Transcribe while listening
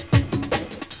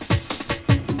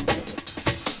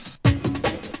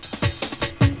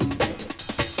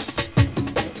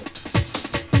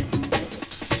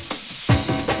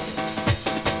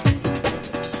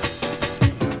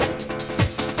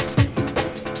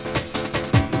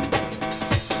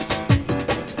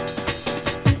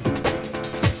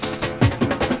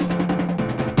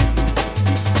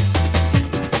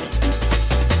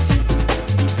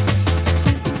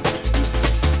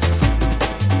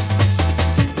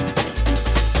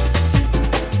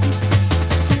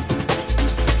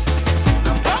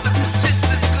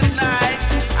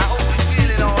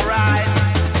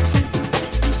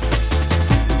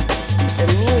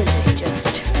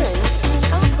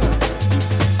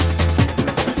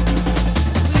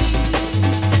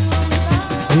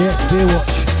Beer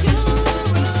Watch.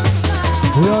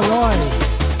 We are live.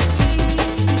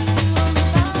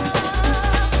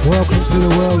 Welcome to the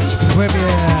world's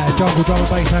premiere Jungle Drum and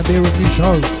Bass and Beer Review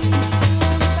show.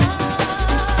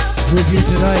 With you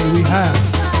today we have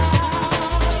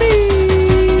me,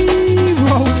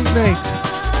 Rolling Legs,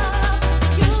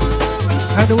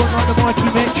 and the one like the Mikey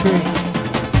Metry.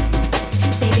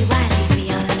 Baby, why leave me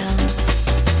all alone?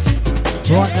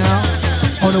 Right now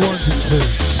on the ones and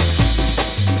twos.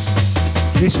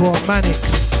 This one,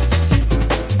 Manix,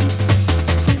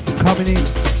 coming in,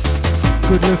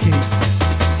 good looking.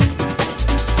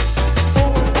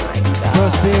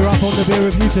 First beer up on the beer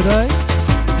review today.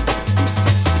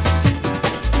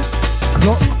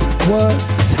 Clockwork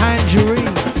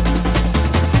Tangerine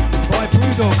by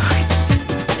Brewdog.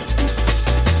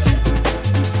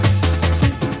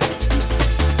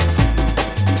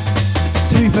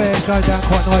 To be fair, it's going down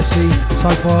quite nicely so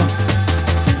far.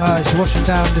 It's washing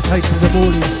down the taste of the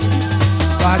Morleys.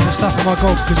 I had to stuff in my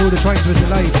gob because all the trains were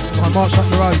delayed. I marched up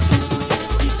the road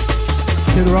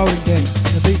to the rolling deck,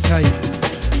 the beat cave.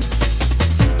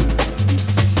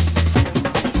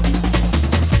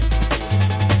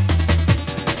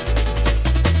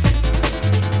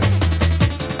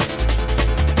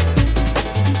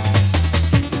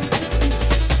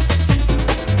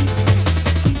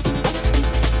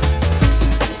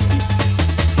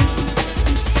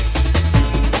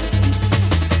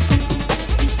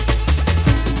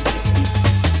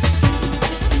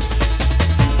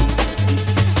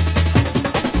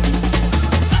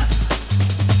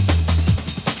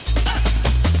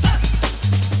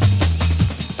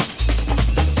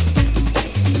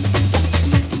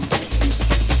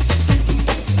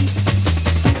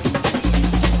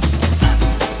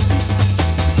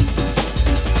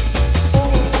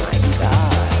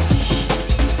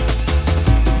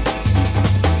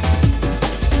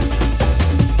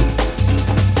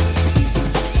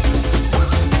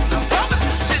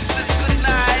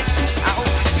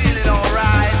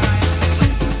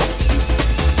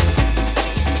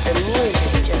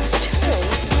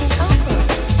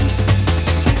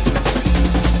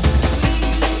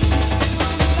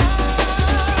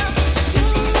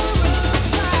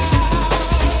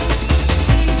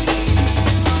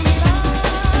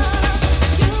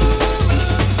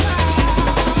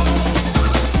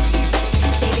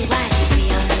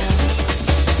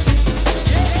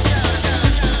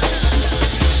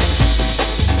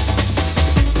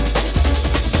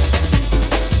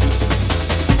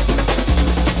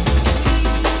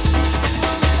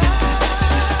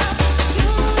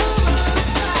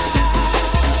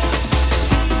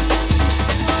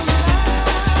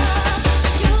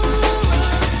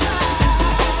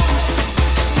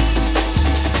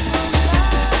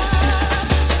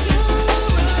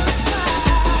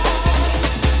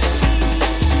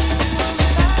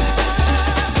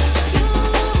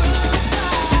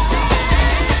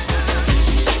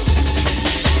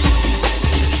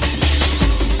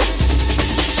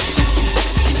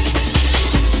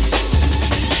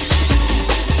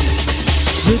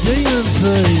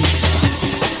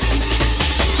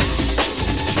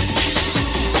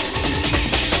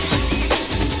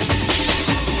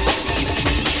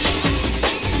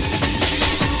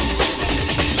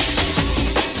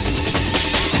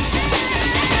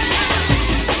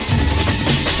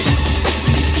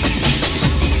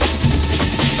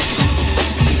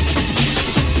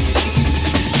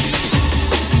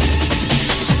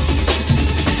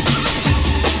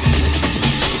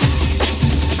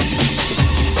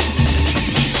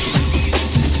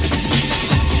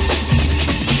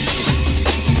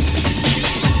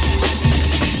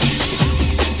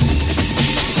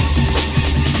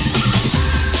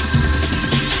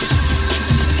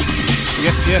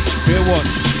 Yes, Beer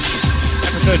Watch,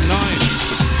 episode 9.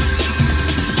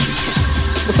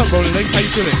 What's up, Rolling Legs? How you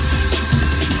feeling?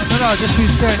 I don't know, I've just been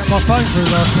staring at my phone for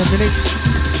the last 10 minutes,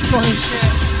 trying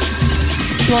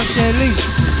to share links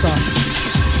and stuff.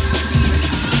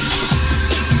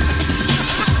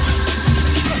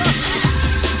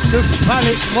 The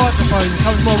phallic microphone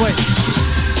coming my way.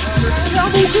 Yeah,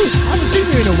 I'm all good. I haven't seen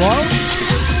you in a while.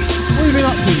 What have you been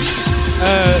up to?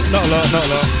 Not a lot.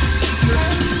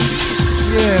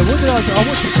 Yeah, what did I do? I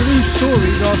watched the Blue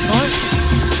Story last night.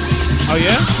 Oh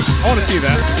yeah? I want to see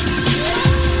that.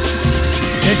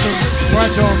 There's some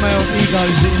fragile male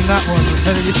egos in that one, I'm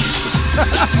telling you.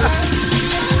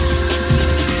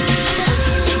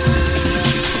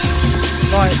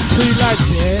 Like, two lads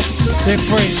here, they're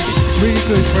friends, really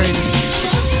good friends.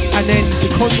 And then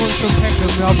because one's from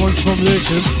Peckham, the other one's from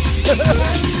Lewisham,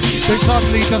 they're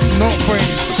suddenly just not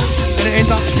friends. And they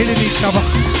end up killing each other.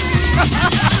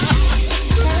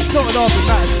 It's not an argument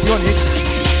matter, to be honest.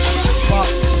 But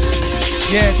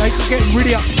yeah, they could get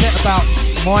really upset about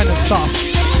minor stuff.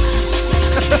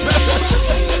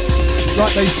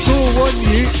 Like they saw one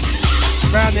youth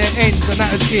round their ends and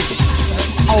that was it.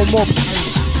 The whole mob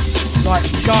came. Like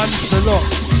guns, the lot.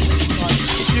 Like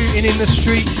shooting in the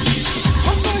street. I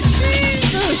was like,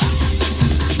 Jesus!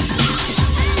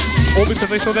 All because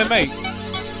they saw their mate.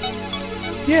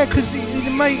 Yeah, because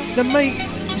the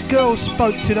mate's girl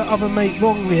spoke to the other mate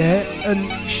wrongly, yeah,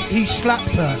 and he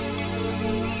slapped her.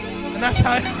 And that's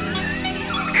how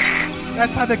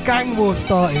the gang war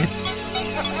started.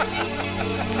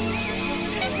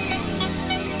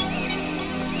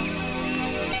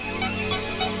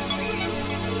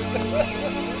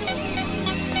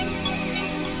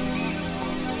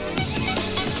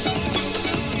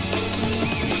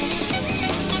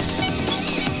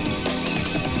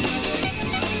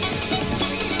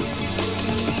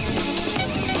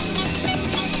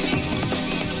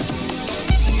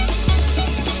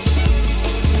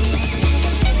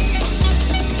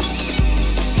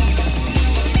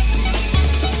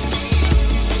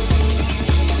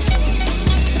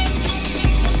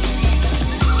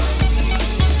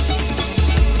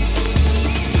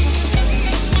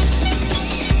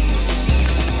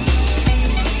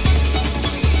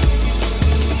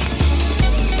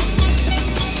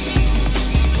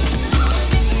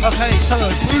 Okay, so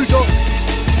Brewdog.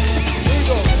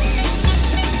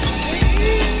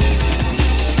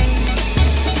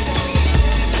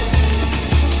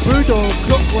 Brewdog,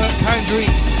 Clockwork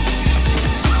Tangerine.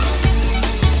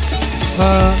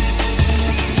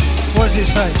 What does it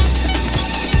say?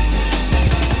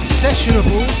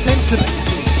 Sessionable sensibility.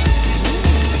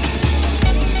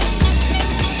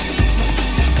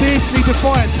 Fiercely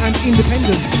defiant and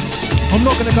independent. I'm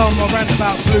not going to go on my rant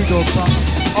about Brewdog, but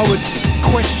I would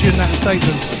question that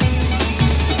statement.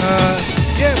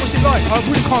 Yeah, what's it like? I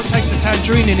really can't taste the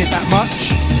tangerine in it that much,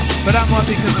 but that might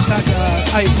be because it's had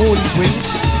 8 morning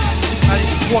wings and it's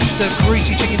washed the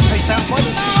greasy chicken taste out. I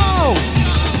don't know.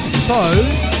 So,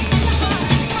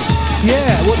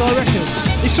 yeah, what do I reckon?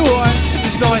 It's alright,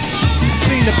 it's nice,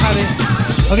 clean the palate.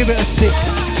 I'll give it a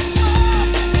 6.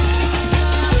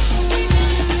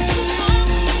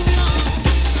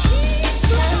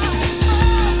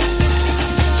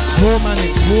 More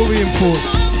Mannix, more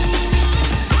reinforced.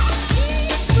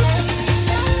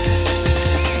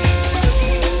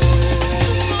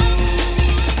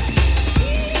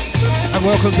 And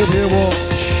welcome to Beer Watch.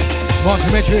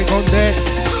 Micrometric on deck.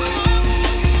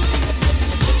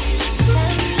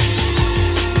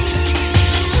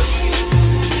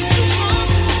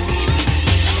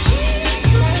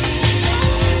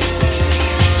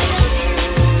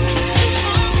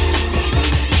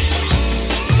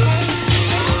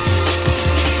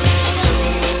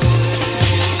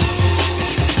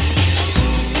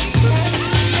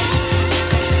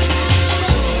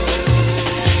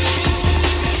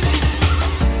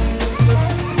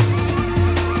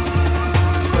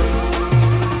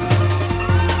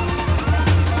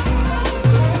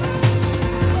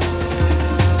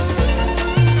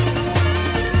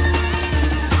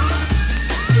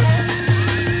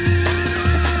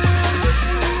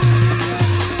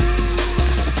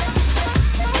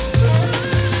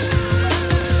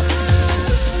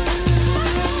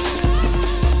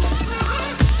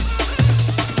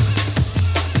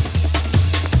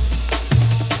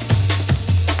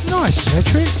 Nice,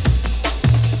 metric.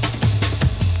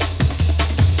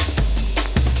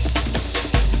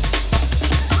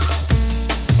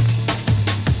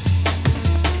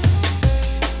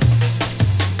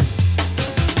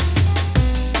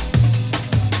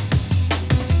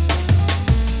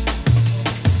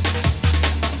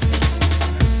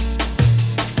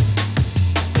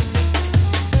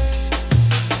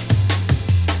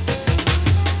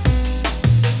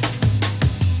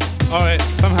 Alright,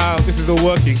 somehow this is all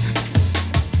working.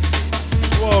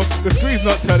 Well, the screen's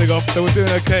not turning off, so we're doing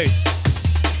okay.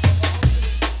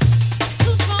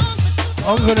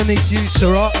 I'm going to need to use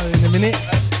Serato in a minute.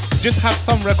 Just have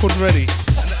some records ready,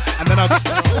 and then I'll get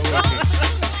working.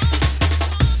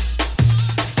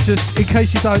 Just in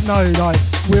case you don't know, like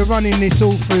we're running this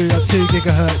all through a 2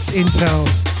 GHz Intel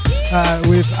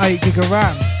with 8 GB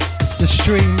RAM. The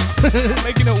stream,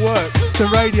 Making it work. the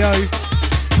radio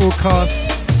broadcast,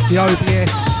 the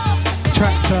OBS,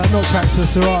 Serato,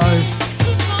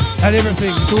 and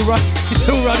everything. It's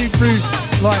all running through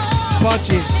like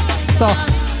budget stuff.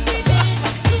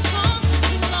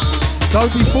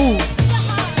 Don't be fooled.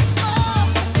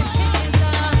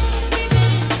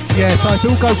 Yeah, so if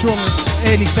it all goes wrong at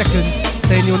any second,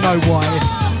 then you'll know why.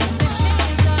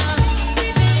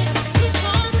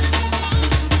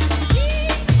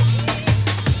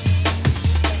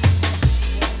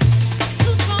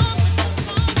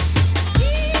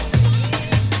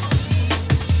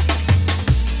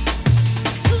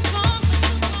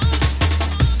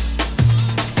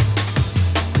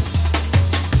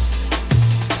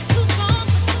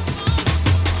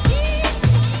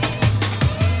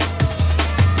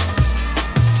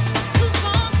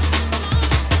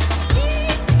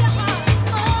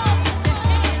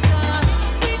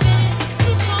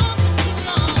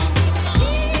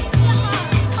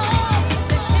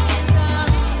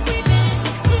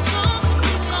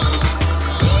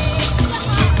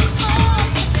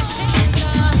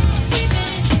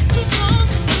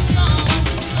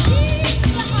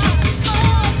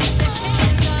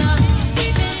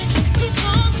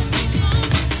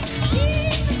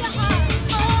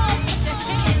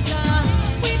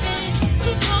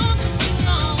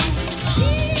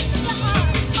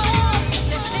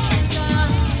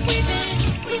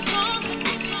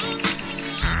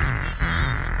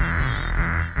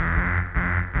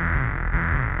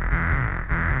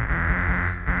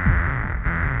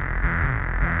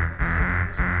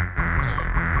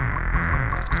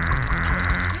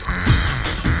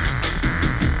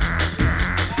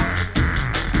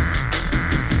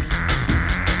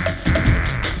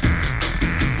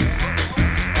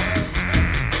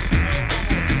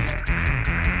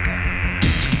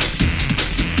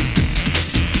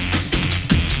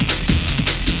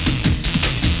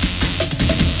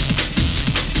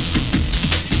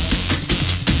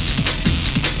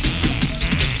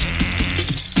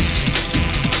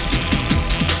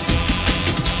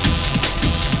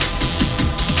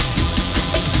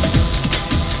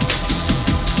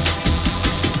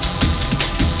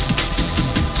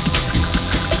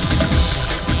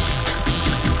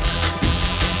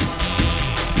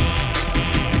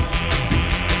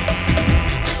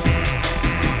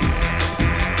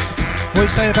 What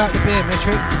do you say about the beer,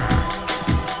 Metric?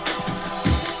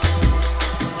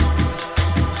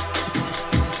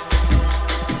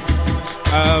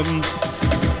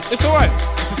 It's alright.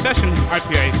 It's a session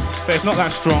IPA, so it's not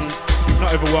that strong,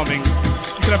 not overwhelming.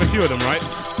 You could have a few of them, right?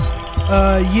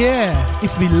 Yeah,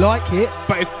 if we like it.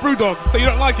 But it's Brewdog, so you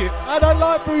don't like it. I don't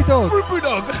like Brewdog.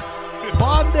 Brewdog.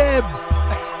 Ban them.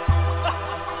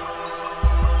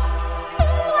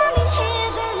 Ooh, I'm in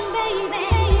heaven, baby.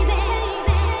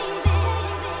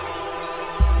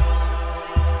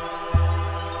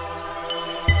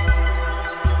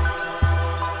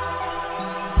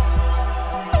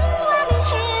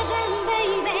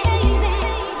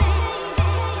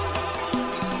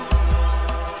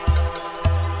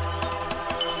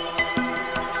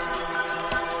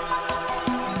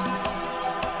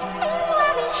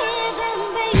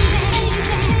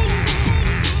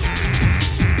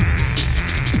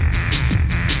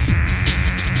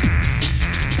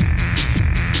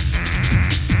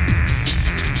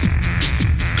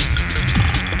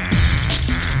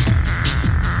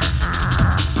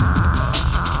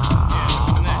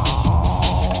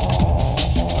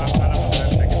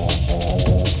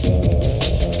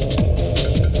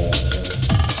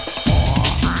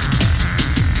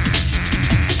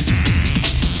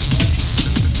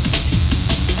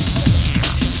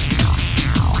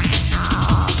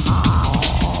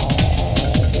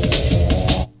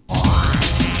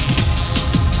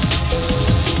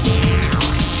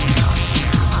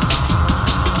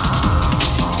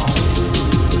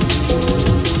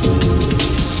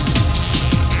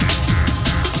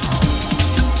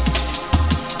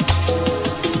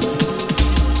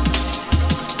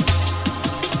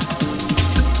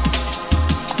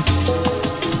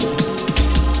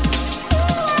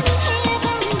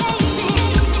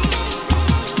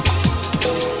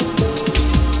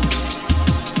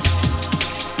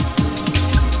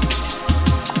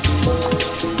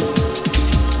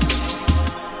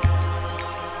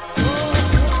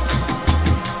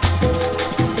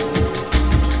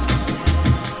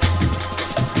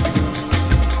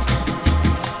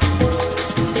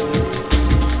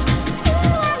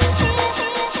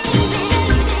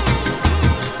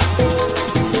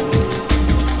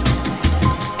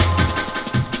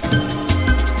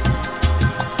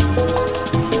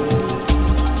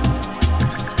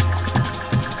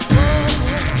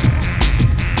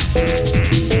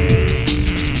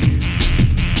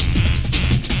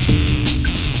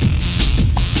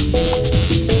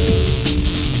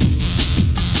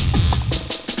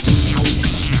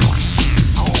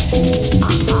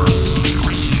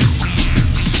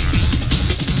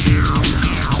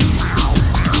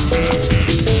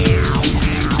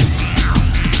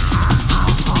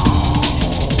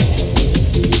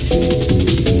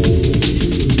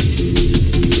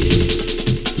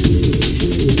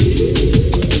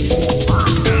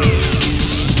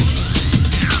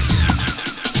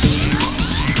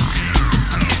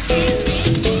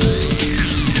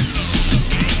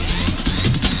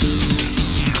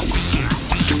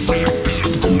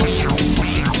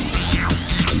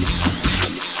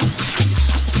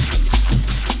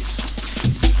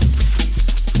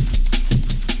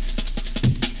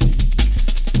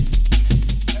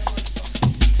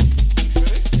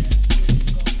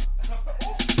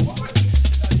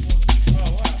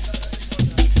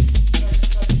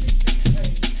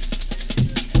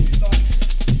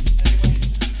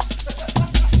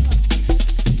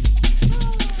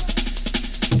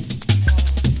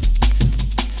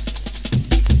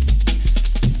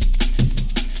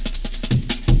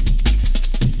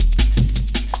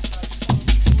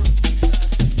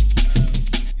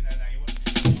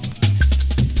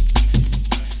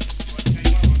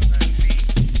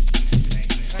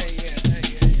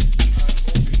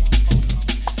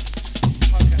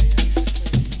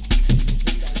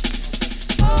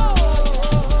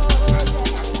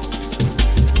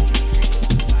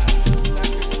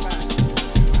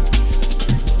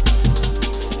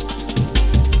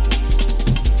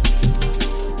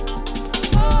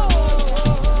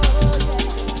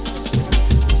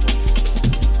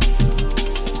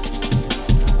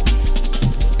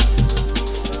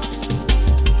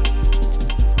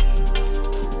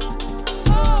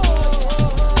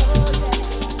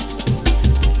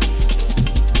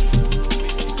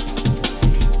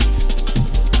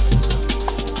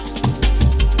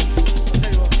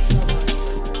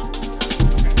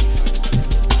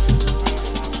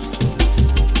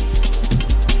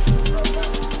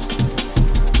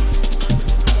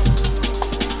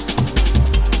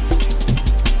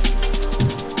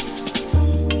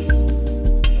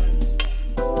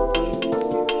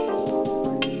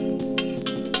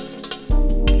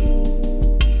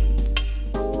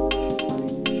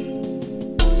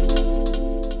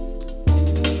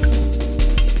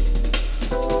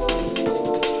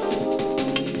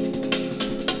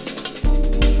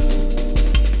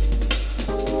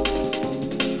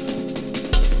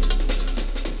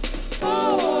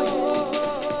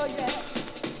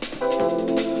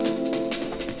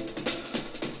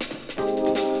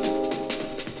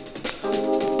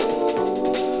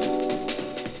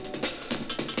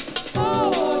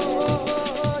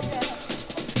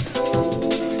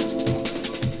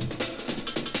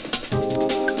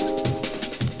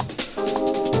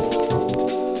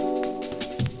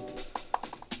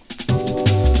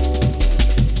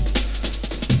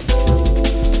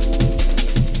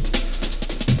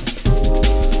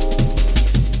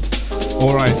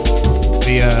 Alright,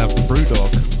 the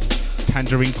Brewdog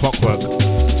Tangerine Clockwork.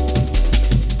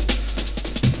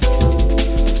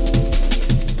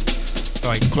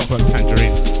 Sorry, Clockwork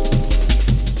Tangerine.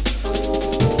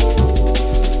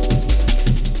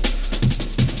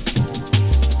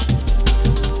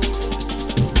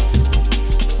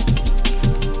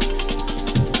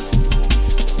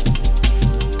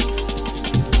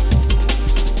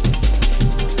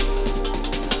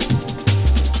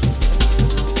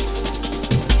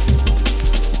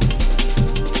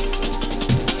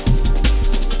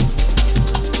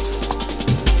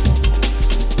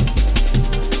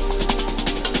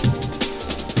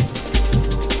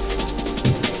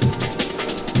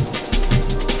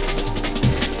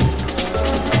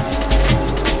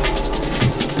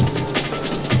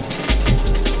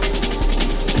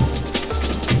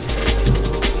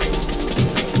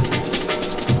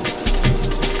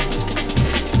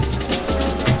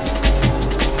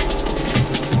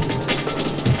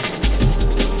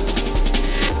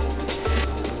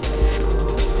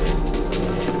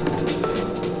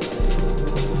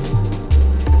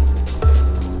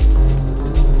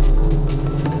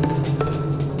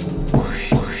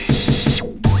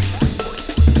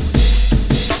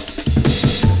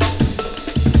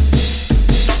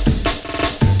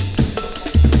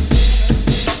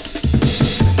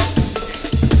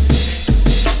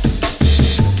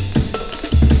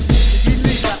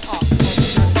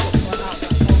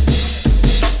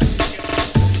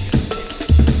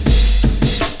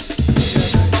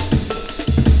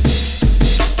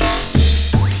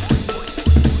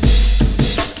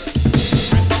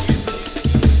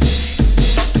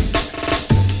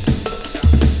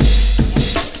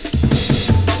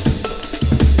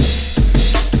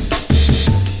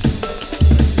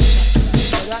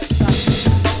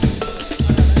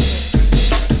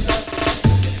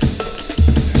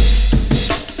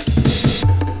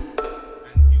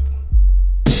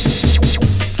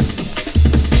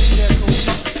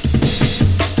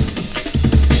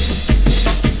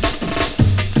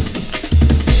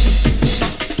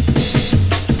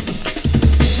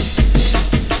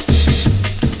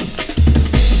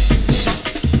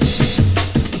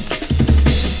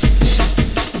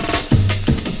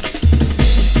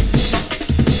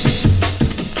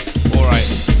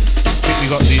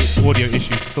 Audio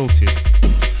issues sorted,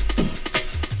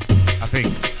 I think.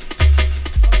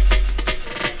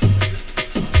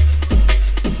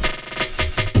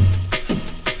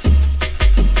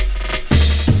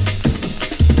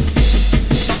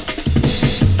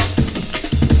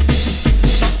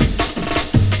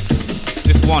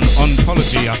 This one,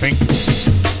 Ontology, I think.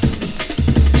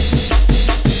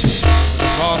 The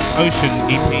Vast Ocean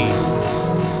EP.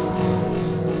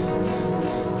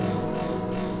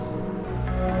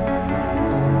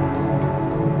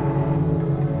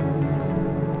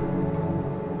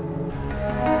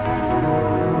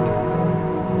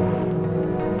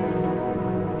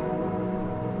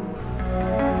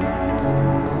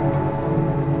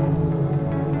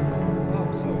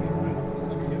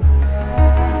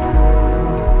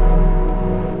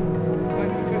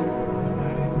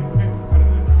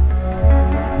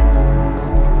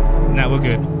 We're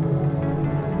good.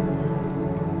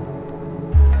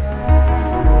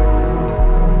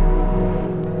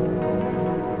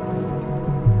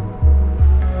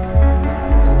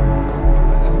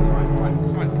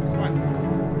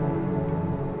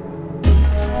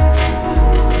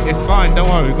 It's fine, don't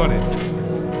worry, we got it.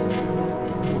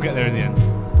 We'll get there in the end.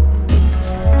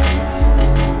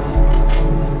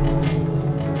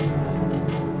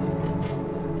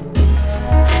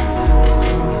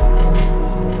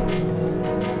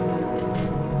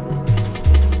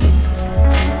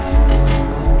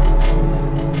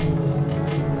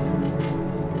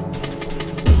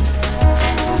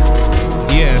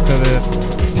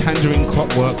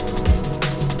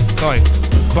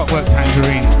 Clockwork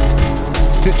Tangerine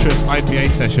Citrus IPA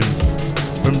sessions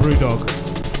from Brewdog.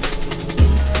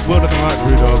 World of the Night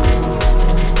Brewdog.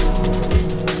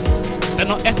 They're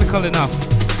not ethical enough.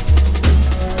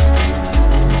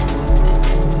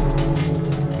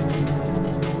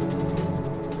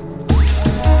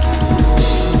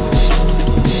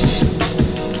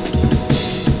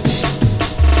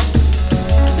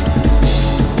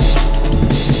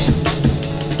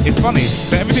 It's funny,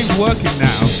 so everything's working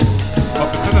now.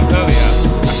 But because of earlier,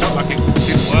 I felt like it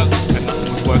didn't work and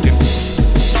nothing was working.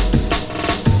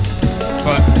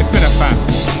 But it's been a fan,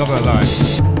 I'm not gonna lie.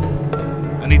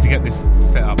 I need to get this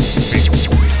set up.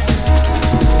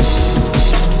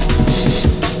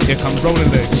 Here comes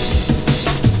Rolling Legs.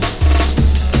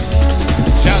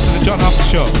 Shout out to the John After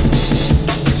Shop.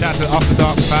 Shout out to the After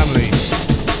Dark family.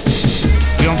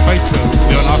 We're on Facebook.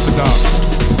 We're on After Dark.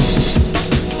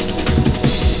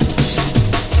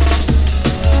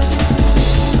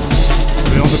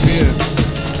 We're on the beard.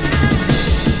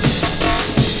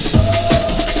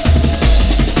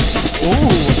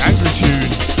 Ooh, angry tune.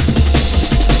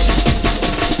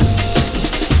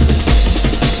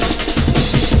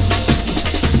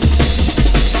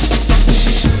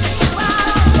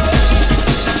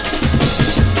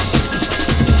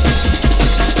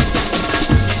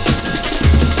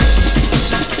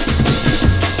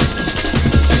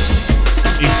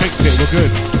 He fixed it, we're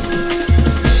good.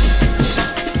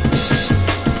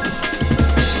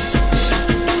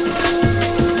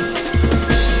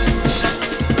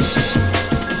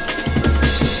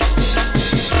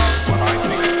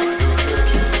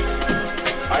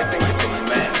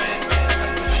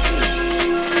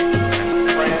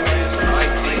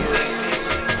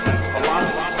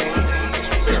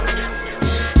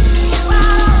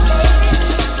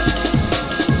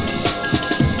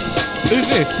 Who's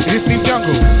this? Is this Deep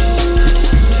Jungle?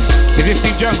 Is this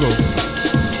Deep Jungle?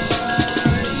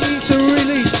 It's a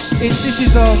release. This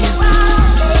is one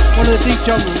of the Deep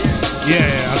Jungle. Yeah,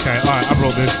 okay, alright, I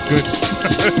brought this. Good.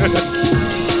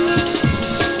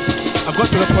 I've got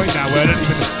to the point now where I don't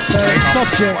even...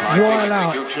 Subject, while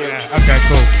out. Yeah, okay,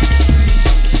 cool.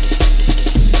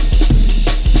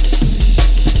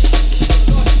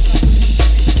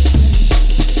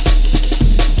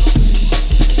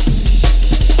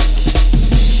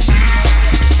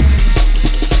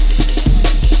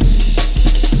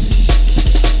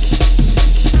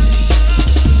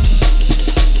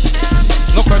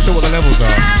 Not quite sure what the levels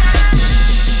are.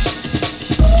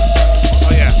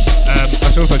 Oh yeah, I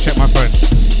should also check my phone.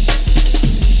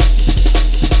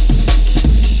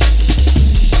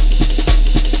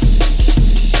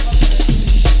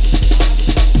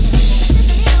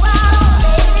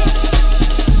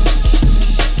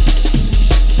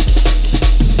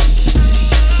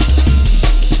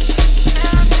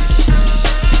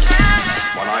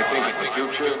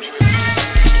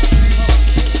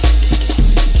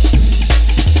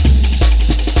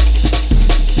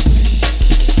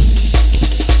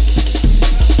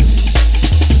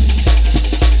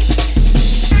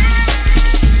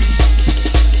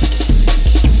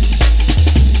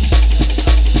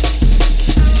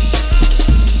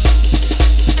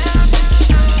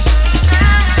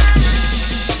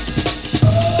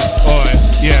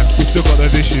 Still got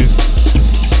those issues.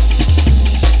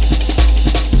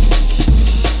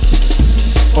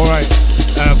 Alright,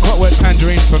 Clockwork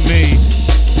Tangerine for me.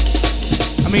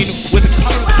 I mean, with the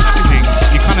colour of the packaging,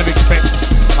 you kind of expect,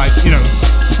 like, you know,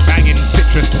 banging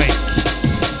citrus tape.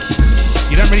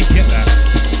 You don't really get that.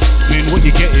 I mean, what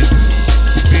you get is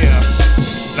beer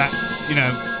that, you know,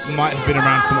 might have been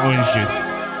around some orange juice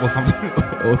or something,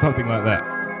 or something like that.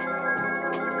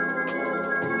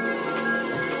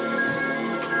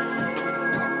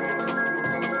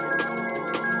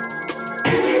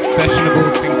 Fashionable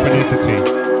synchronicity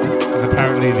is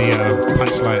apparently the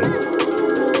punchline.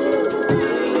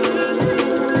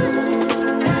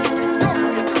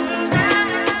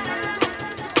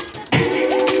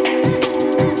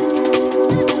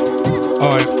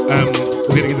 Alright,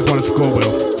 we're gonna give this one a score,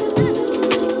 Will.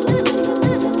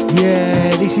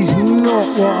 Yeah, this is not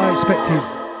what I expected.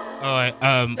 Alright,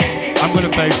 I'm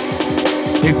gonna say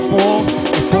is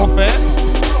four fair?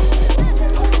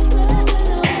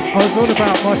 I was on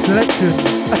about my selection.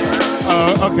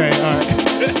 Oh, okay, alright.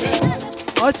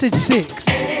 I said 6.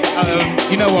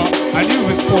 You know what? I knew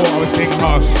with 4 I was being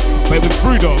harsh, but with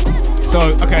Brewdog, so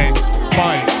okay,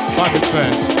 fine. 5 is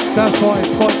fair. Sounds fine.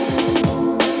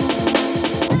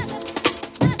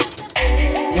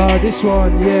 This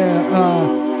one,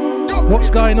 yeah. What's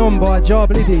Going On by Jar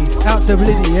Bliddy. Out to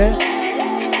Bliddy, yeah?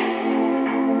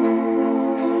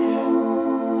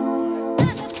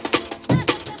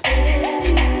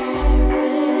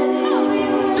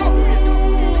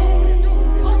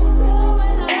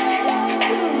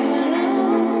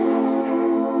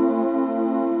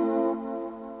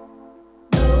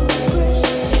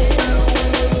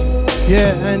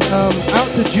 Yeah, and out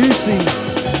to Juicy.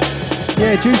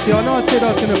 Yeah, Juicy, I know I said I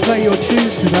was going to play your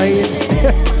tunes today.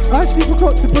 I actually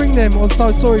forgot to bring them. I'm so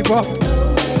sorry, bro.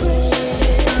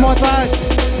 My bad.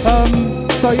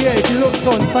 So yeah, if you looked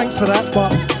on, thanks for that,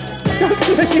 but I'm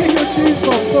going to hear your tunes,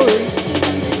 bro.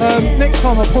 Sorry. Next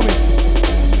time, I promise.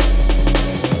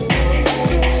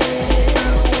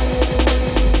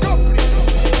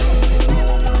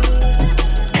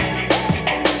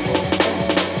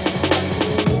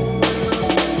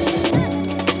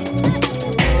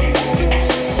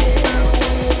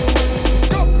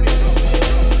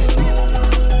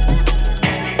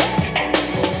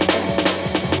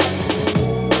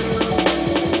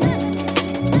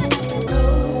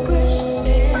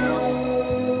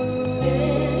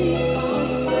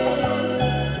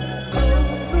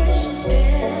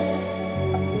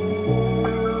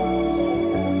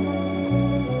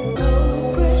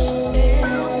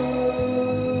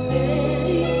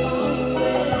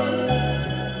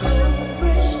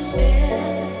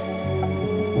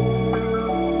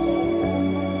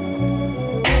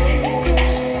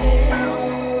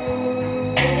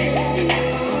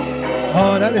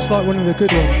 That looks like one of the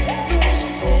good ones.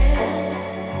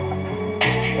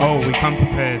 Oh, we come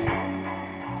prepared.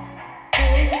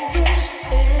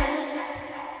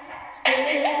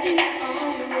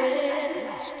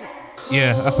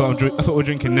 Yeah, that's what we're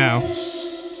drinking now.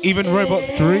 Even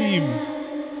Robot's Dream.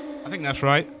 I think that's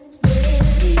right.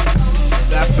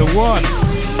 That's the one.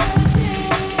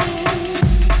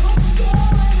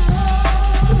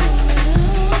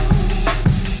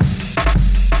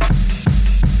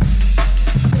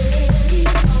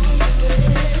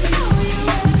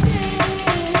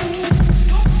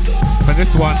 For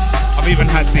this one, I've even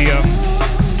had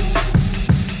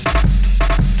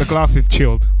the glasses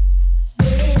chilled. I'm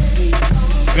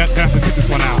gonna have to take this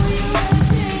one out.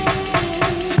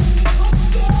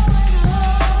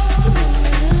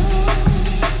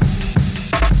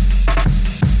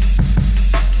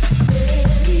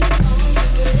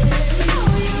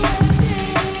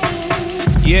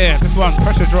 Yeah, this one,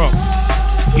 Pressure Drop.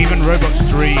 Even Robot's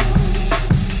Dream.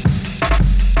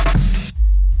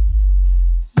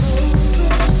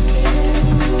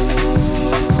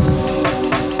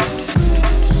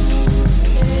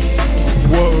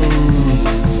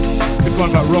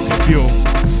 One's like rocket fuel.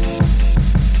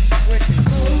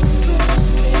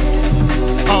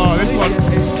 Oh,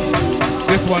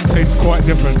 this one tastes quite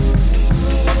different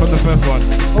from the first one.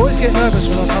 I always get nervous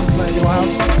when I come play in your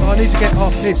house, so I need to get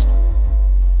half pissed.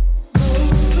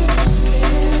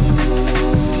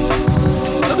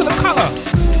 Look at the colour.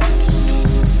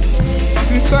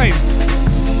 It's insane.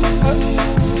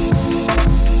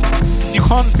 You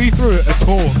can't see through it at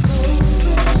all.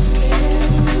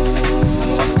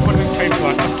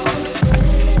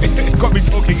 It got me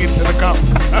talking into the cup.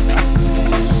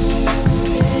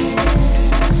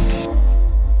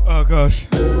 Oh gosh.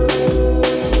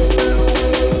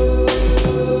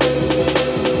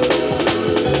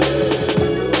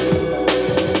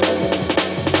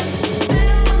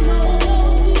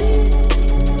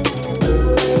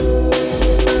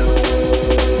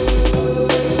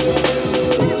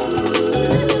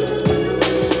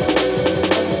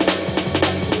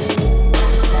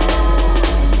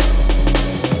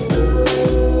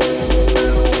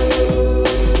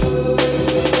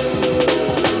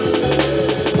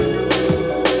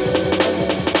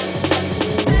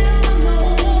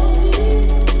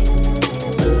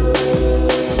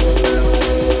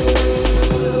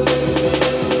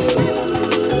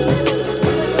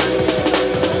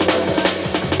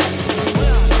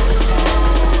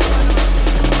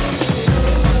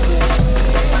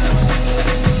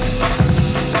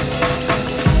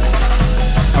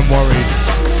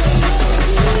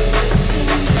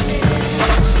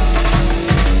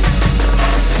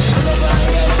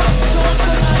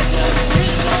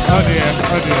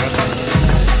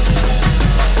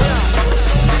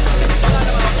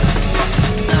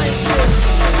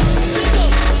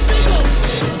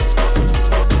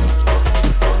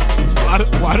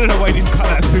 I don't know why you didn't cut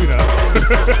that sooner.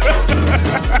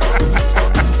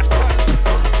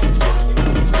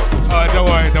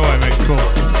 Don't worry, mate. It's cool.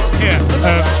 Yeah,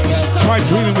 try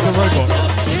dreaming with a robot.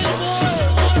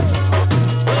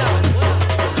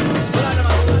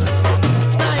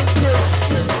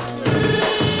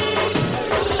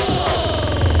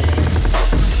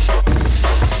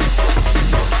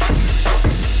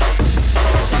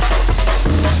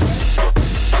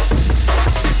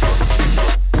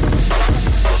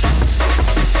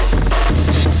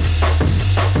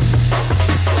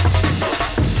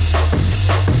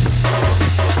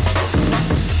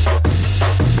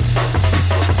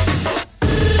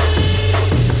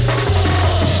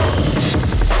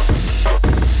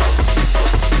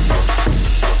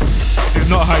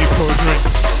 Not how you pour a drink.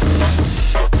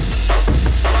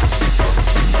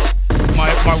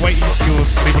 My waiting skills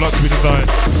leave a lot to be desired.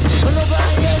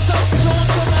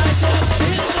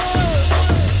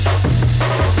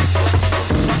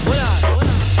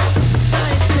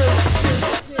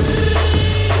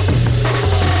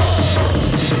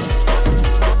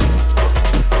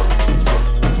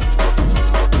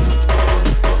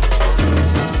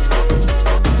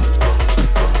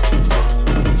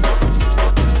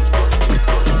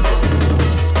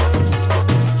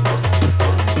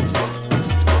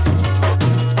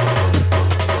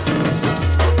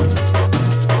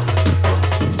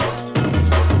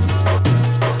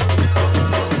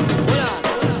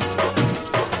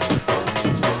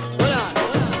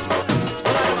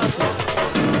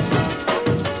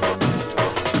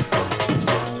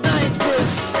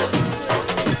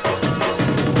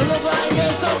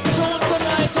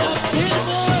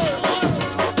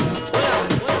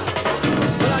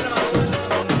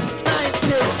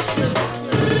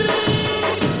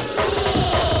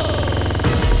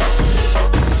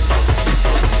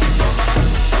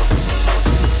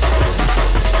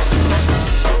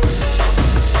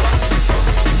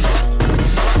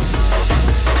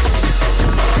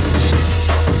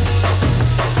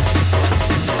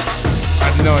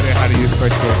 how to use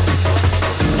Facebook.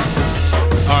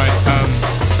 Alright,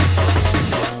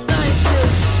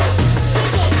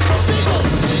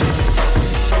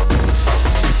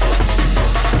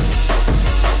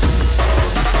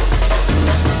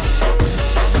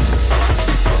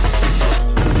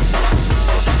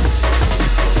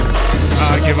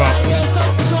 I give up.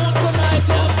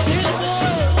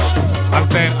 I'm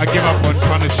saying I give up on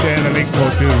trying to share the link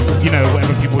or do, you know,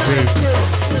 whatever people do.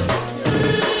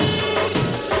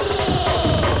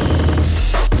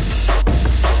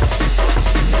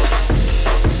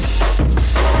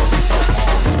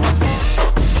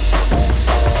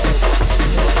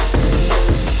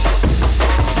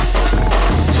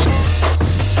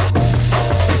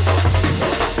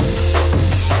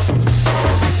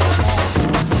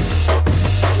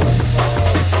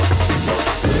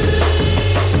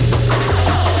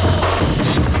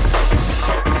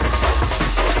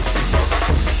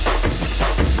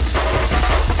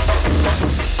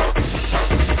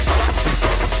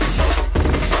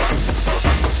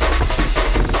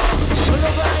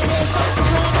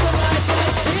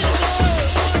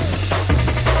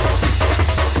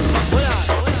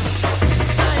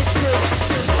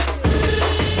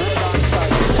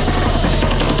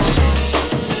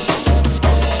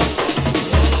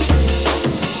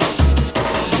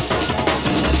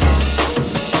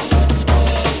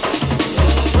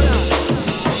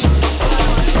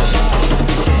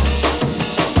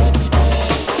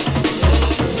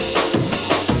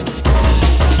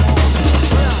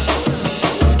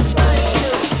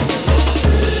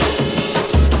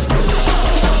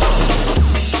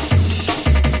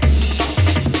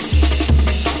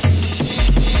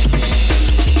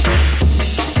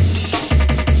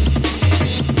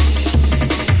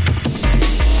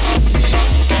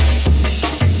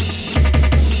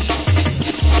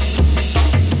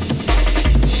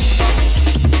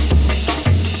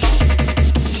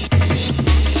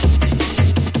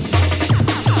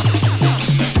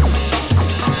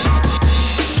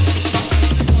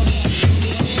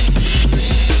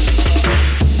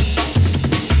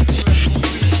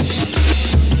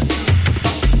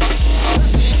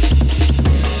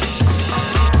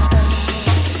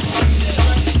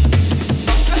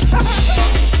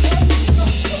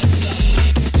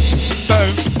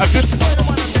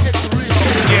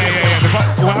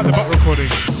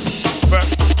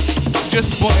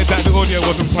 Just spotted that the audio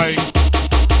wasn't playing.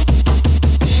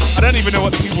 I don't even know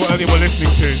what the people earlier were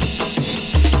listening to.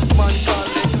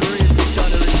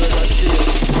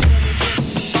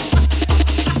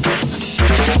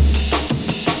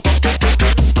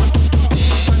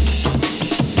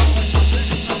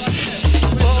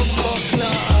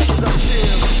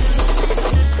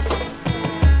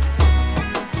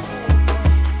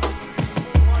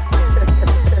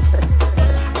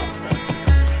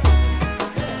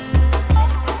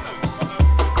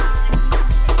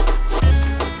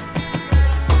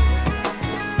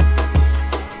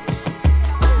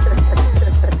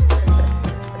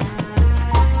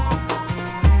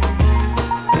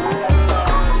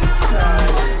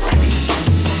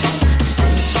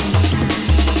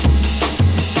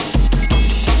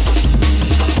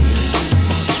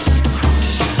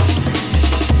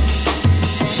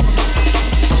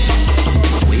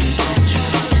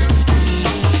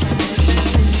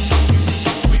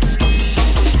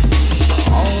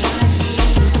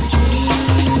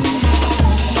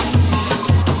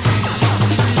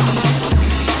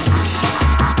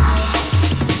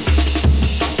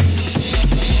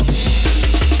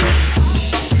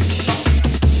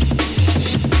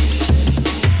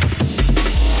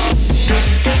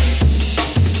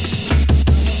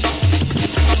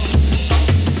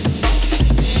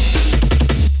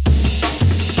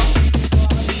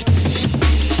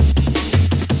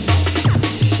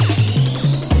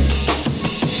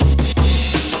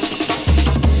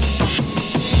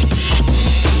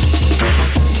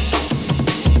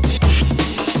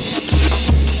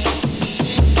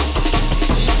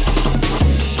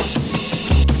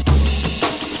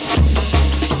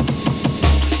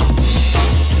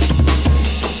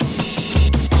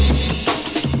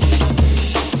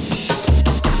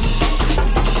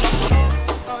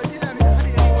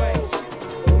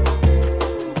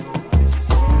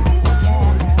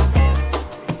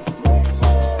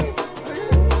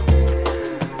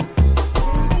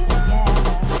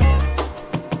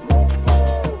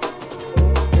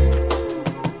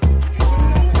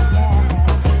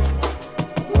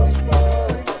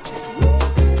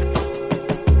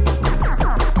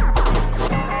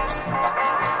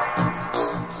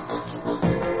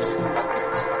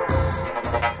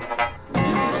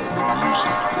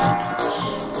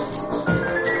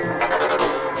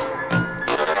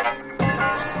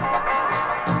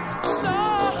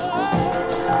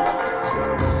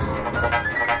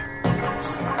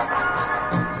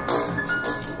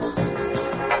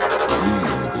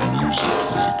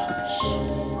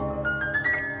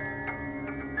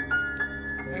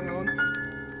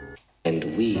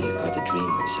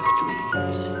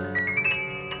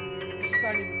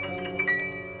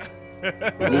 We are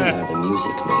the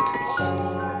music makers.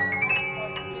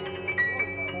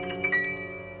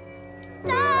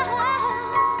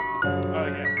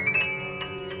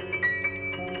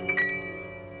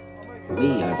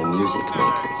 We are the music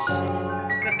makers.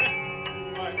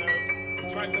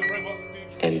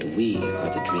 And we are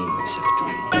the dreamers of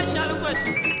dreams. Special request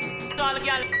to all the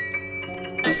gal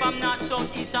from north,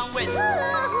 south, east and west.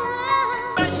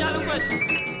 Special request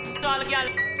to all the gal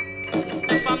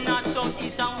from north, south,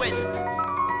 east and west.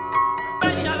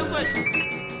 Special request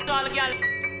to all the gal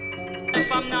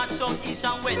from north, south, east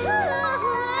and west.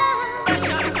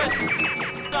 Special request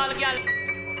to all the gal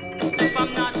from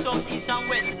north, south, east and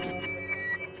west.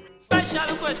 Special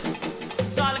request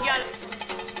to all the gal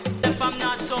from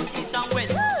north, south, east and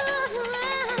west.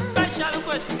 Special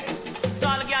request to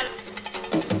all the gal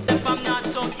from north,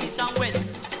 south, east and west.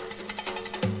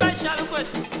 Special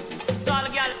request to all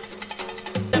the gal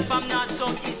from north,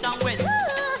 south, east and west.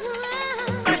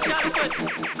 Special request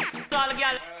to all the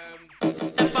gal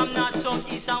from north, south,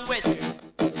 east and west. Special request to all the gal from north, south, east and west. Special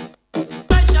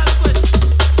request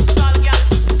to all the gal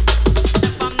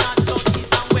from north, south,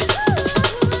 east and west.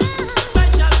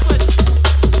 Special request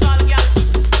to all the gal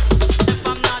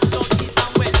from north, south, east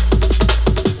and west.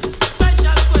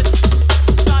 Special request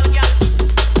to all the gal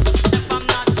from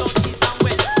north, south, east and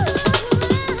west.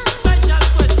 Special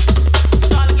request, special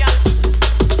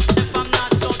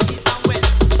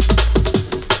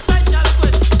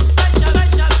request,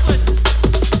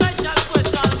 special request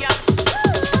to all the gal. Special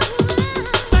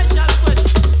request,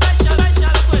 special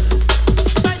request,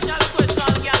 special request to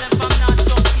all the gal from north,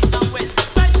 south, east and west.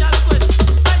 Special request,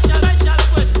 special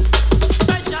request,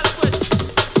 special request.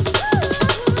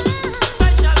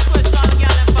 Special request to all the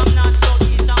gal from north, south,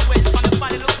 east and west. From the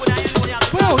body look good, I know you have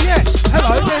to. Well, yes.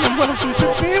 Hello then, and welcome to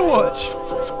Beer Watch.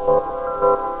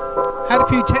 Had a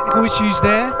few technical issues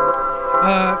there.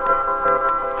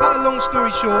 Cut a long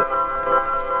story short.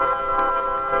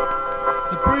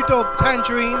 The Brewdog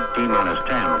Tangerine T-minus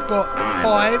 10, got 9,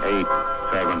 5. 8,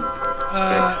 7, 6,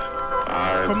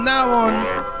 5, From now on,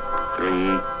 4,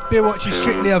 3, Beer Watch is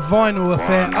strictly a vinyl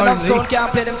affair only.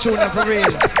 Can't play them tune for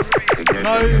real.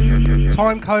 No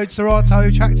time code, Serato,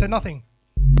 tractor, nothing.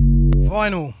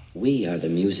 Vinyl. We are the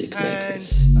music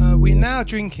makers. And we're now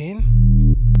drinking.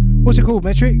 What's it called,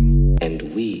 Metric?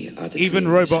 And we are the Even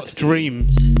dreamers robots of dream.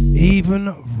 Even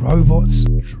Robots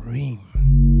Dream.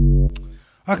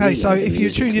 Okay, We so are the if you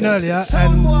music tuned in makers. earlier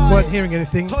and weren't hearing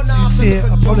anything, sincere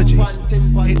apologies.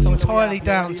 It's entirely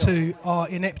down to our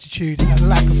ineptitude and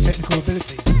lack of technical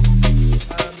ability.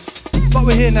 But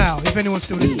we're here now, if anyone's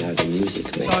still We listening. are the music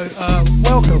So, makers.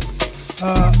 welcome.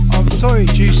 I'm sorry,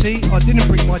 Juicy, I didn't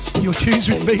bring your tunes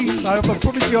with me, so I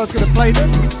promised you I was going to play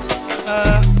them.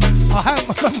 I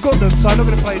haven't got them, so I'm not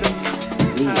going to play them.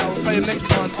 I'll play them next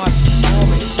time I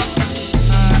perform it.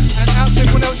 And out to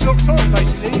everyone else locked on,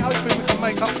 basically. Hopefully we can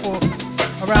make up for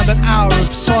around an hour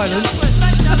of silence.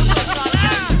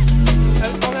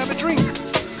 And I'll have a drink.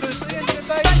 Because at the end of the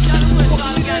day, what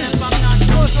can we do? Might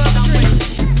as well have a drink.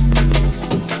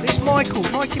 It's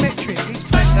Mikey Metric, he's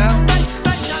playing now.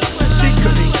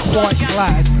 Secretly quite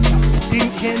glad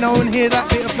didn't hear no one hear that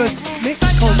bit of the mix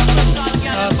because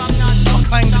I'm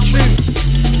playing the tune.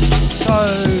 So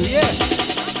yeah,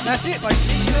 that's it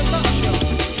basically in a nutshell.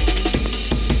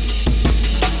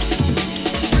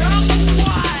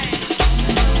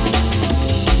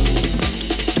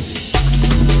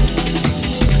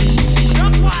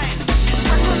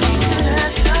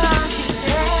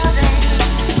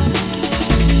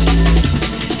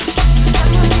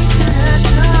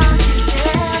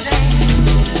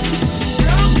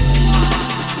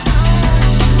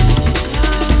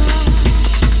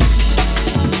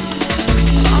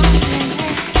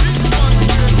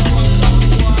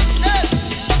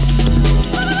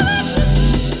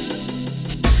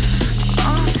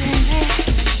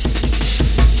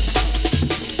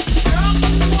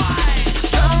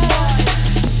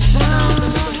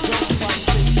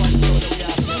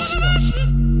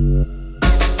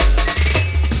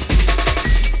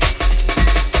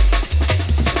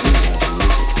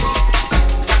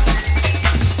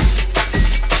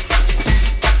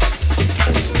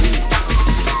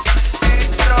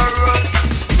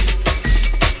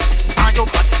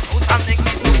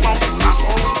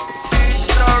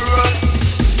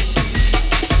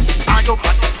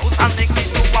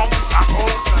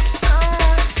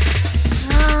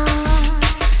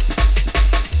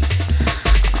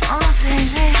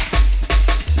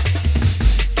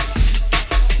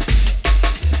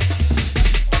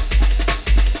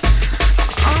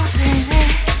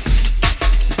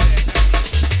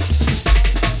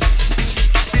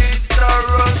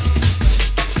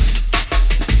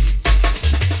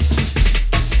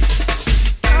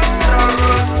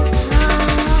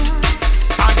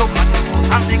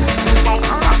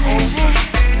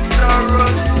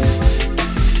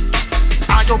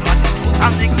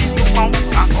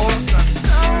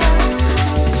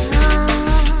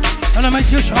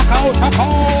 Thank you, Choco, Choco.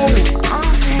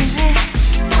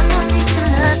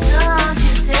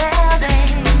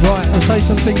 Right, I'll say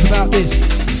some things about this.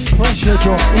 Pressure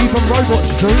drop, even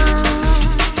robots, Drew.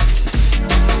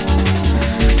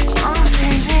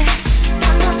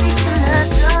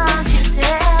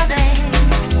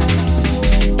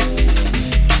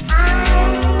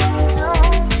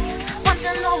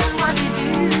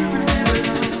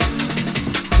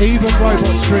 Even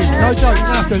robot stream. No joke, you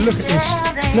have to look at this.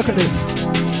 Look at this.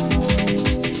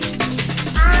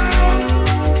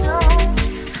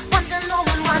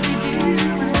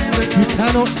 You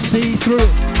cannot see through it.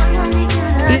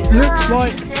 It looks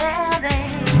like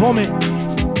vomit.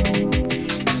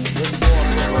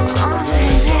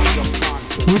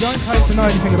 We don't claim to know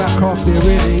anything about craft beer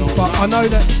really, but I know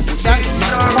that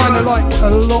that's kind of like a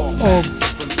lot of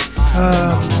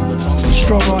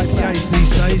strong IPAs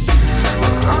these days.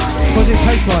 What does it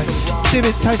taste like? See if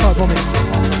it tastes like vomit.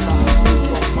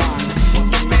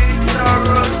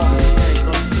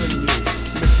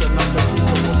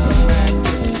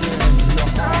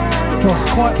 Oh,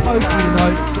 it's quite pokey, you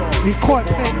know. It's quite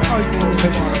pokey in the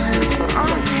session.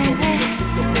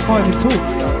 Can't even talk.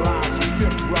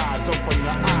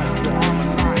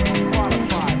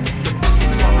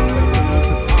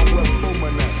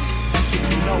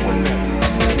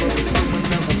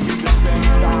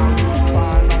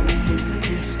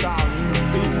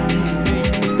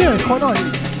 Yeah, it's quite nice.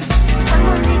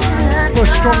 For a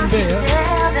strong beer.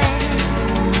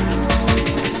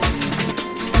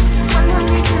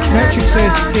 Metric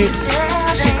says it's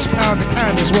 £6 a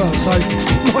can as well, so it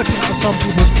might be for some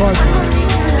people's price.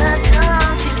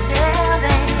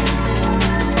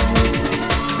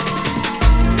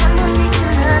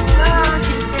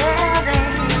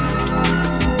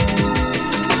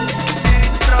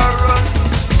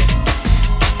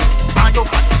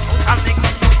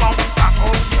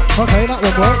 Okay, that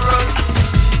one works.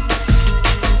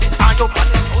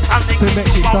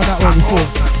 Metric's done that one before.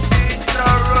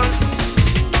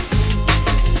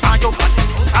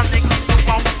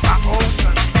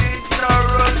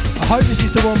 I hope this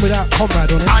is the one without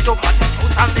Conrad on it.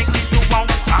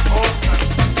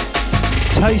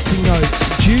 Tasting notes,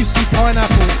 juicy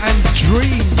pineapple and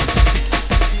dreams.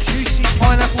 Juicy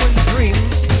pineapple and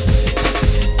dreams.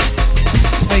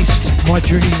 Taste my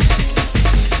dreams.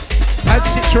 Add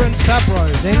Citra and Sabro,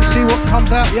 then see what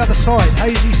comes out the other side.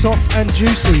 Hazy, soft and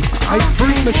juicy. A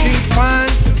fruit machine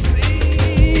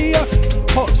fantasy.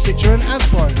 Hot Citra and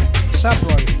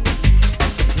Sabro.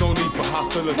 No need for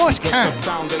hostility. Nice can. The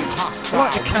sound ain't hostile. I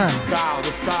like the can.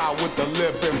 The style with the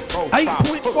living profile.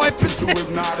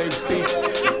 8.5%. beats.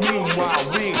 Meanwhile,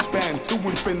 we expand to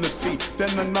infinity.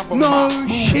 Then another no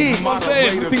shit.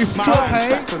 Moderators,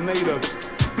 fascinators.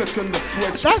 Flicking the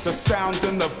switch, That's, the sound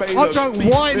in the Vader. I don't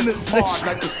whine that's less.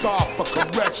 Like the star for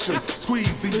correction.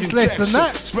 Squeeze the it's injection. Less than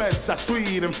that. Spreads a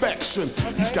sweet infection.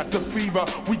 You got the fever,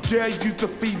 we gave you the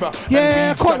fever.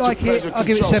 Yeah, I quite like it. I'll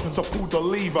give it 7. So pull the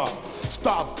lever.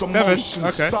 Start the motion,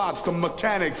 start the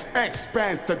mechanics,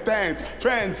 expand the dance,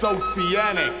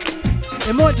 transoceanic.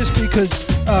 It might just be because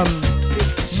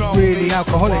it's really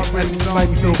alcoholic and made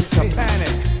me feel a bit pissed.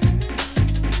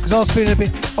 Because I was feeling a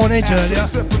bit on edge earlier.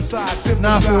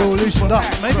 Now I feel all loosened up.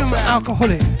 Maybe I'm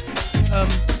alcoholic.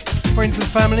 Friends and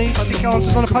family, stick your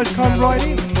answers on a postcard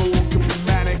writing.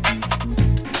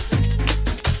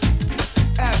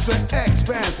 As it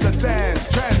expands the dance,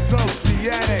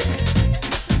 transoceanic.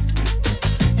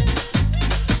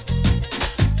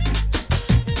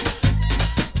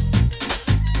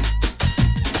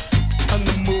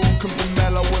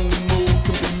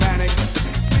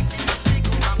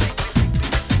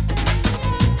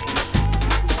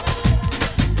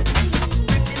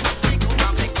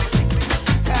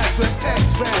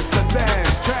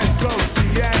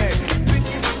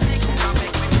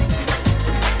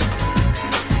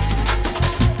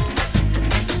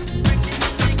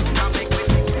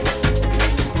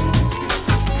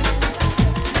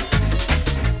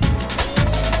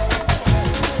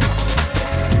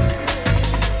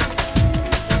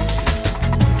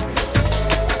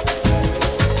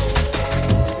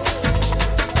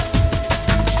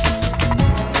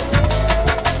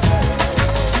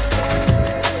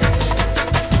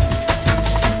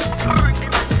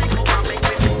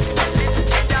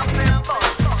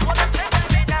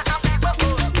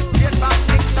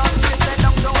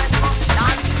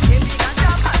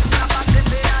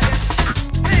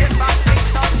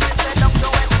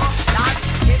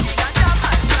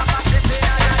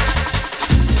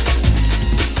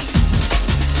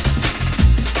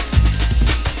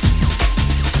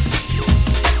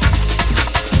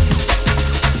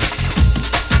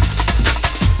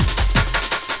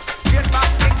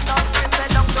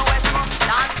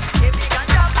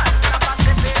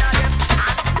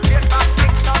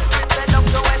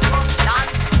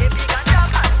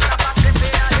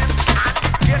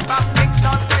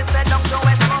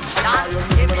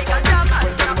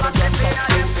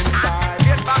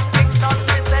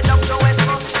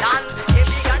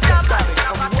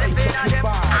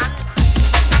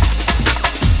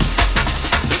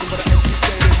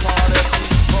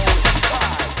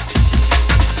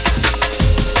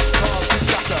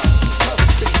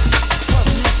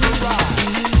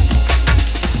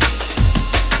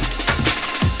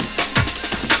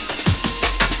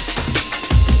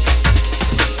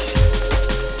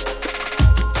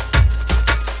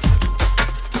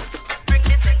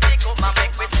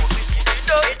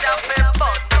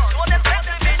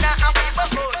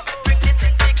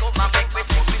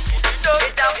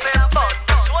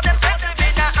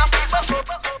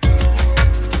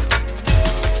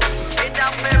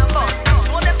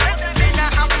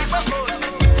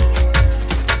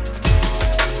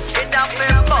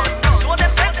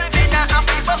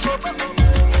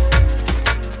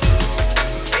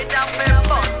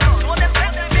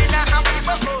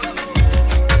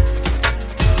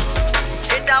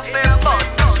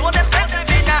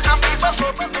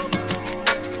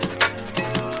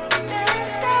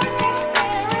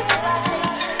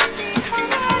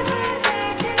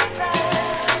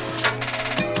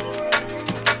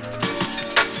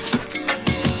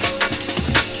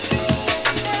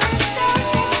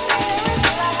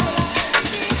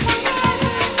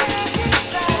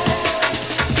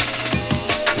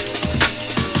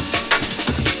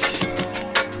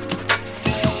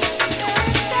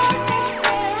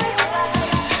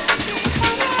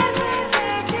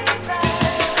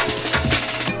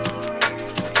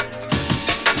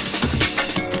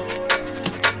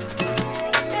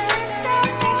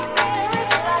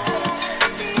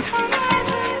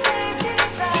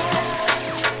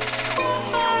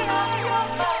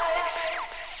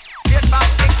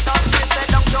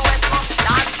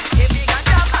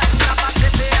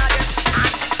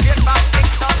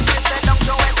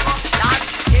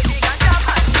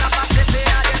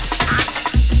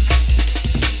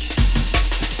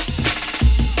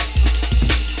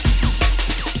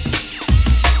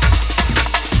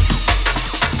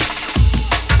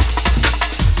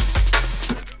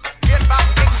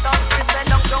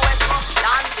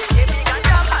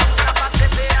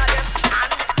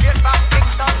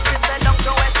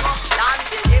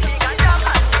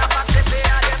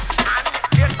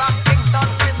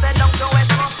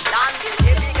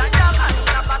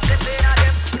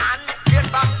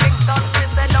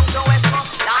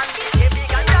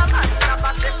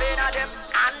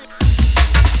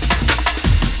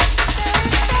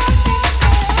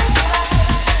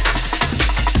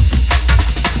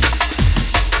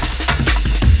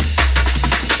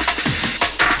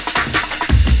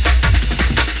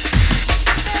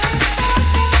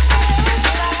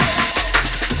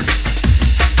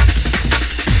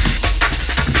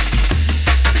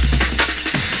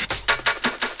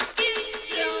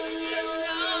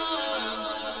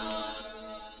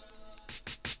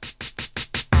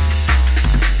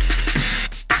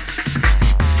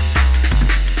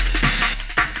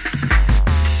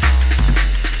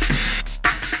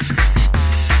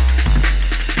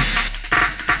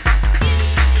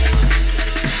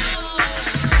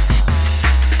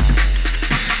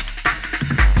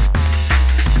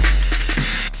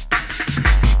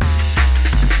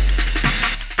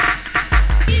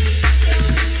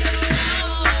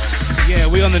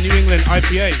 we on the New England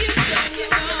IPA?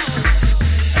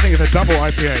 I think it's a double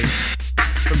IPA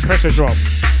from Pressure Drop.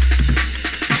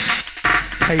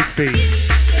 Tasty.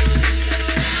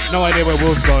 No idea where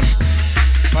Will's gone,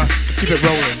 but keep it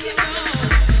rolling.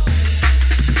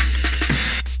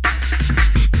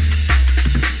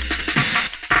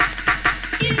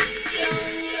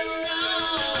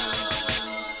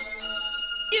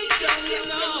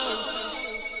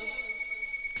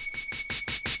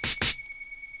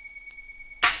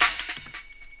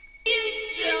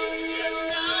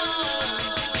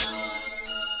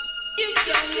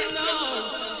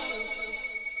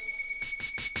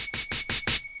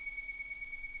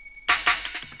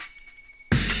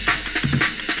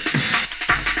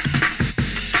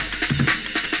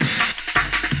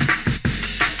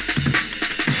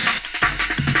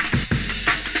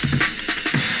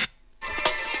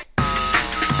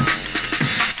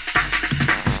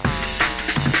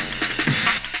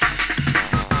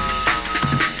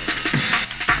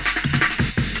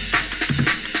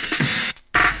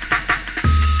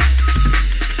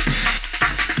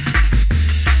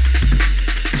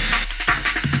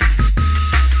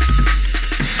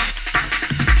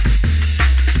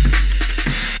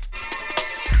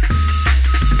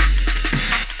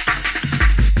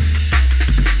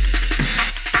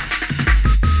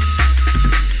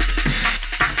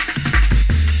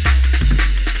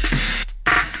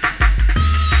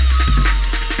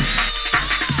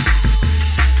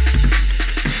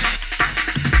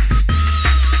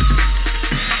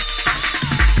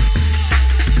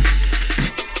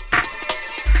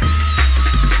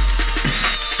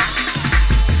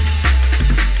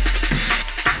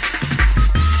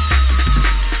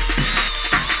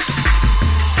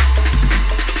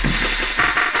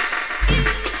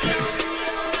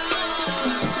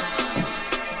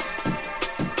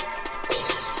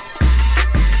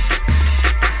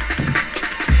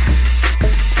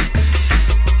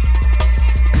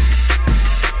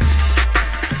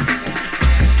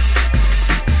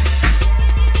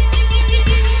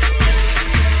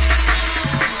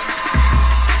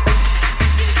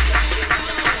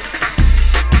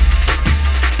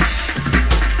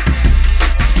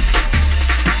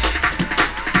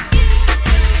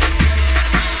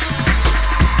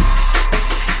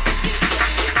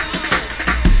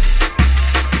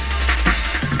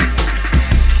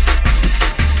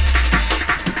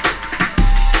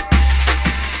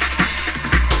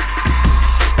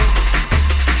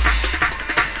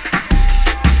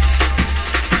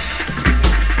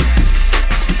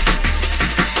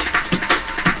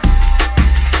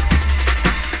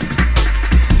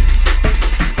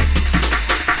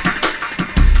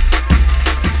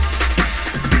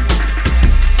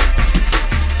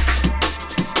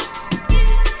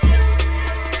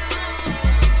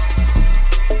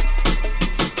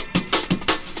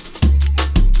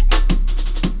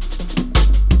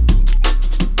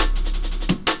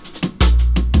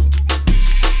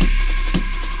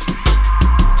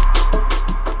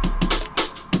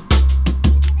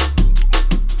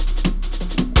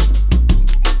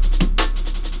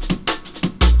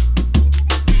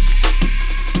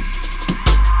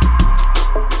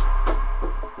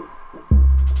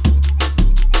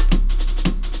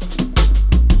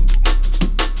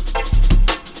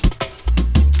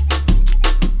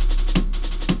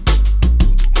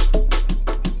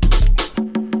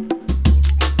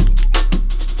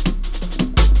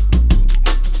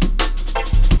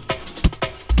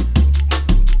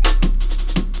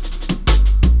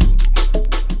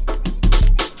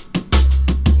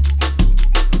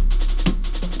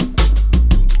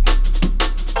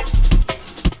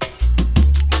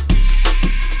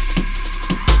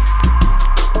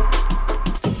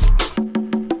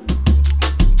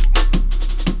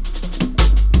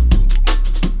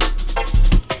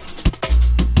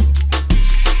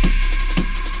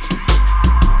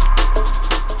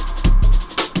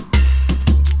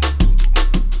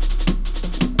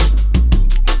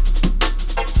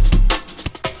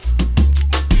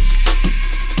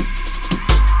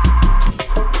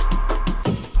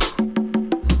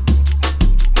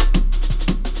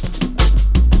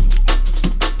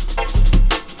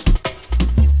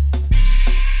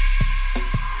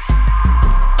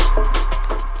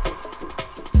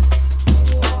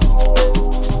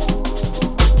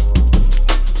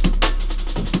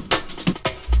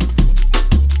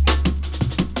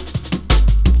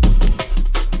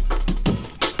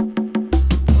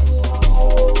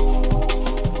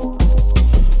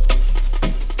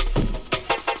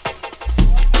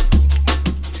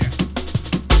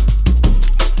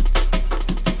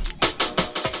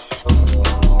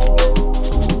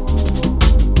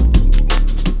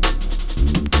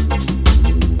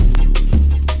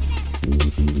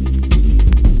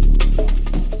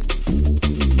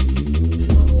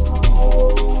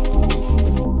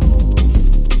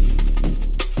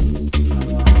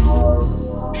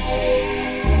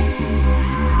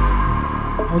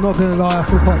 I'm not going to lie, I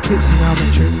feel quite tipsy now,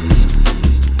 Mitchell.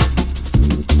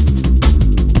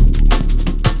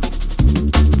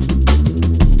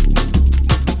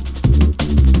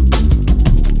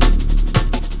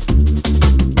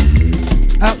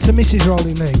 Out to Mrs.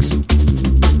 Rolling Legs.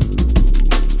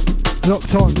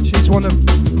 Locked on. She's one of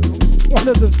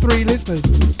the 3 listeners.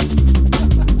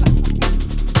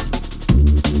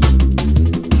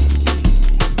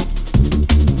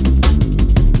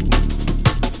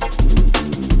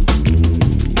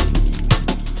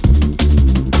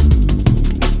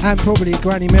 And probably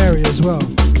Granny Mary as well.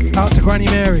 Out to Granny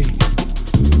Mary.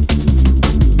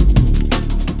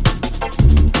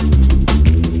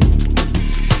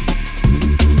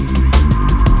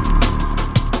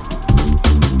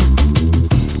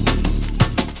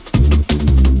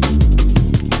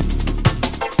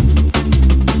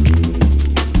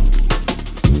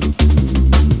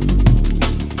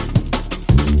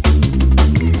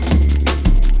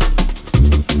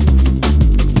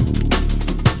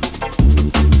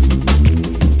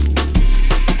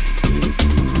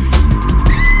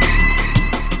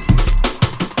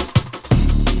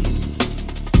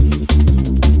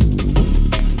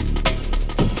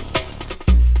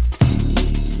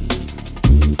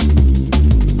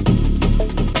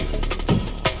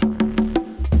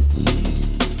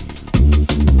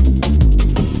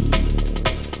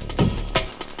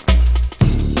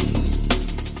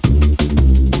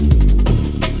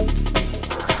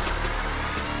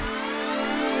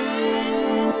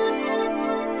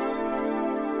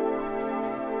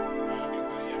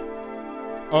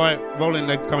 Rolling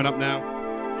Legs coming up now.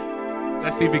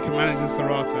 Let's see if he can manage the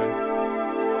Serato.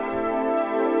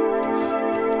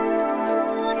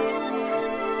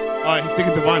 Alright, he's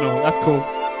sticking to vinyl. That's cool.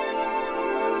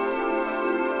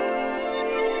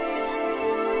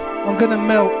 I'm going to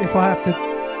melt if I have to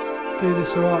do the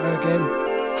Serato again.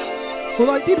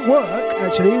 Well, it did work,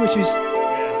 actually, which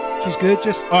is good.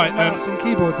 Just Alright, mouse and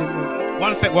keyboard didn't work.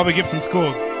 One sec while we give some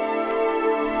scores.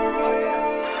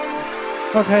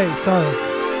 Okay, so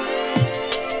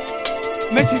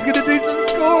Mitchie's gonna do some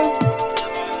scores.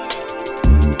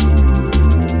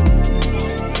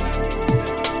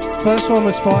 First one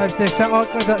was 5s.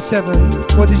 I got 7.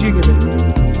 What did you give it?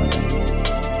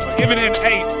 I'm giving it an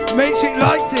 8. Mitchie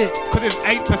likes it. Because it's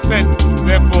 8%,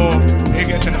 therefore it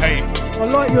gets an 8. I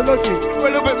like your logic. We're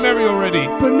a little bit merry already.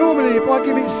 But normally, if I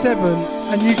give it 7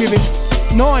 and you give it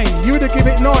 9, you would have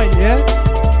given it 9, yeah?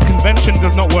 Convention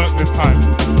does not work this time.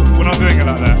 We're not doing it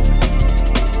like that.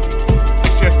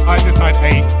 It's just, I decide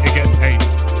 8, it gets 8.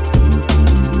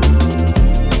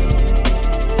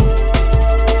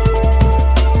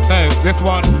 So, this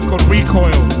one is called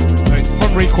Recoil. So it's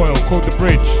from Recoil, called The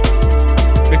Bridge.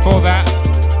 Before that,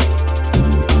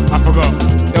 I forgot.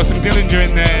 There was some Dillinger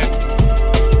in there.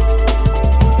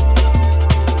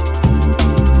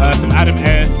 Some Adam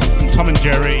Air, some Tom and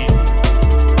Jerry.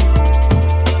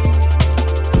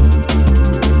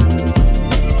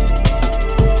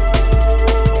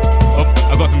 Oh,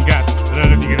 I got some gas. I don't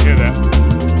know if you can hear that.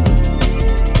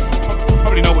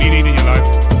 Probably not what you need in your life.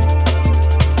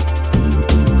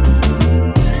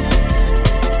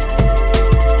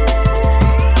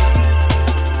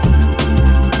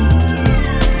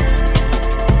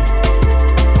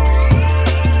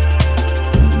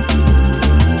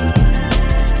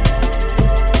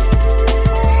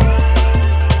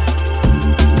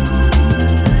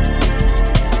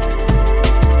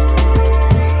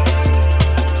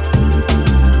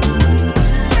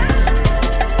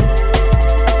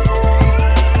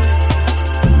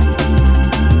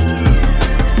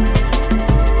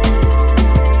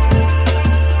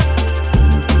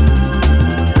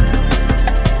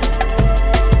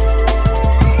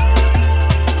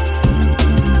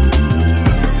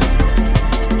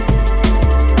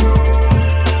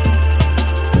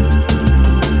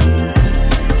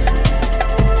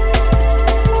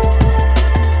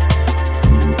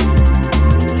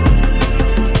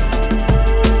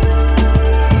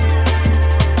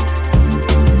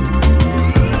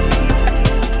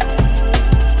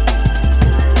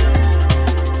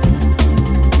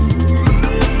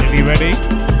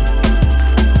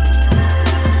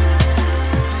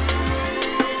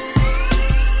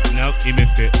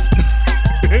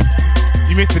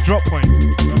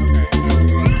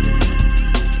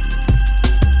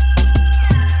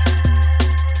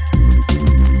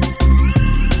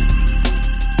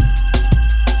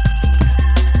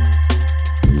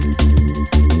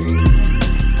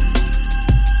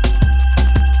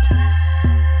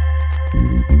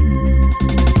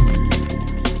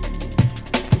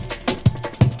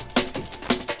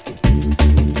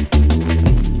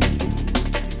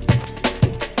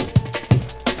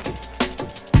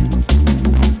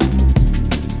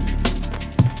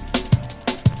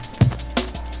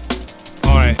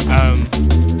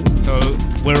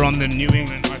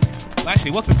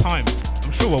 Actually, what's the time?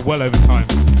 I'm sure we're well over time.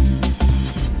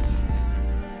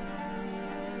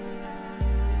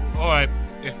 All right,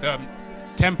 it's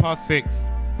 10 past 6.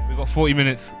 We've got 40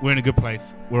 minutes. We're in a good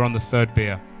place. We're on the third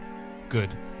beer.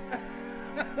 Good.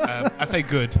 I say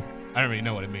good. I don't really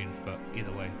know what it means, but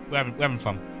either way, we're having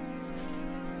fun.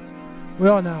 We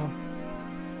are now.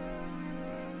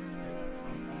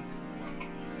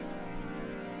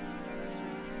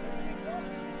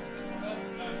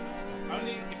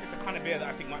 Only if it's the kind of beer that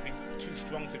I think might be too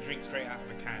strong to drink straight out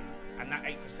of a can, and that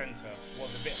 8%er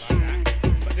was a bit like that.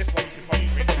 But this one you could probably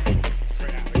drink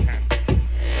straight out of a can.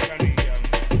 It's only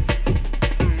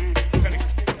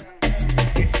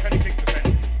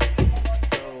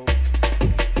 26%. So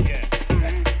yeah.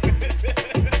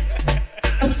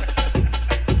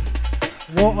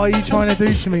 What are you trying to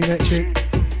do to me, that chick?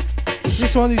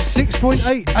 This one is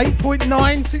 6.8,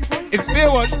 8.9, 6. It's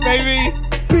Beer Watch, baby.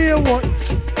 Beer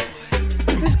Watch.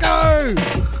 Let's go.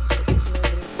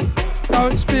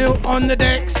 Don't spill on the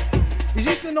decks. Is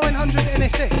this the 900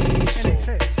 NXS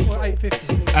or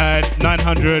 850?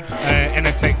 900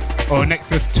 NSX or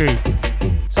Nexus 2.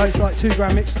 So it's like 2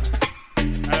 grand mixer.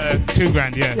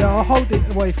 $2,000, yeah. Yeah, I'll hold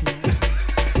it away from you.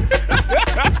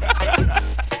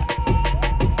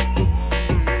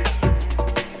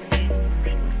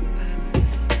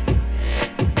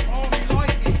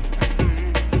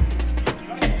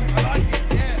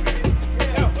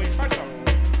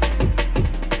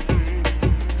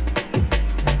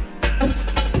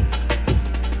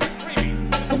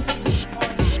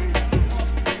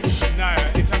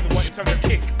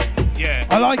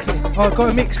 I like it. Oh, I've got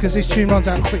a mix because this tune runs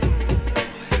out quick.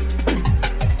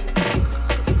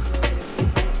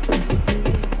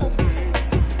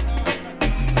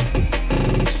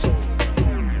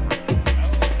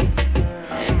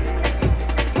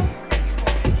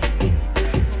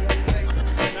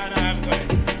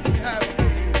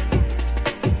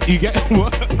 You get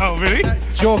what? Oh, really?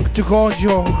 John.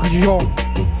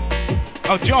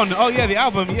 Oh, John. Oh, yeah, the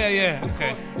album. Yeah.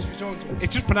 Okay.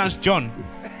 It's just pronounced John.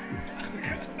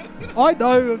 I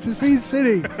know, I'm just being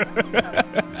silly.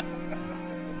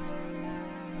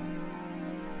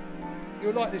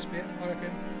 You'll like this bit, I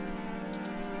reckon.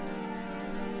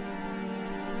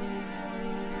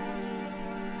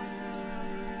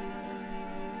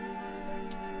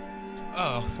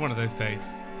 Oh, it's one of those days.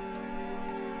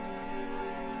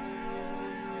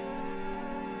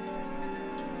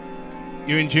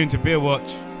 You're in tune to Beer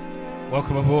Watch.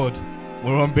 Welcome aboard.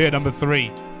 We're on beer number 3.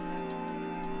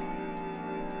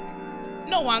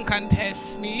 No one can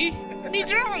test me. Me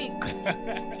drunk.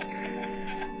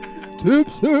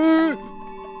 Tipsy.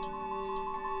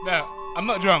 No, I'm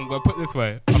not drunk, but put it this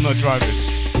way, I'm not driving.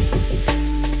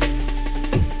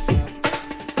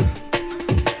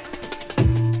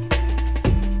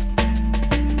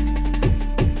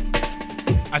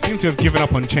 I seem to have given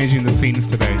up on changing the scenes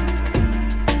today.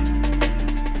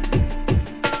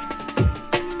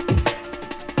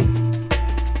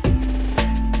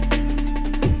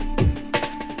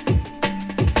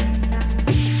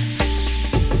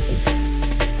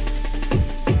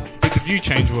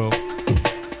 Change, Will.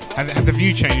 Has the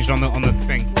view changed on the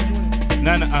thing?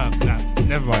 No,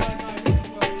 never mind.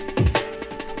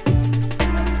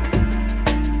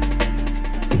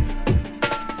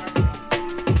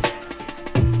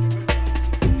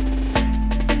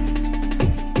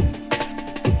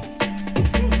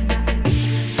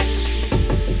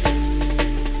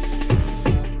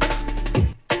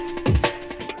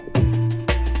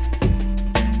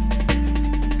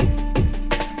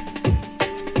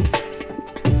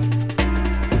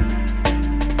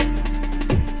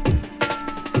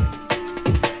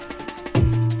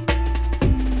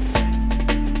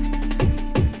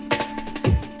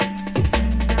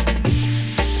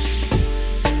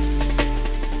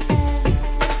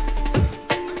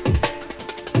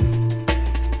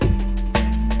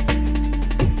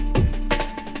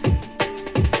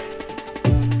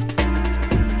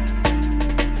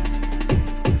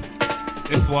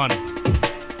 One.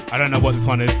 I don't know what this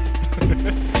one is.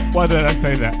 Why did I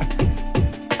say that?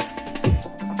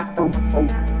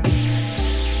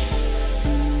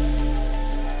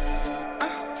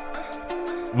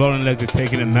 Rolling Legs is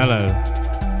taking it mellow.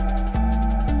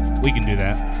 We can do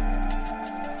that.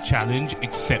 Challenge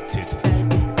accepted.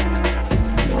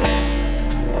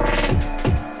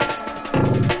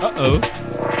 Uh-oh.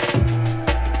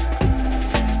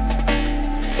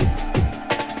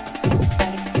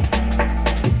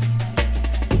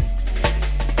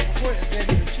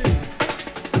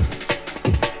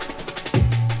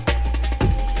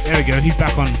 There we go, he's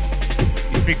back on.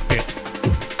 He's fixed it.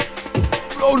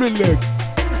 Rolling Legs.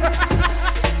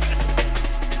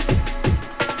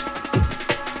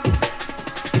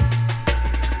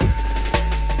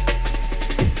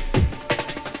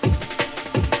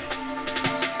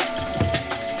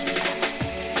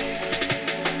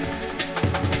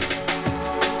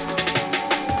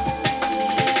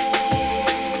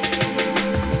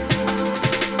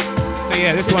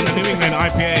 yeah, this one, the New England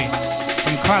IPA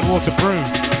from Cloudwater Brew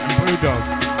and Brewdog.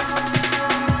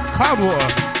 Cloudwater,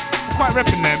 quite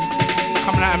repping them,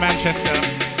 coming out of Manchester.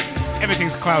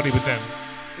 Everything's cloudy with them.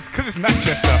 It's because it's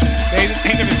Manchester. They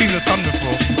ain't never seen the sun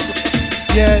before.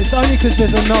 Yeah, it's only because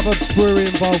there's another brewery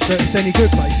involved that it's any good,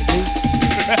 basically.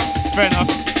 Fair enough.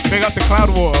 Big up to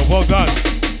Cloudwater, well done.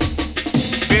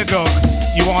 Beer Dog,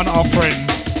 you aren't our friend.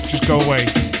 Just go away.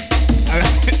 I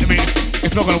mean,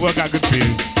 it's not going to work out good for you.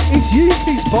 It's you,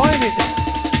 he's buying it.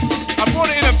 I bought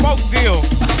it in a bulk deal.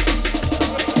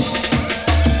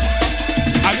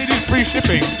 I needed free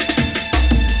shipping.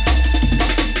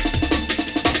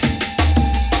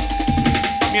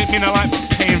 I mean, I like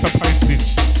paying for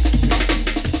postage.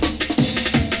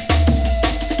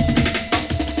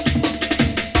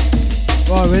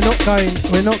 Right, we're not going,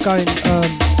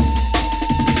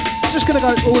 just going to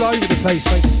go all over the place,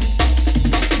 basically.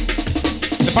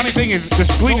 The funny thing is, the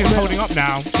screen is holding up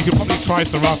now. You could probably try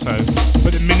Serato,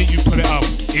 but the minute you put it up,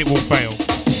 it will fail. You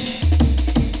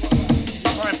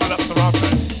can try and put up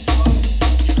Serato.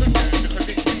 You could do it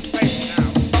because it's in place now.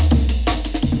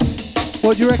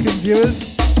 What do you reckon,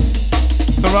 viewers?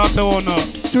 Serato or not?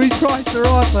 Should we try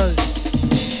Serato?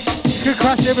 You could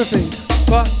crash everything,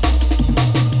 but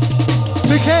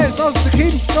who cares? That was the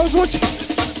kid. I was watching.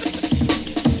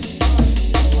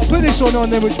 I'll put this one on,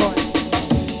 then we'll try it.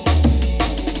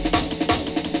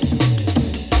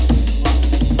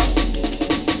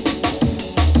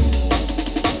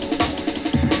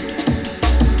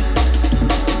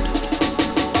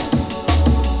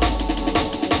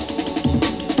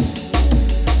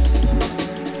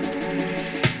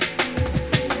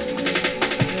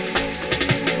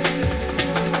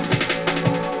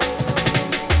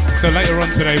 So later on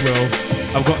today, Will,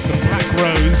 I've got some black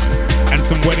rose and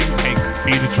some wedding cake for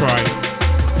you to try.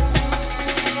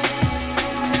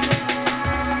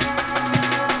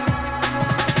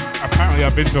 Apparently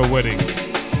I've been to a wedding.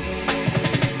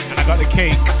 And I got the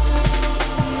cake.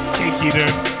 Cake eater.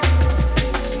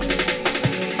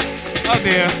 Oh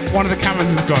dear, one of the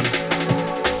cameras is gone.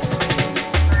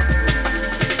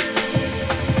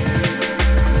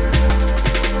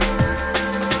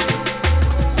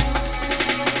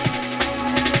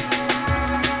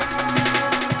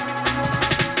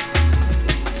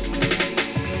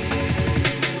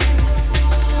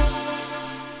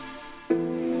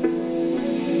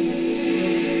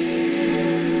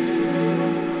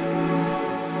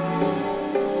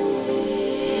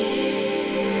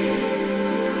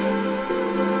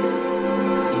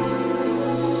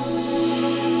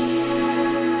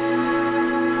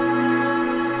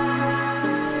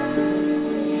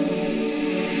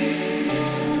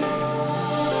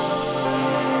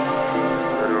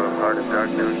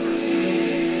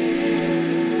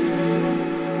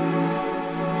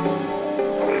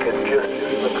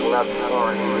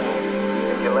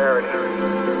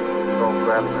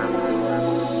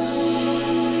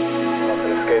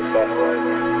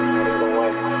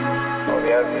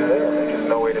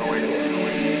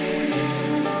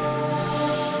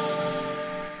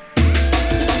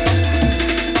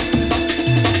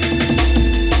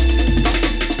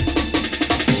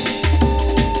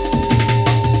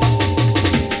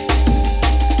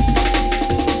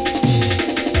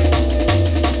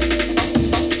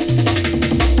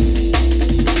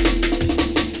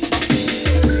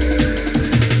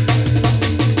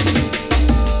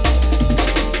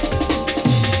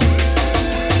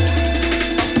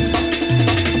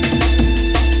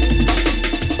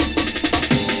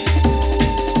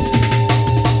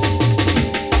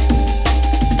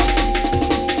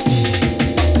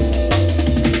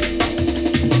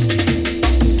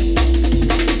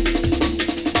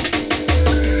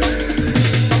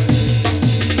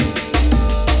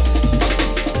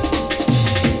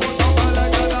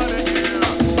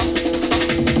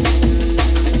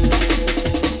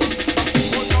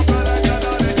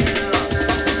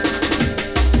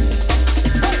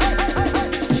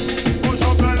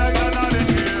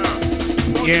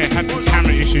 Yeah, had some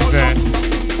camera issues there.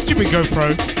 Stupid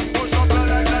GoPro.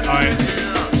 Alright.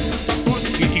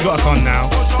 You got us on now.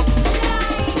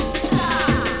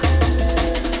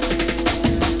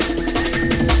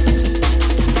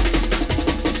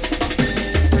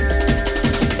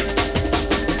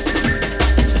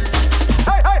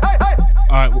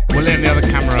 Alright, we're letting the other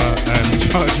camera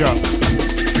charge up.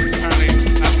 Apparently,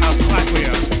 that's how slack we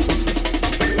are.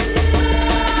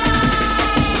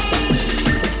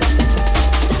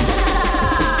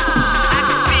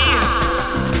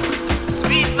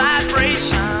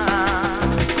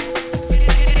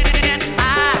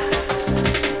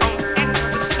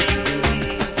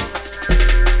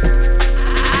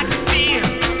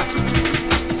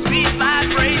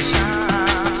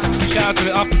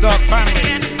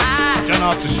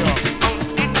 Aftershock,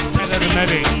 Heather the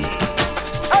Medic,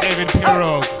 David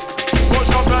Pirog,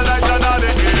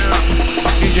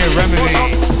 DJ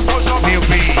Remedy, Neil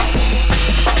B,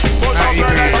 how you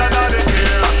doing?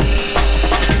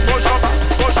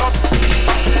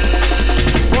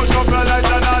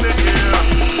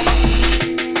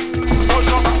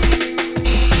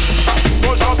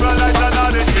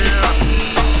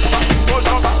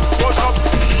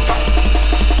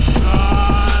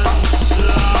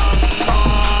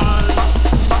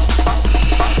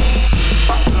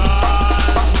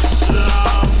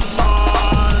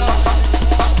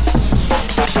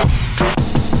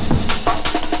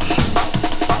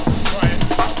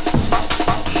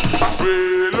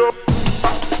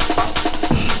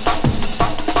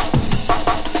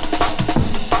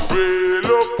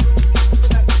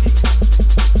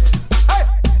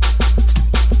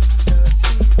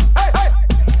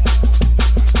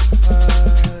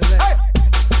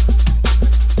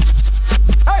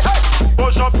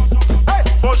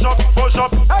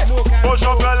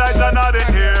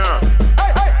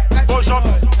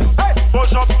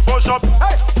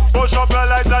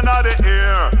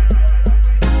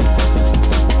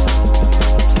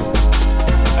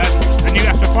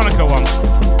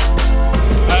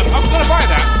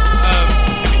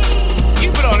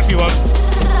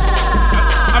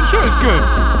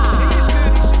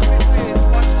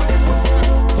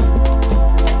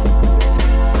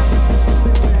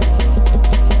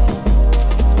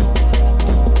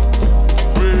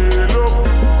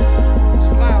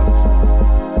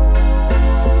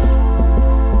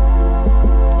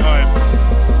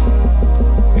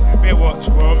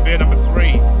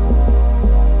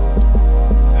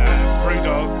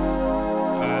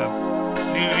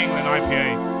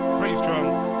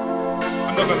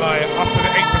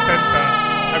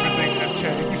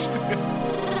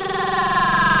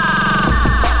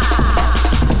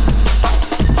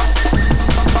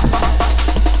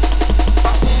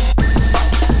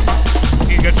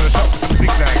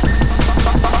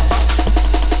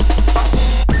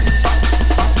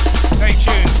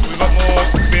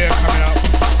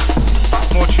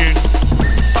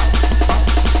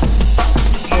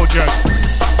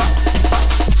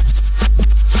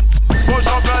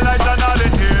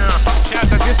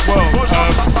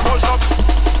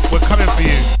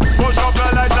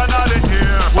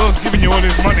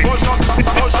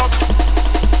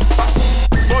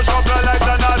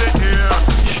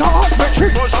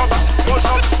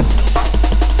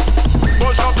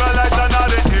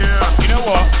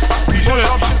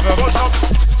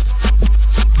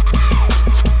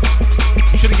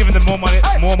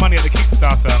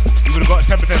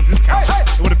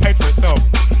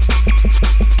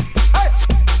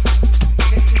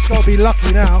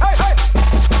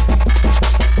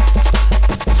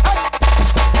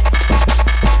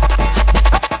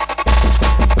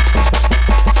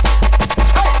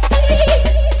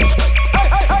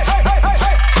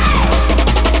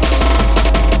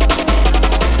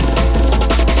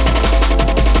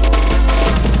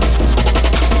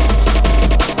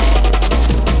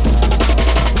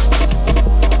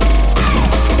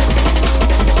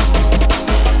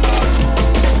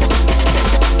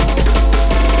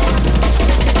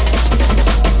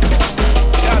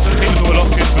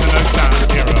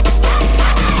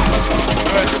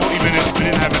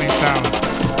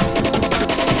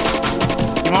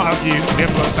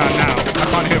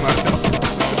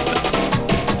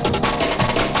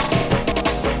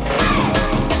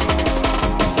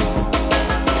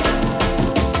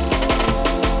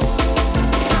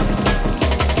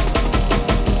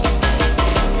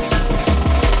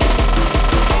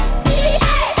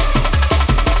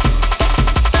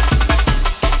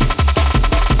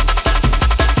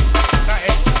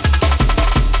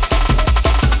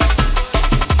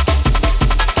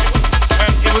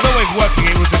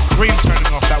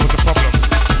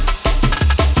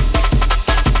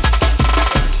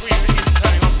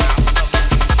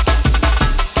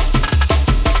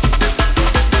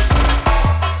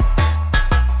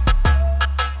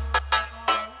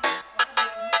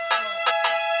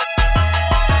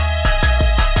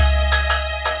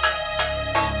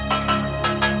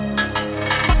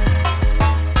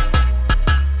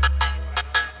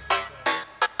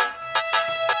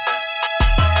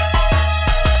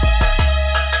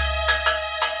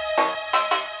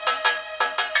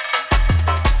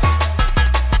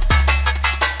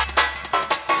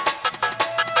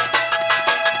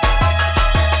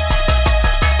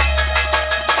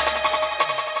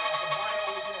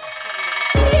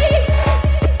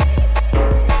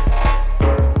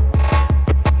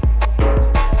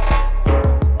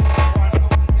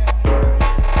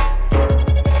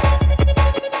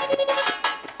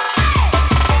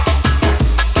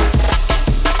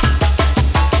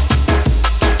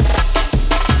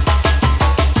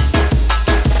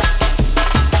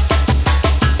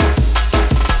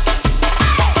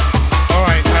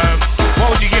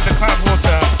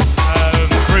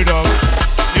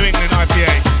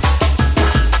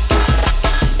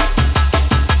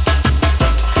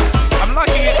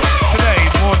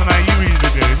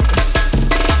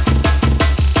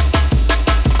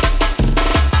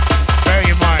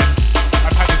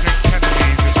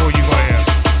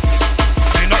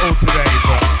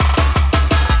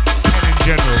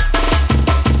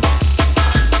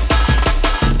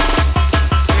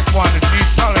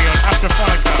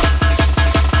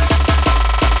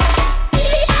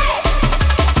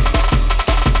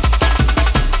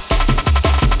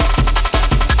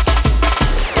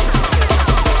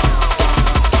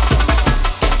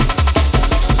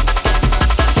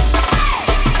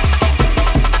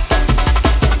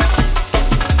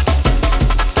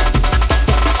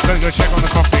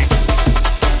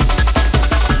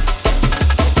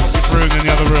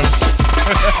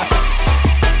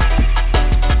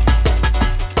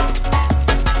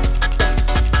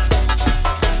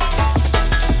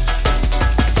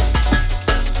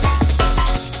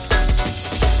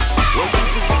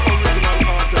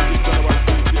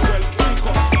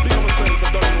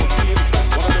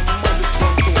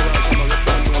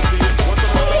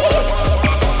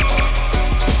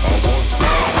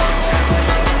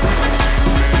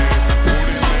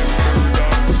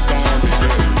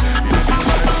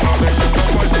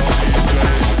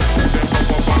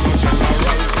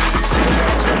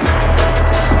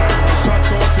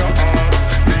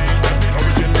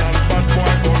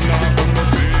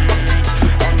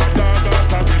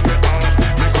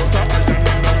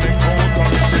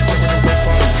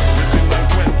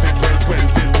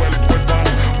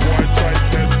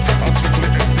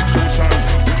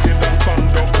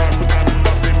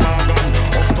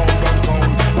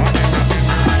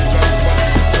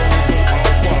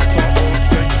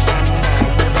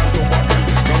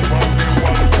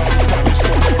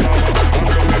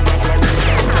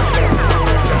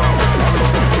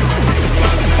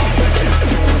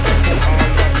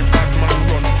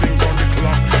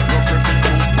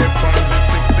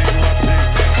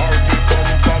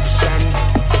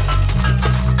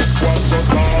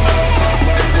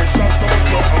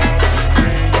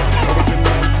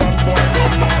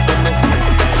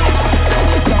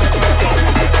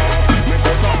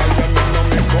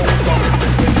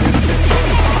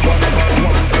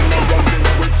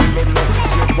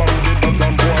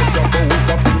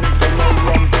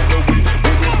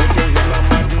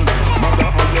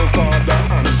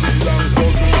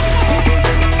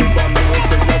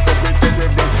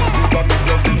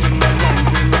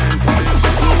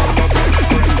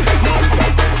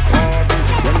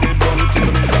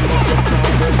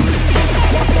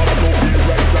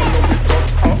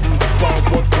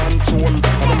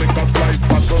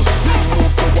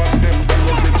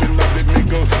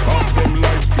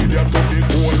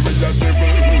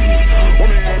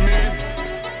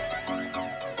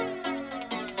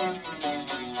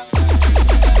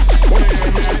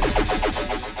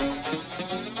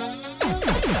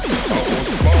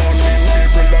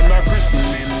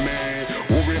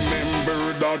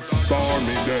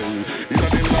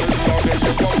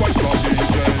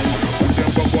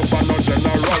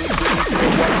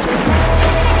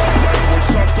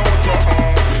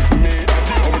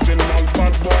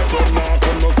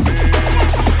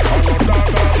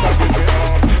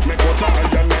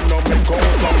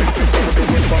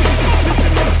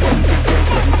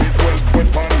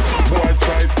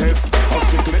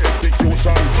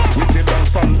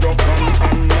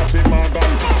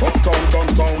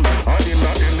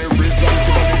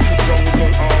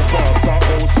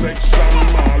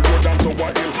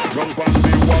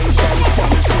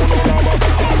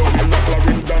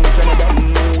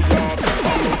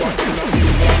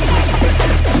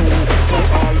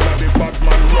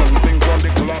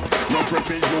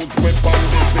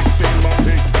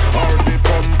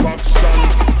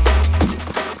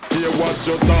 watch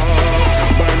your talk.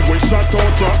 When we shut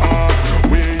out your heart,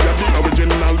 we are the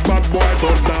original bad boy,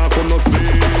 but dark on no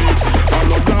see. I'm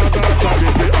not that I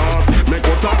did the art. Make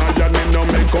out a iron in no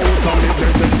make out a me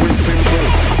take we simple.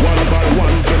 One by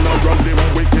one, generally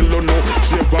we kill no.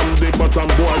 Shape from the bottom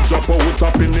boy, drop out a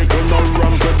pinnacle, no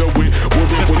ramp to the way. We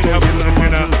put us in a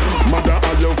man. Mother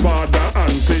and your father,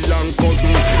 auntie and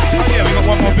cousin. Oh yeah, we got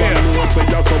one more beer. Say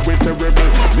you're so terrible.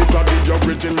 These are the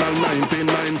original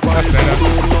 99 pies.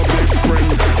 No big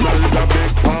friend, not a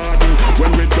big pardon.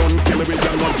 When we done kill we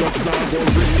are not just now go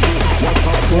reason.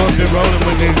 We'll be rolling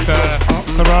with his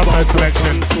Serato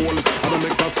collection.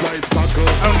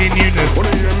 Only newness. What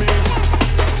do you hear me?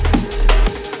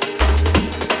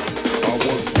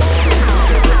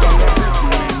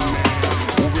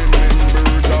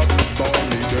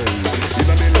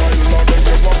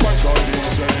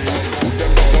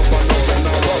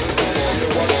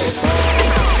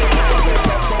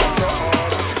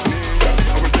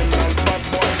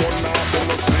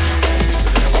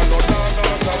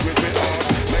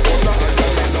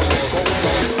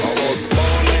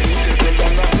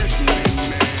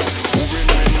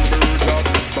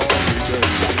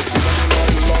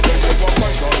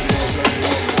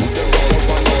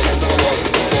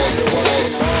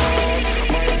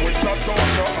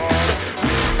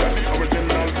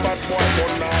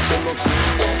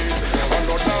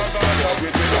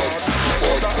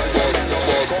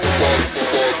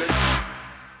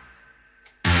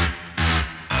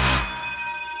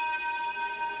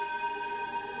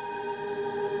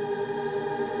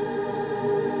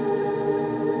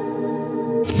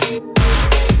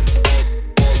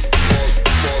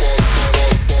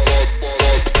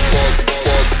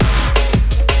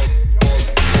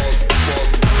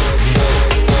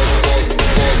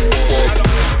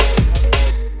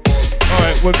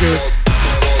 We're good.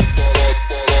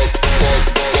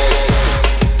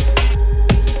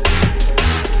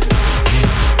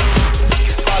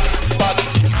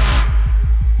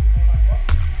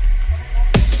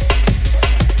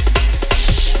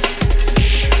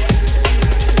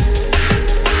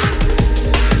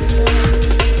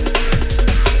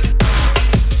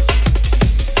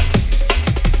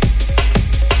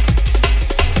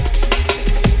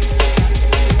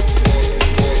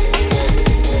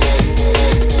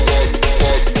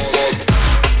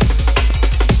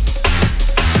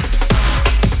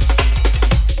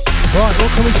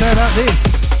 This.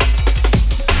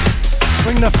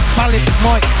 Bring the phallic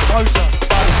mic closer.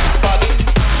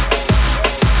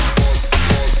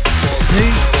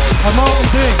 See? I know what I'm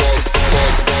doing.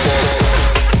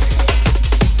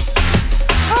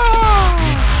 Ah!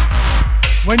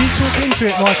 When you talk into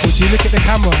it, Michael, do you look at the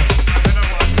camera?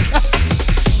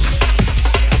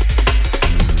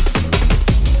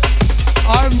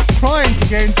 I'm trying to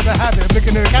get into the habit of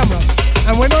looking at the camera.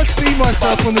 And when I see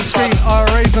myself on the street, I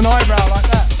raise an eyebrow like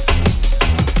that.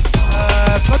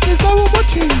 But there's no one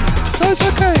watching, so it's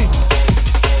okay.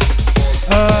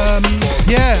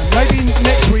 Yeah, maybe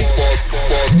next week.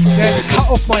 Yeah, it's cut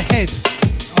off my head.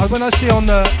 When I see on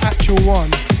the actual one,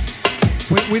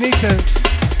 we need to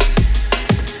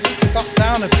duck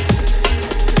down a bit.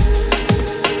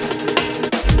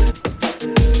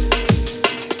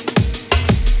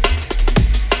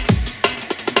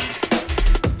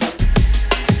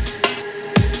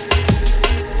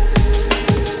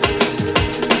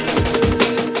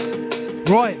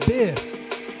 Right, beer.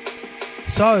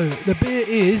 So, the beer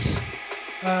is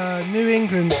New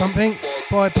England something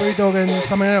by Brewdog and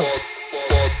something else.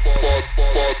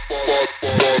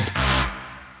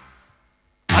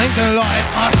 I ain't gonna lie,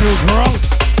 I feel drunk.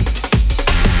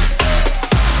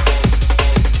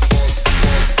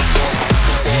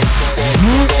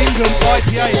 New England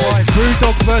IPA by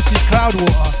Brewdog versus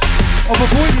Cloudwater. I've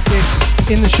avoided this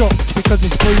in the shops because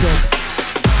it's Brewdog.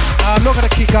 I'm not going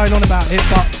to keep going on about it,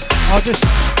 but I'll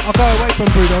go away from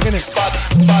Brewdog, innit?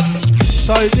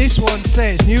 So this one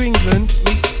says, New England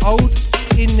meets old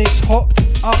in this hopped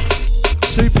up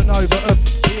supernova of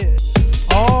beer.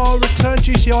 Our return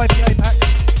juicy IPA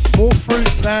packs, more fruit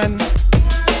than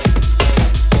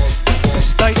the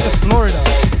state of Florida.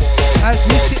 As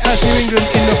misty as New England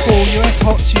in the fall, US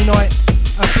hops unite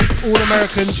a big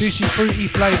all-American juicy fruity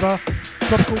flavour.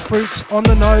 Tropical fruits on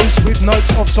the nose with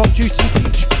notes of soft juicy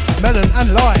peach, melon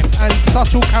and lime, and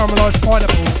subtle caramelised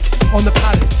pineapple on the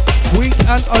palate. Wheat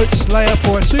and oats layer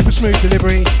for a super smooth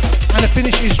delivery, and the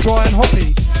finish is dry and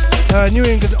hoppy. New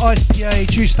England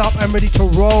IPA, juiced up and ready to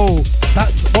roll.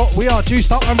 That's what we are,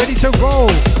 juiced up and ready to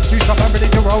roll. Juiced up and ready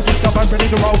to roll, juiced up and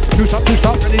ready to roll. Juiced up,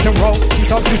 ready to roll.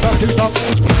 Juiced up, juiced up.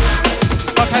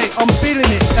 Okay, I'm feeling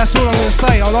it, that's all I'm going to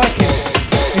say, I like it.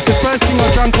 It's the first thing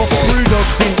I drank off Brewdog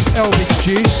since Elvis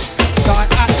Juice. that I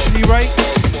actually rate.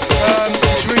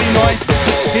 It's really nice.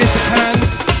 Here's the can.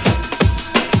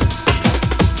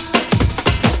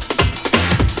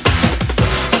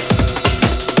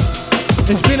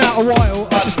 It's been out a while,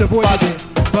 I just avoided it.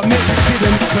 But Mitch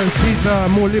didn't because he's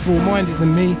more liberal-minded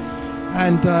than me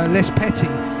and less petty.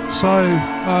 So,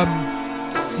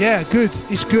 yeah, good.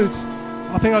 It's good.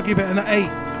 I think I'll give it an 8.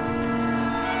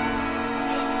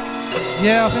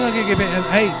 Yeah, I think I can give it an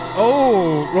 8.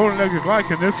 Oh, Rolling Legs is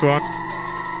liking this one.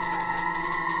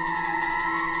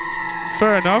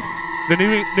 Fair enough. The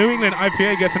New England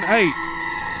IPA gets an 8.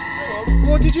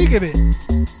 What did you give it?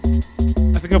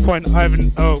 That's a good point. I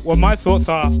haven't. Oh, well, my thoughts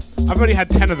are I've already had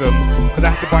 10 of them because I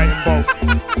had to buy it in bulk.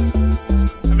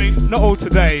 I mean, not all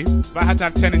today, but I had to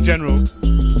have 10 in general.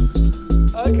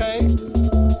 Okay.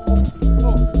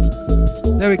 Oh.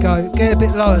 There we go. Get a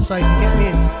bit lower so you can get me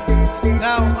in.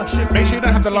 Now I should make sure you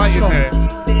don't have the light in here. I'm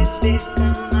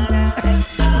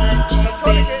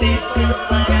trying to get in so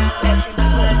that I get stuck in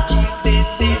shot.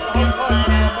 It's the whole time in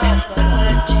my mouth.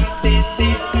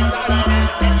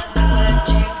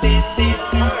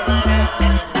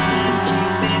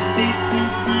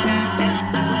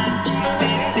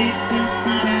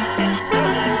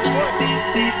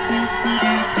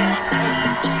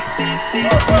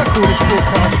 All this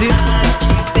broadcasting.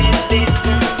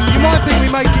 You might think we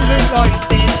make it look like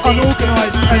it's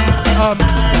unorganised and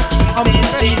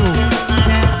unprofessional.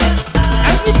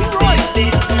 And you'd be right.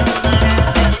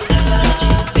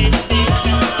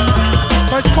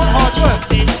 But it's quite hard work.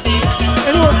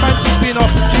 Anyone fancies being our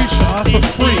producer for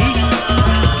free,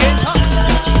 get in touch.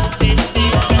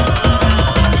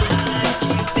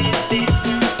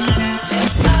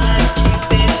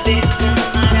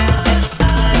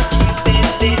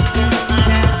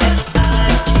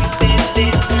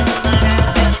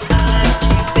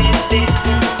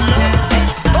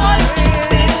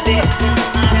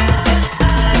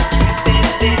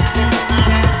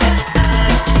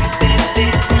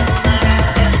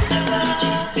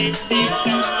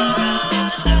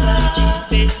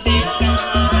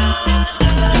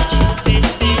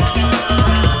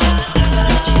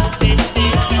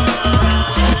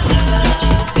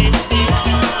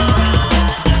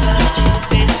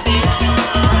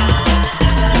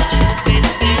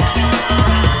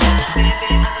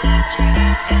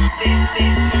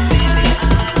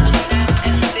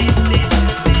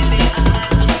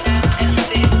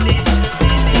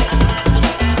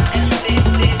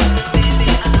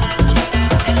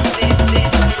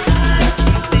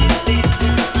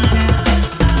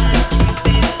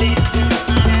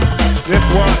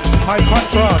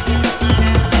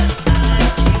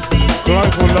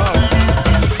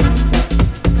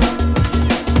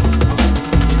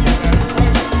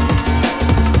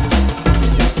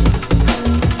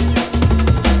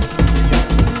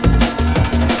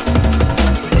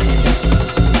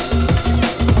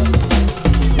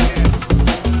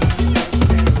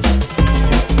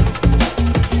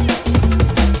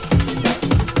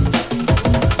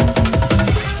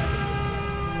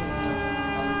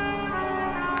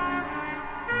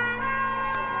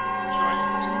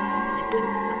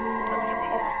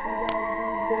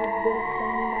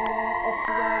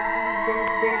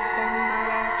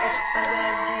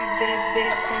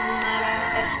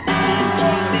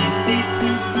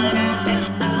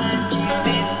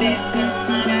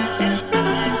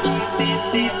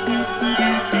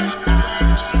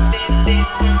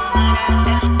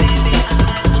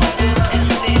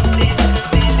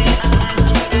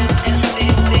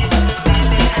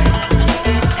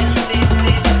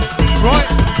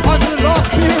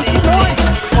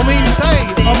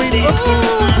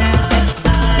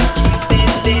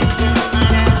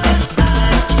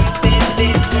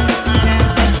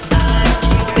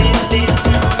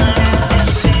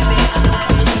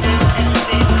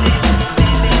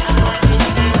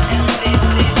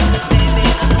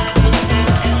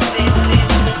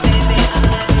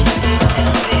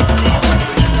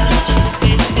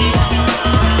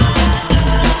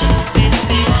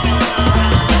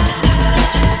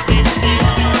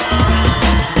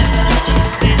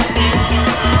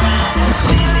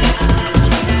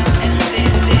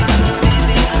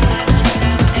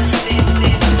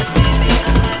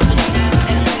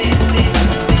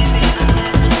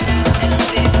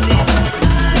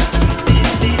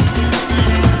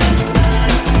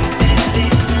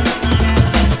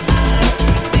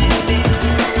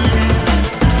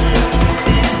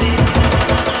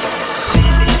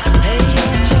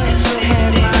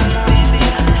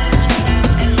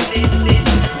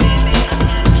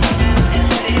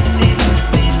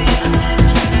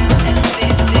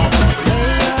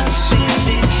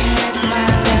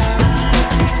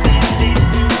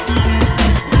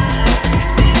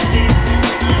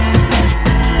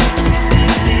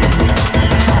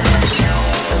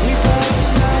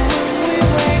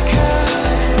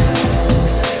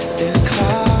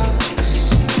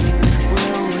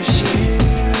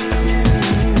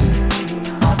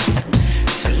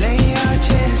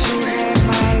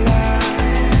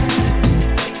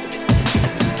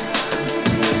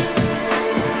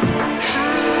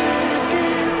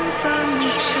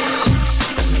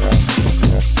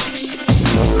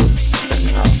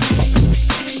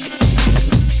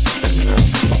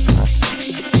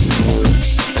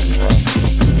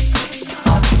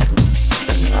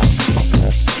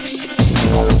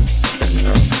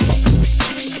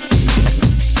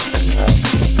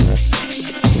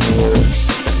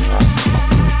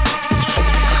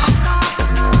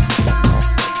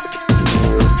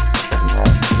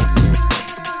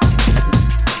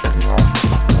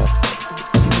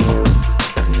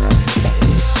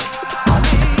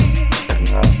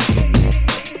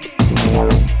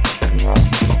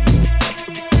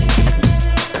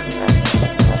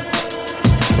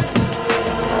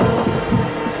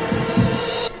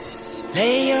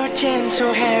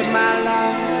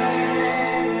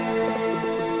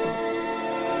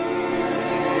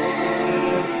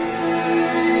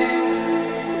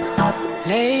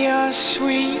 your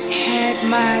sweet head,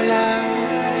 my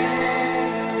love,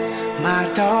 my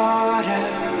daughter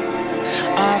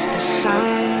of the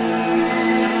sun.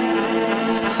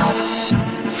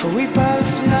 For we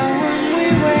both know when we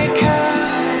wake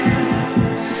up,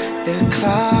 the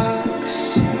clocks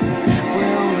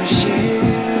will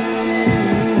resume.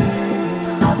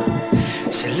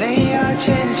 So lay your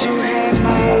gentle head,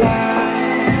 my love,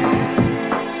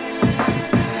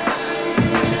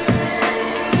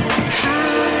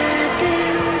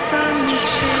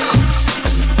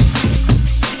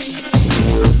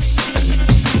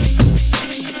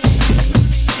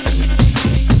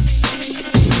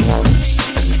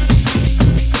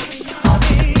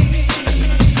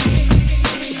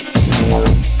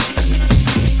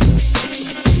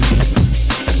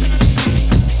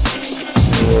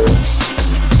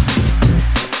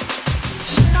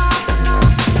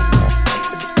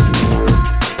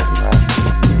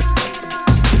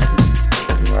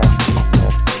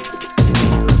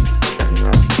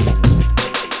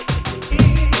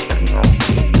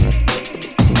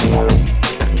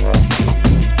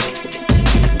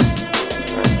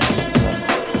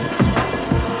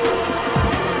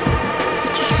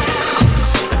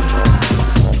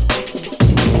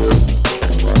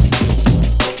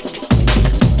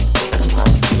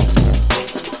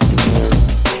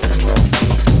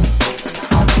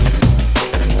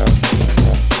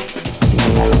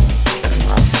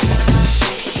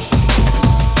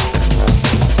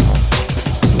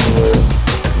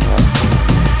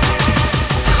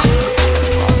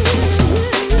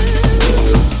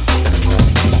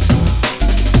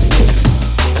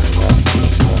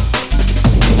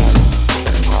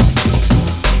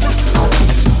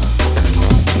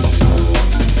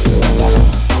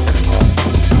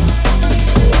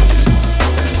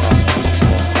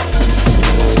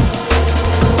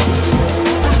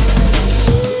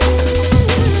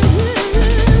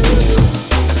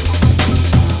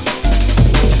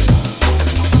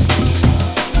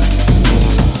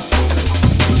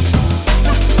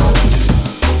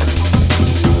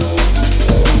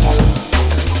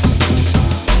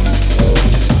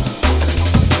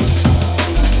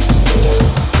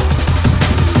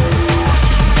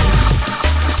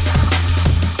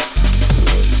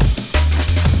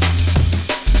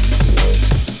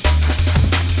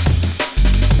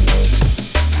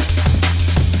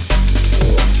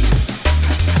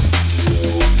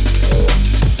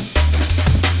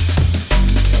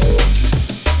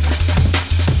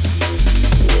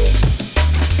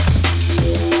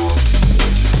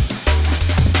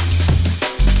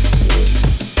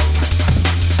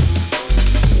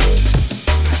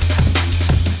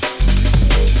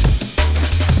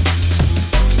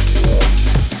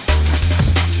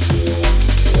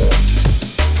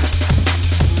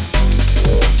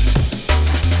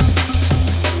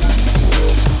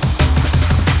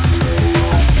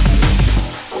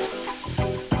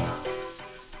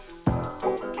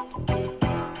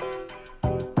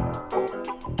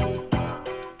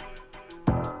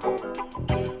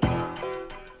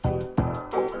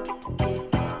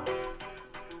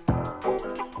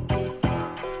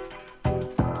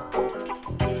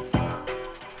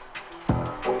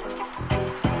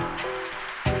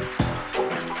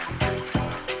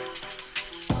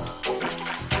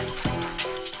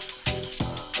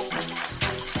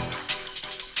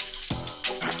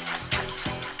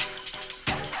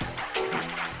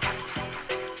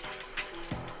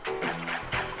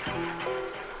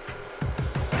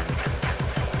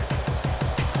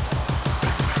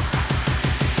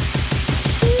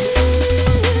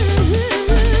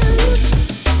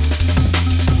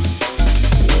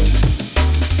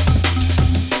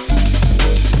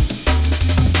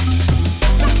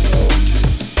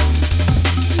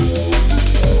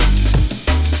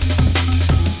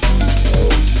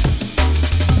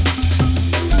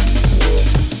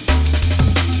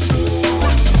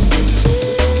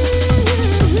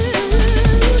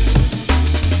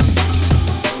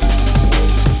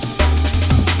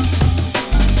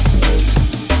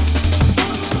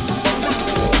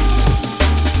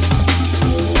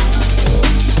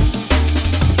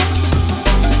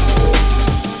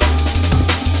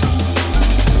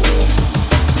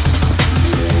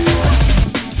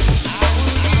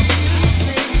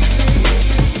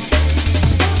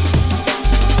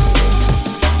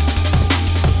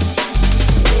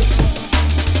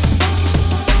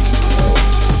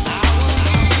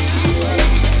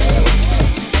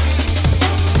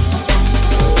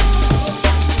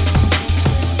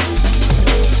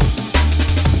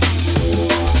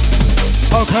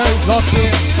 Okay, last beer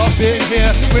in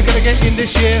here. We're gonna get in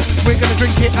this year. We're gonna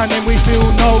drink it and then we feel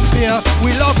no fear.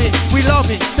 We love it, we love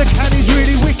it. The can is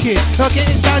really wicked. Now get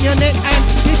it down your neck and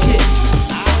stick it.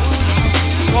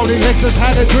 Rolling legs has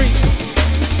had a drink.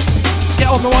 Get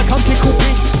on the mic, I'm tickle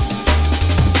pink.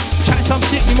 Chatting some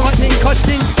shit, you might think I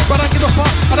stink, but I don't give a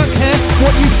fuck, I don't care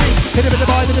what you think. Hit a bit of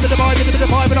vibe, hit a bit of vibe, hit a bit of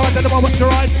vibe, and I don't know what's to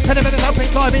ride. Hit a bit of something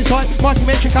live inside, Mikey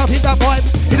Metric, can't hit that vibe.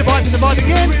 Hit the vibe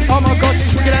again. Oh my god,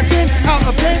 this wicked and 10 out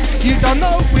of 10. You don't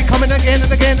know, we coming again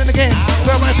and again and again.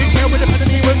 Well, my big tail with the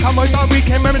penalty will come with our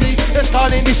weekend remedy. The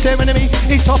styling is sharing enemy.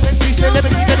 He's top MC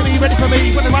celebrity, gonna be ready for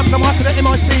me. When I'm up the mic at the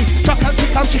MIC, chuck out,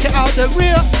 come check it out the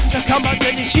rear. Just come back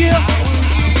again this year.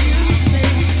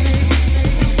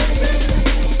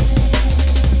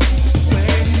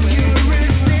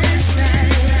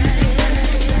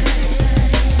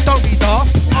 Don't be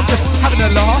daft, I'm just having a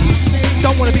laugh.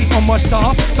 Don't want to be on my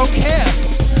staff, don't care.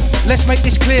 Let's make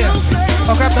this clear.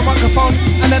 I'll grab the microphone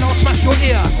and then I'll smash your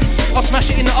ear. I'll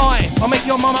smash it in the eye, I'll make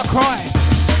your mama cry.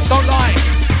 Don't lie.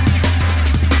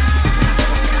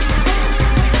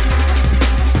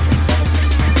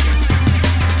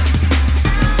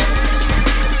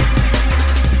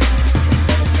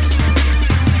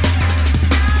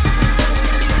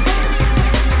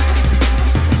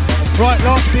 Right,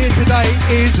 last beer today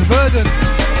is Verdant.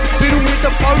 Fiddle with the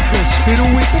focus, fiddle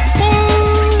with the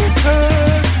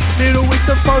focus, fiddle with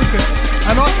the focus.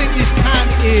 And I think this can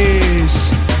is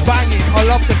banging. I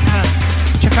love the can.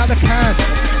 Check out the can.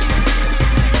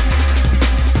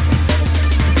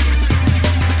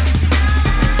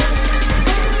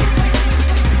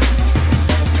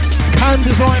 Can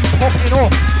design popping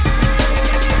off.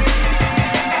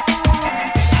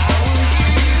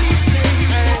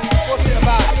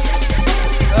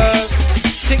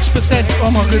 6%,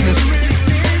 oh my goodness.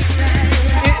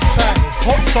 It's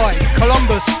hot side,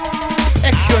 Columbus,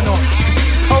 Equinox,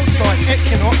 cold side,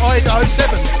 Equinox, Idaho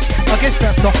 7. I guess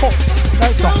that's the hops,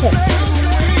 that's the hop.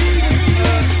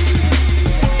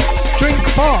 Drink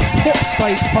fast, hop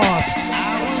stays fast.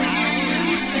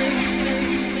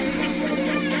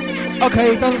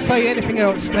 Okay, it doesn't say anything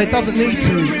else, it doesn't need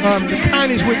to. The can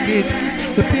is wicked,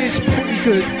 the beer's pretty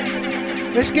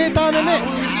good. Let's get down the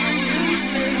net.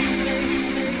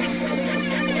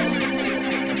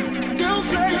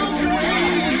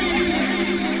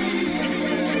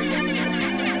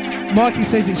 Mikey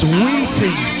says it's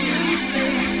wheating.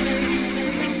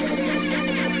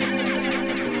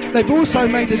 They've also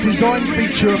made a design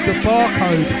feature of the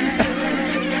barcode.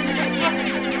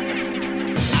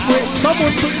 Where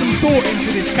someone's put some thought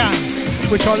into this can,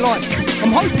 which I like.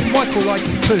 I'm hoping Mike will like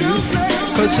it too,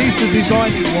 because he's the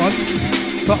designing one.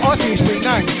 But I think it's pretty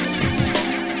nice.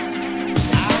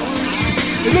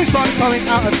 It looks like something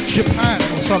out of Japan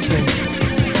or something.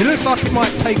 It looks like it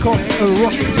might take off a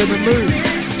rocket to the moon.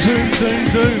 Zoom, zoom,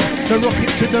 zoom, the rocket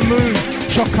to the moon.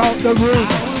 Shock out the room.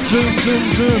 Zoom,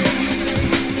 zoom, zoom.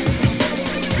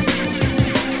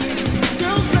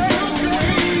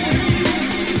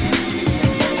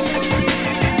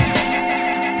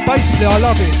 Basically, I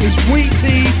love it. It's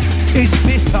wheaty, it's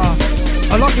bitter.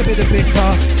 I like a bit of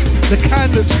bitter. The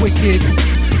can looks wicked.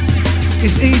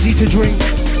 It's easy to drink.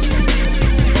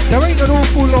 There ain't an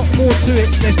awful lot more to it.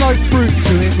 There's no fruit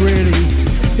to it, really.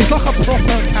 It's like a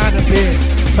proper can of beer.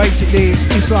 Basically,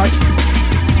 it's like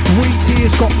wheaty,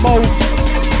 it's got malt,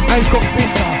 and it's got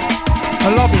bitter. I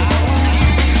love it.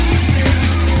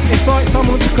 It's like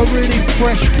someone took a really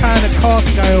fresh can of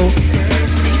cask ale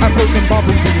and put some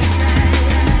bubbles in it.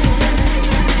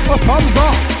 Oh, thumbs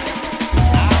up.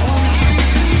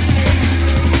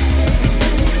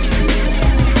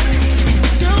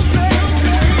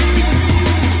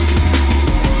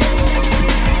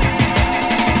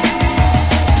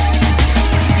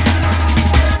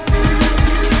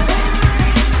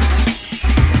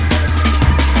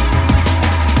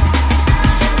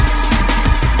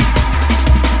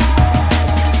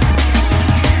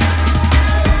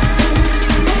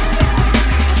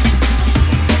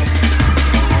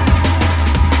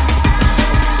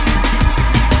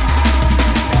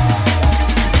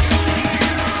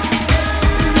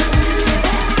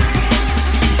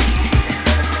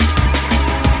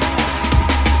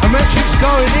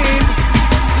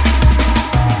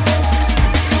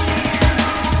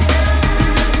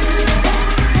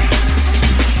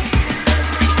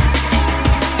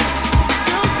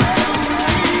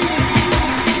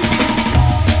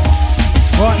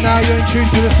 Tuned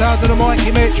to the sound of the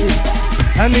Mikey Metric,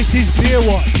 and this is Beer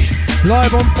Watch,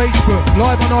 live on Facebook,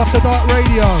 live on After Dark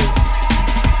Radio.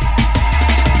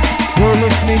 You're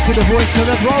listening to the voice of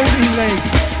the Rolling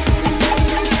Legs,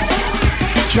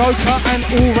 Joker and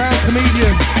all-round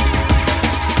comedian,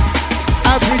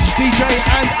 DJ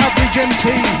and Average MC.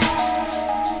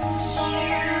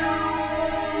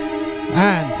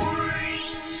 And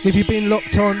if you've been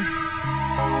locked on,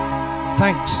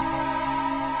 thanks.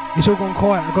 It's all gone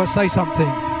quiet, I've got to say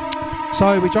something.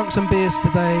 So we drank some beers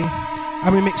today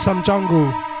and we mixed some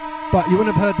jungle, but you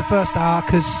wouldn't have heard the first hour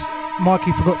because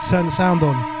Mikey forgot to turn the sound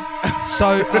on.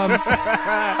 So,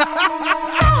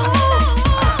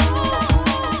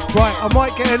 right, I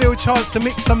might get a little chance to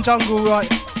mix some jungle. Right,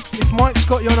 if Mike's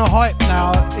got you on a hype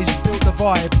now, he's built the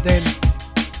vibe, then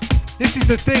this is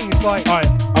the thing, it's like... Alright,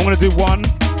 I'm going to do one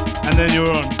and then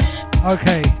you're on.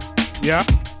 Okay. Yeah?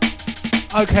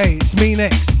 Okay, it's me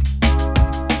next.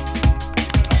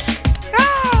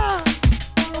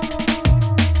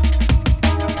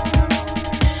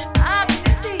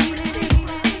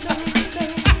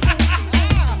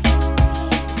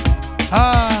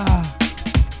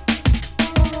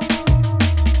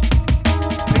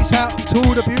 Peace out to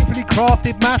all the beautifully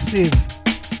crafted massive.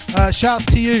 Shouts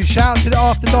to you, shout to the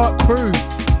After Dark crew.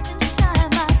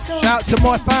 Shout to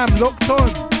my fam, locked on.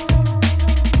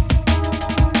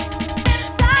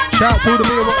 Shout to all the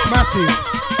Beer Watch massive.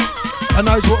 And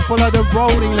those what follow the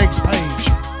Rolling Legs page.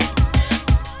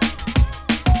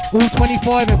 All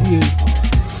 25 of you.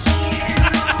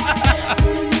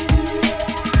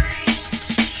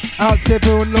 Out to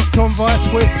everyone locked on via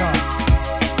Twitter.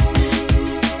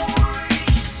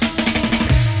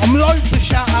 I'm loath to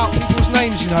shout out people's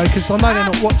names, you know, because I know they're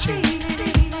not watching.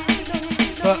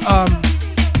 But,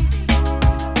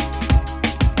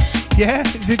 yeah?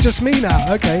 Is it just me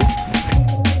now? Okay.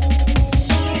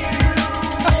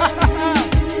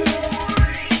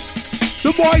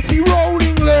 The mighty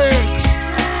Rolling Legs!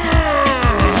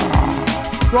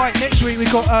 Right, next week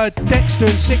we've got Dexter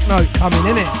and Sick Note coming,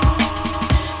 innit?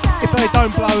 If they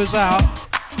don't blow us out,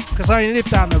 because I only live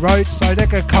down the road, so they're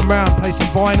going to come round and play some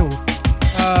vinyl.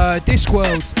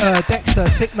 Discworld, Dexter,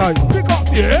 Sick Note, pick up,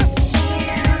 yeah?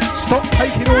 Stop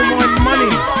taking all my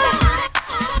money.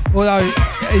 Although,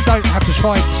 you don't have to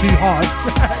try too hard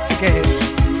to get it.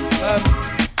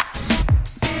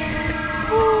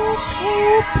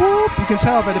 You can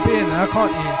tell I've had a beer now,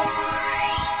 can't you?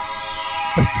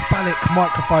 The phallic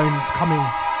microphone's coming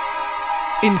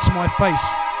into my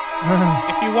face.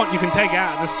 If you want, you can take it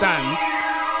out of the stand.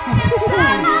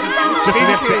 Just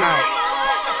lift it out.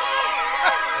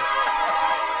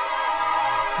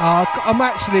 I'm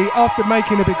actually, after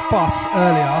making a big fuss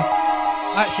earlier,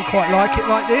 I actually quite like it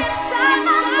like this.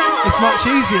 It's much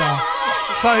easier.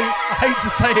 So, I hate to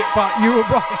say it, but you were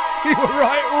right. You were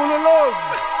right all along.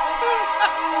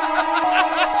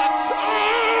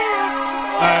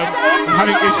 I'm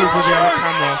having issues with the other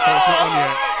camera, so it's not on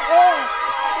yet.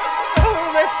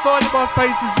 Left side of my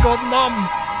face has gone numb.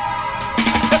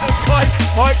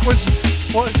 Mike was,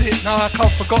 what is it? No, I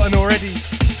can't, forgotten already.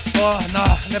 Oh, no,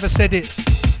 I never said it.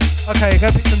 Okay,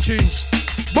 go pick some tunes.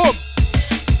 Boom!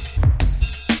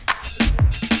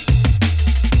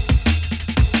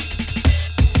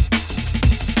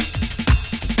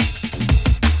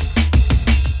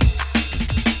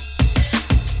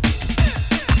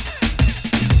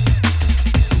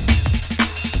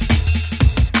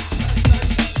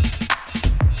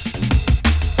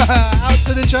 Out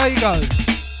to the Jago.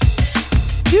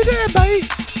 You there, mate?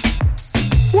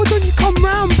 Why don't you come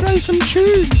round and play some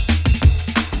tunes?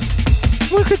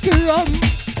 We could do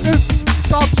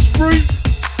Dub's Root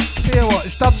Beer Watch.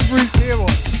 It's Dub's Root Beer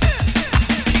Watch.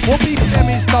 What BPM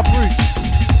is Dub Roots?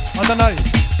 I don't know.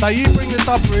 So you bring the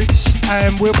Dub Roots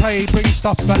and we'll bring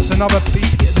stuff that's another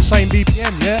BPM, the same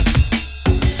BPM, yeah?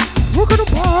 We're gonna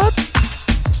part.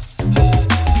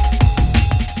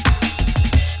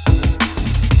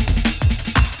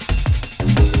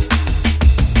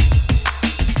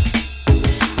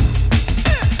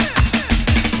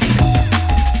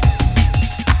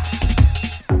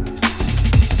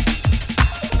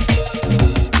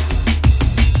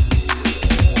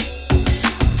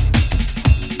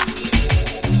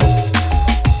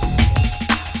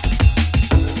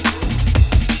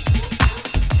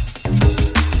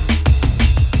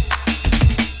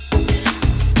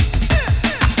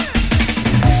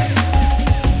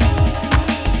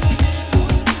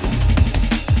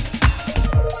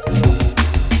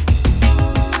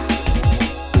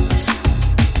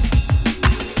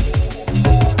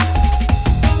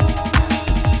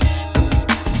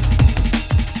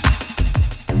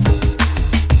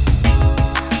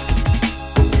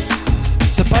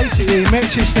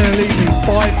 Mitch is going to leave me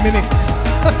 5 minutes.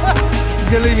 He's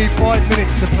going to leave me 5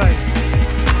 minutes to play.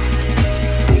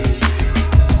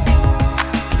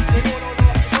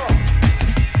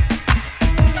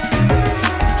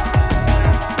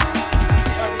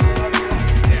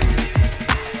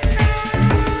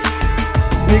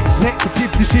 The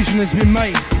executive decision has been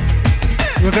made.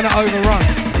 We're going to overrun.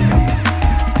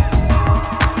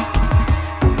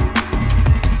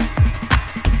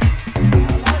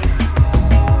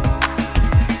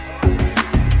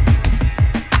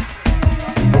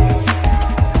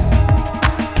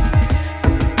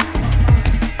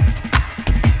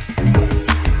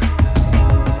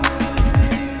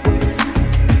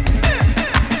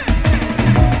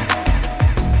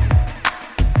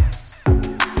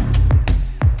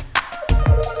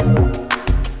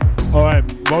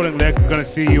 Rolling Legs is going to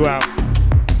see you out.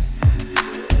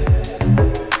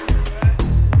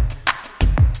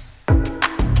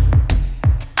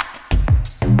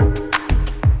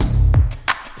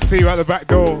 See you out the back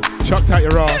door, chucked out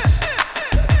your ass.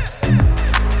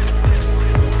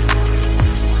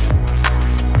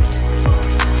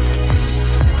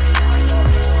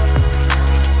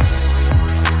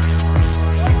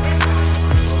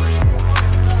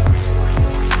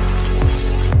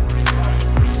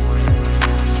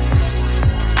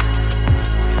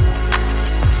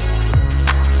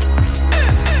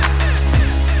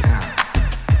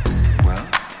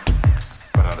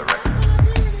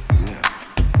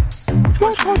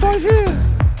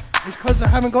 I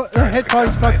haven't got the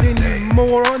headphones plugged in, you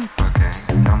moron. Okay,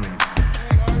 tell me.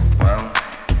 Well,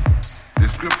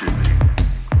 descriptively,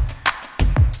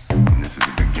 this is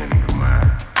the beginning of my...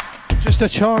 Just a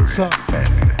chancer.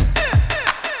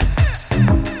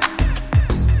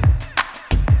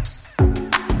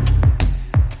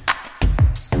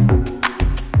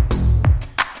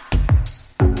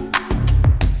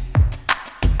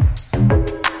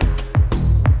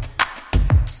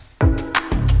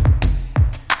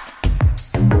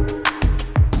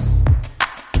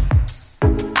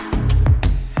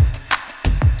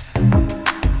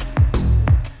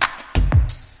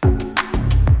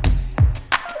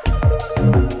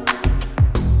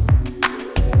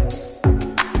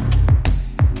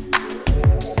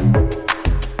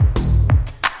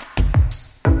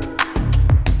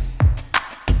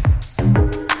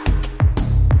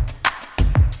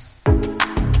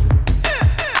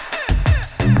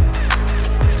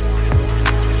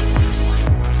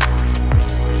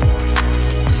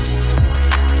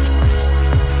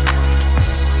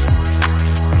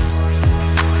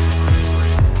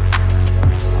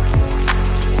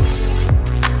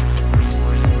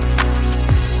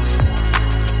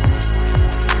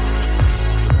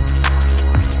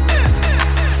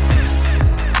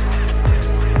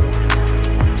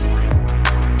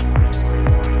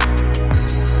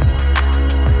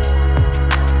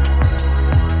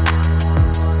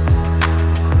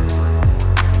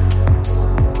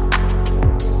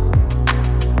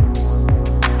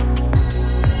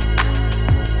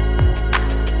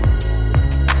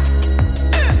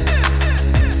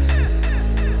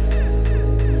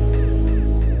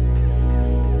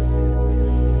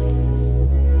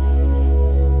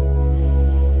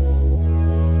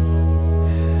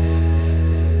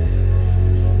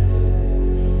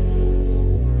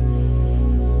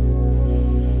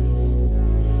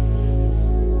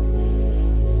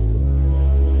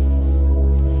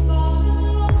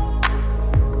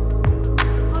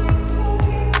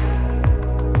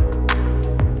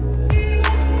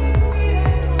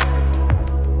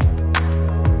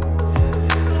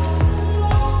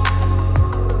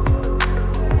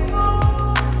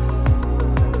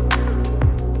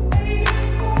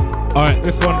 Alright,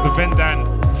 this one's the Vendan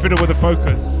Fiddle with a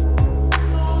Focus.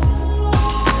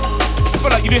 I feel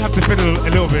like you do have to fiddle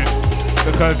a little bit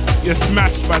because you're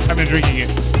smashed by the time you're drinking it.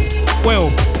 Well,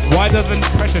 why doesn't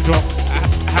Pressure Drop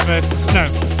have a... No,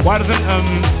 why doesn't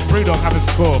Brewdog have a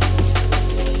score?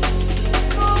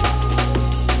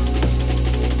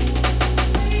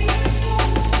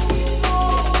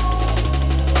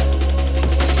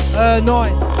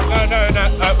 Nine. No.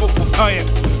 Oh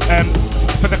yeah.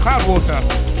 For the Cloudwater.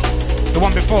 The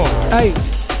one before? 8.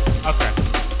 Okay.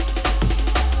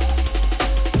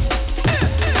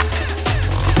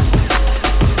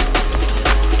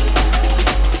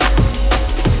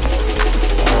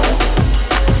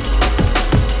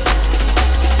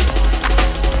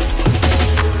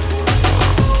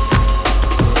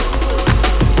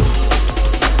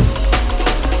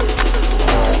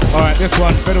 Alright, this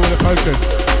one, Fiddle with a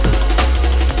Focus.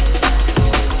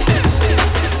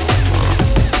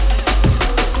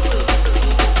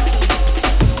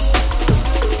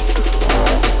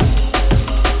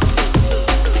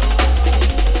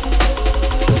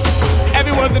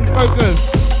 Focus.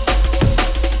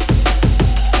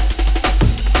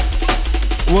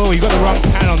 Whoa, you got the wrong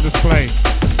can on display.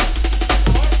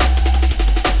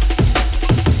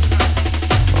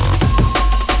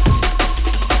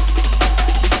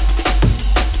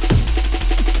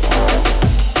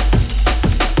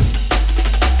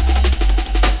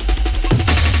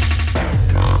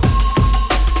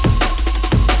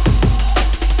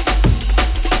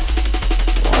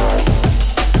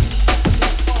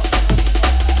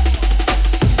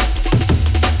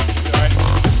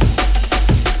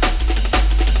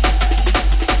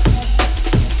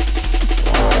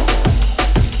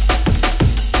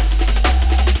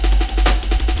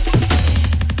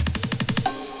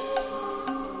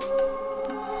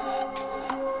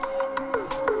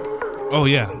 Oh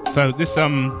yeah. So this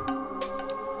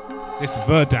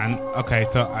Verdant. Okay,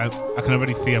 so I can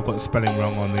already see I've got the spelling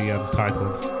wrong on the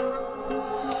titles.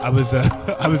 I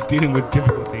was dealing with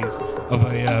difficulties of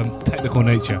a technical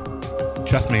nature.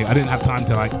 Trust me, I didn't have time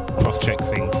to like cross-check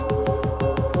things.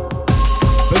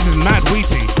 But this is Mad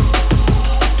Wheaty.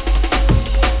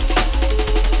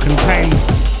 Contains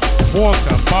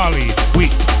water, barley,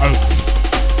 wheat, oats.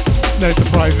 No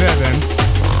surprise there then.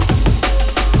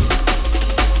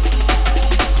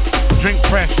 Drink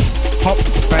fresh,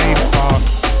 hops fade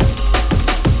fast.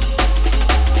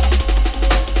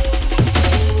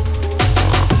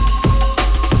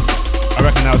 I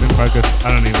reckon that was in focus. I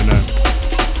don't even know.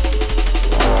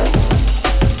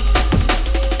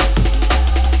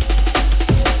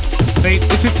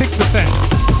 This is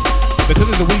 6%. Because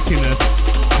of the wheatiness,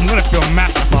 I'm gonna feel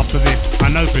massive after this. I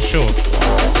know for sure.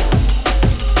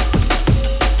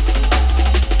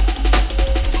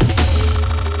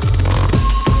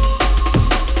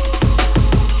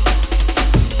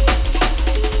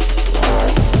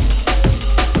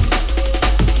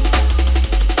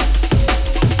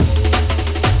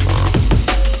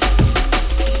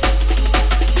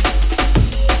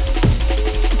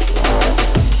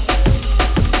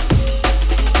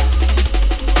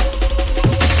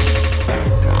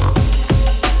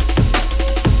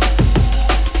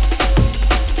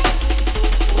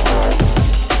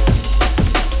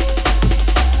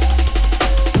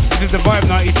 The Vibe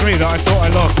 93 that I thought I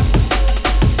lost.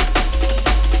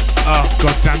 Oh,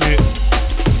 god damn it.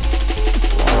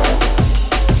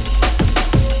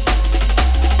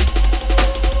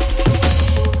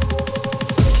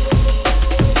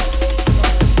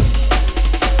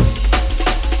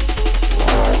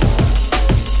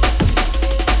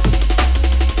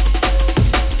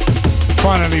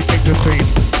 Finally picked the scene.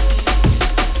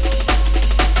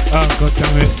 Oh, god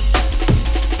damn it.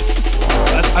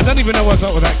 I don't even know what's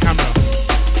up with that camera.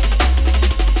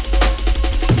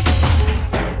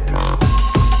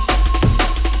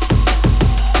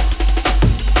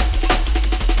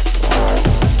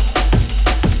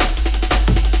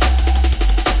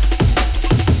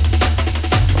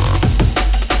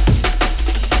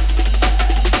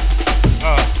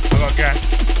 Oh, I got gas.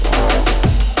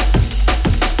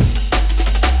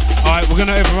 Alright, we're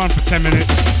gonna overrun for 10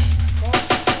 minutes.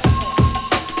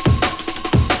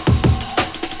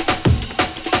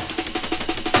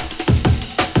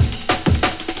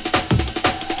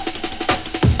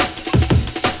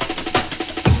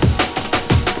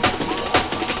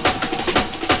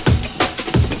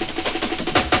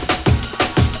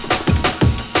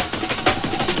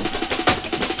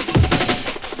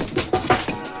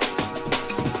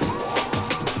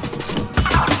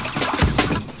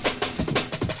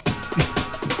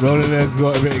 Rolling Legs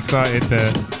got a bit excited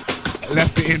there.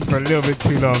 Left it in for a little bit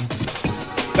too long.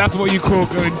 That's what you call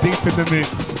going deep in the mix.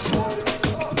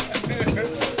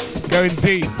 Going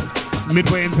deep,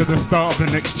 midway into the start of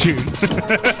the next tune.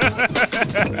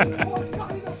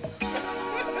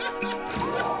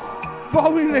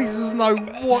 Rolling Legs doesn't know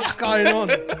what's going on.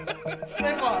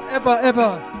 Ever.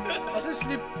 I just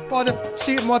live by the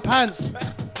seat of my pants.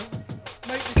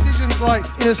 Make decisions like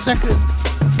in a second.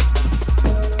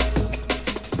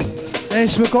 And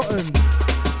it's forgotten.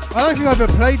 I don't think I've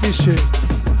ever played this shit.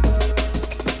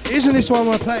 Isn't this one I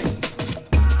want to play?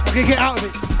 I can get out of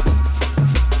it.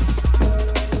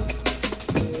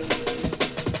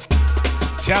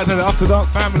 Shout out to the After Dark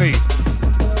family.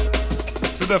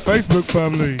 To the Facebook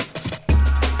family.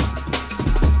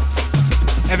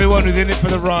 Everyone who's in it for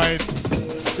the ride.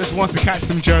 Just wants to catch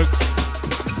some jokes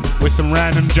with some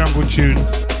random jungle tunes.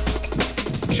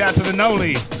 Shout out to the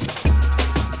Noli.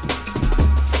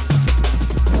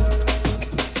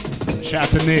 Shout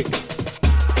out to Nick.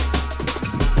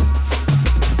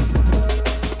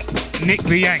 Nick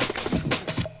the Yank.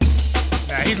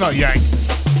 Nah, he's not Yank.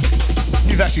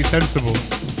 He's actually sensible.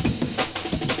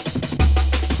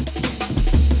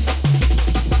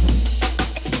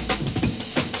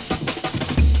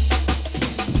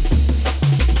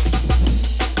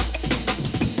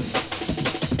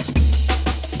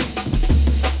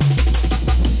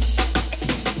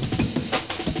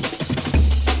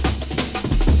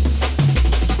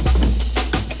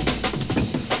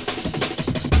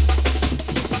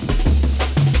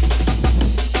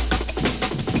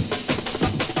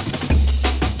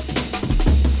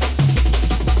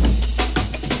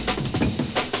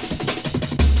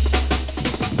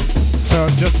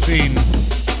 Just seen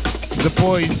The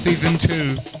Boys Season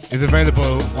 2 is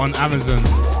available on Amazon.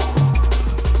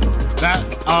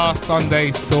 That's our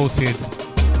Sunday sorted.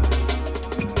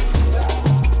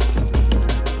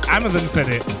 Amazon said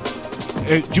it.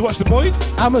 Do you watch The Boys?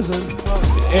 Amazon?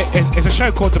 Oh. It's a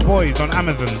show called The Boys on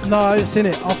Amazon. No, it's in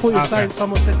it. I thought you were Okay. saying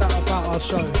someone said that about our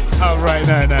show. Oh right,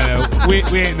 no.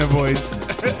 we ain't The Boys.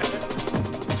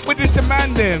 We're just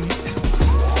demanding.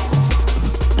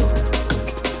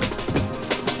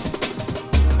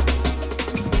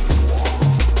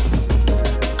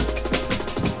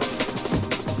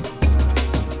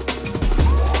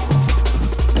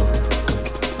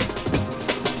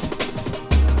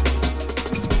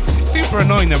 Super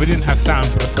annoying that we didn't have sound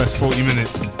for the first 40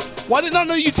 minutes. Why did I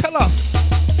know you tell us?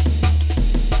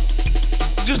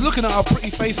 Just looking at our pretty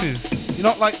faces. You're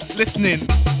not like listening.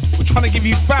 We're trying to give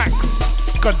you facts.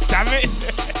 God damn it.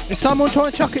 Is someone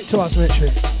trying to chuck it to us,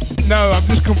 Mitchie? No, I'm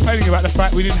just complaining about the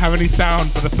fact we didn't have any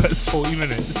sound for the first 40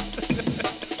 minutes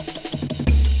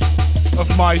of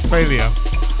my failure.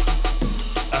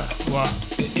 Well,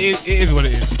 it is what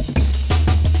it is.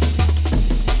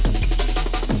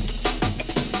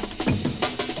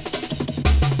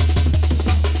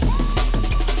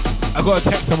 I got a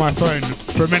text on my phone.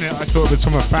 For a minute, I thought it was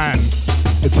from a fan.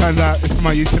 It turns out it's from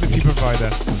my utility provider,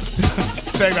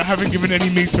 saying I haven't given any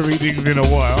meter readings in a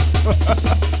while.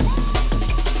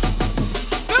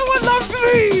 No one loves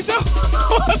me! No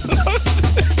one loves me!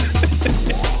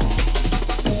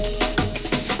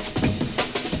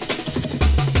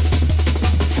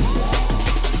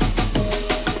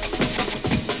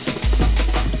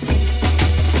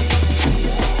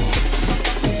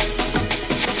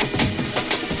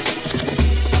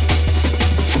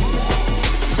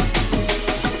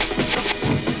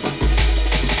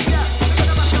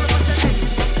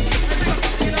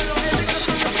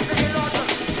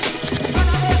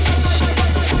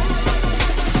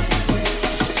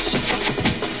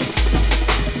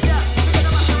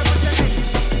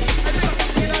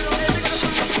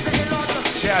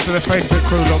 To the Facebook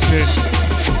crew locked in.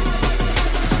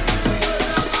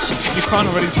 You can't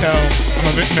already tell I'm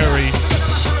a bit merry.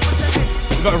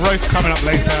 We've got a roast coming up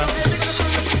later.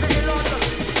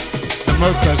 And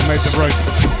Mocha's made the roast.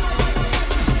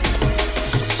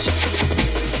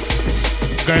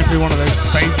 Going through one of those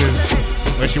phases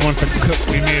where she wants to cook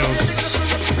me meals.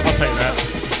 I'll take that.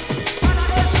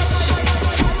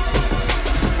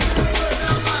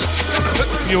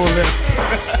 Cook your lift.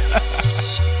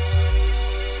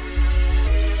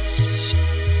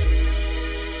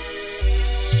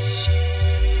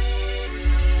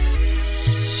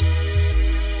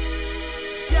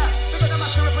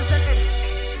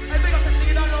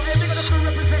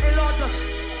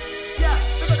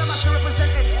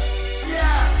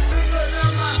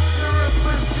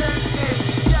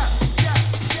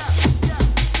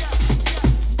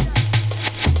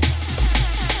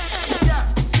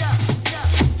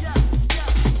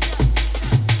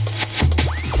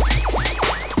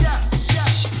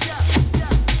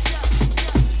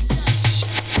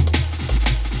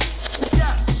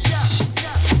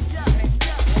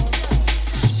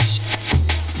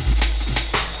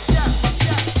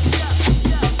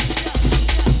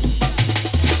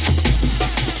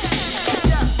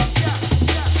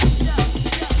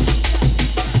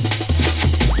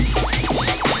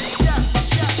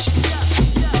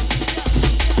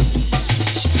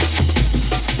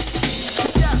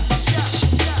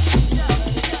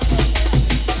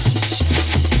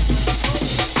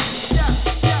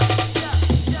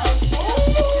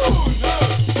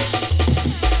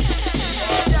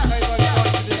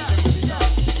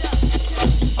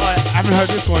 Heard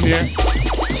this one yet.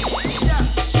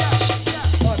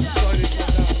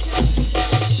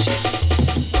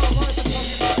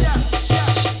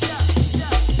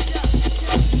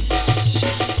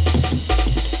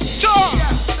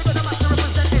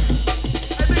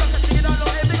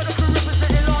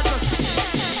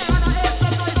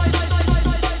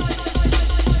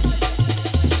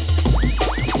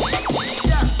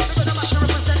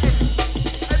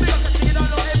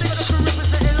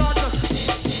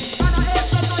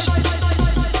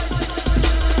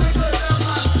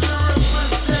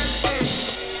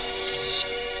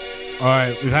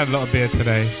 Alright, we've had a lot of beer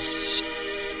today.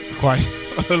 It's quite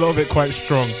a little bit quite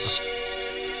strong.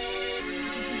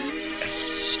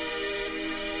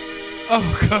 Oh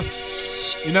god.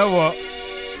 You know what?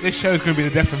 This show's gonna be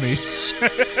the death of me.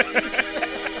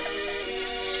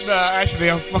 No,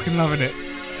 actually I'm fucking loving it.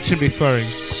 I shouldn't be swearing.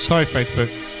 Sorry, Facebook.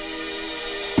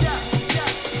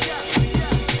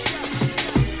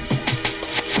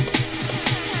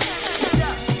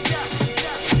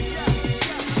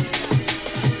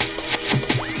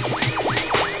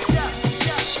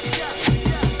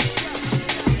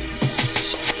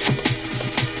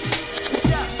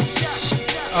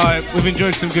 Alright, we've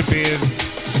enjoyed some good beers.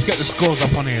 Let's get the scores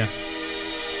up on here.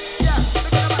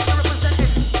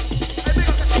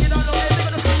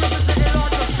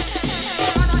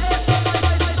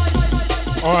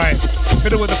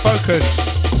 Fiddle with the Focus,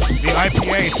 the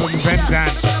IPA from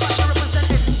Vendant,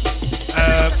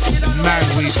 Mad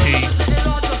Wheaty,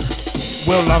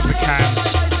 Will Love the Can.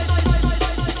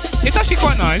 It's actually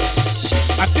quite nice.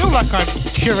 I feel like I've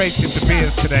curated the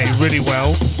beers today really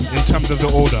well in terms of the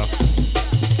order.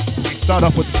 We started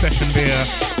off with the session beer,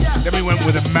 then we went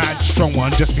with a mad strong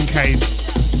one just in case.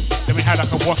 Then we had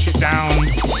like a wash it down,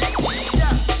 which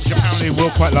apparently Will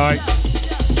quite like.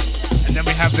 And then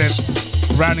we have this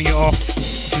rounding it off,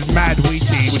 which is Mad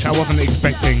Wheaty, which I wasn't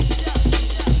expecting.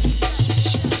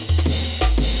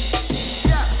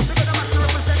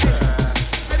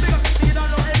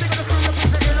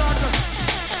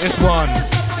 This one,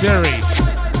 Siri,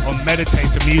 on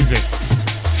Meditator Music.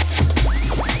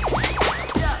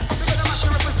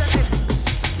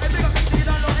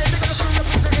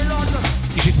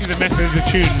 You should see the method of the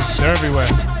tunes, they're everywhere.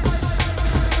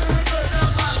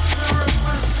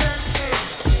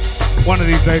 One of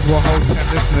these days we'll hold 10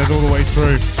 listeners all the way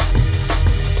through.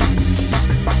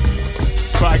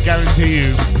 But I guarantee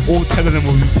you, all 10 of them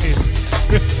will be pissed.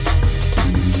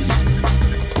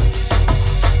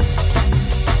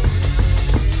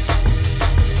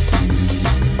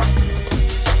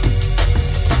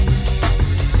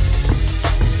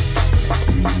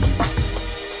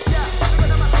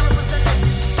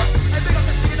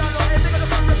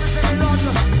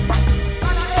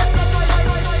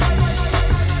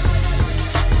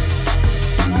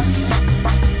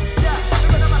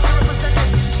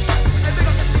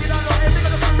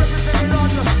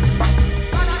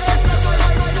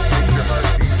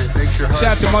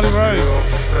 Shout out to Molly Rose.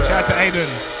 Shout out to Aiden.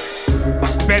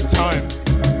 It's bedtime.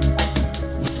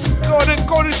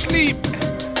 Go to sleep.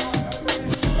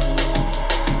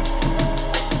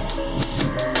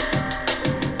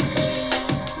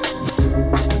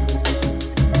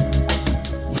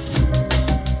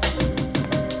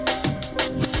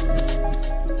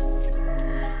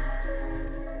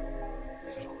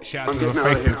 Shout out to the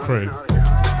Facebook crew.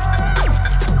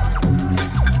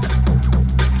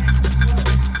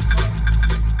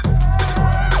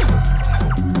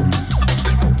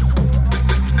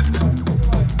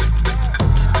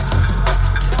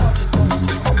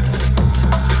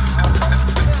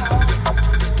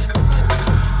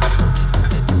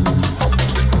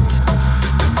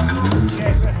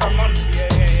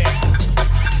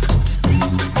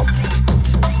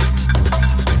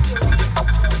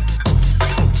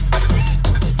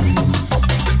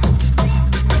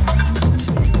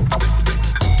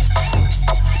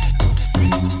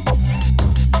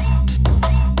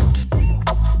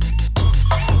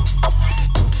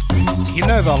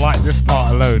 I like this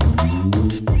part alone.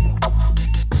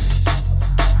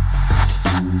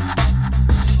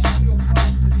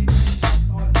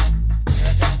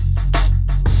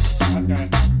 Okay.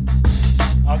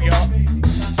 I'll get up.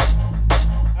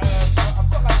 I've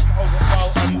got like some over.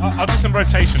 Well, I'll do some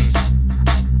rotations.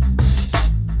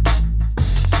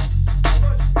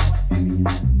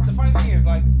 The funny thing is,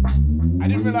 like, I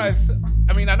didn't realise.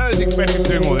 I mean, I know it's expensive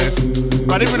doing all this,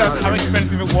 but I didn't realise how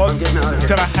expensive it was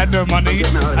until I had no money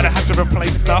and I had to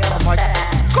replace stuff. I'm like,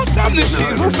 God damn, this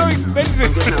shit is all so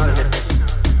expensive.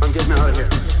 I'm getting out of here.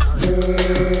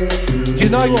 Do you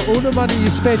know what? All the money you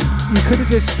spent, you could have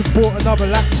just bought another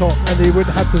laptop and you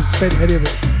wouldn't have to spend any of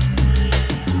it.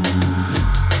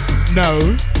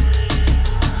 No.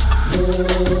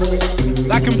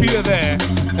 That computer there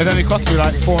has only cost me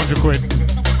like 400 quid.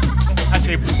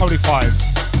 Actually, probably 5.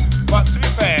 But to be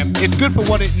fair, it's good for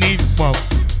what it needs. Well,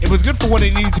 it was good for what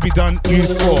it needed to be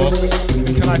used for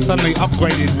until I suddenly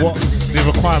upgraded what the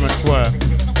requirements were.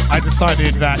 I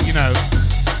decided that, you know,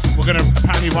 we're going to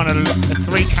apparently run a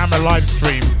 3-camera live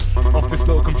stream off this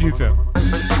little computer.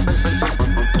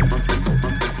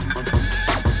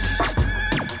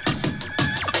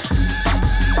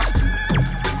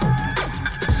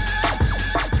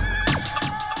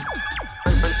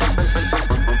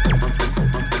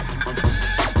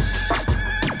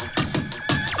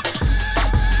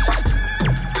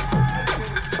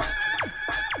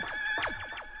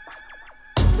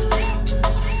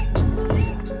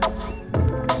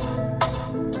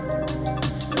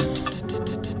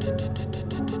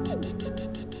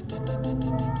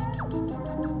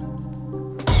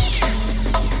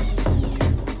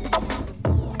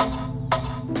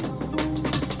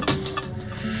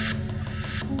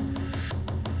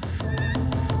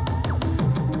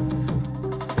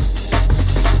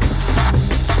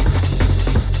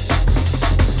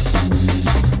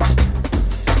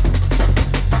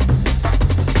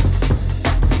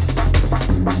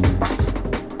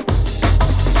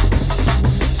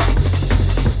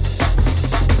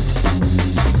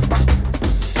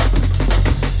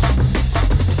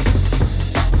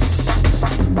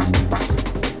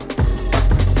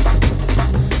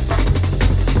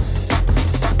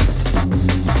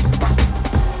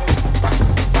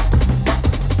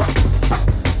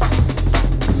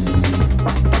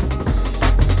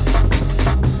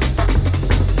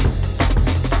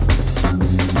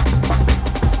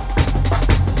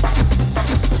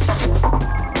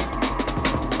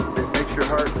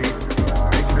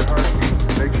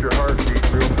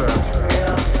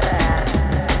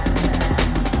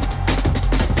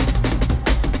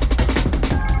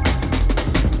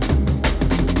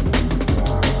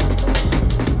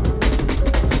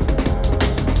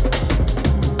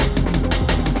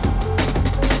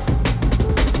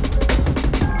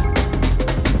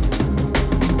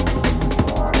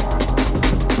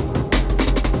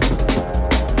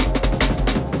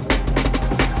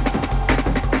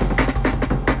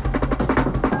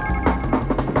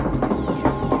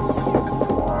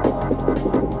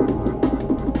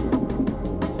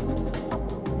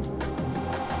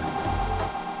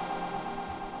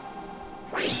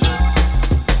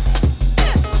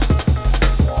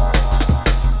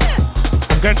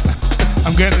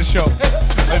 I'm going to the shop.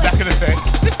 I'll be back in a sec.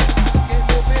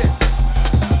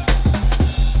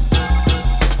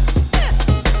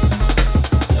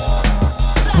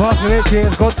 Margaretti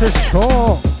has got the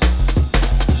shot.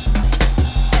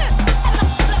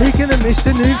 He can have missed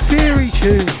the new Theory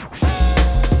tune.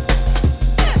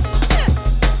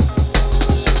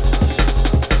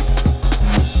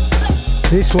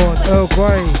 This one, Earl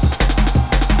Grey.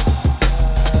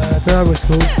 I don't know what it's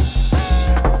called.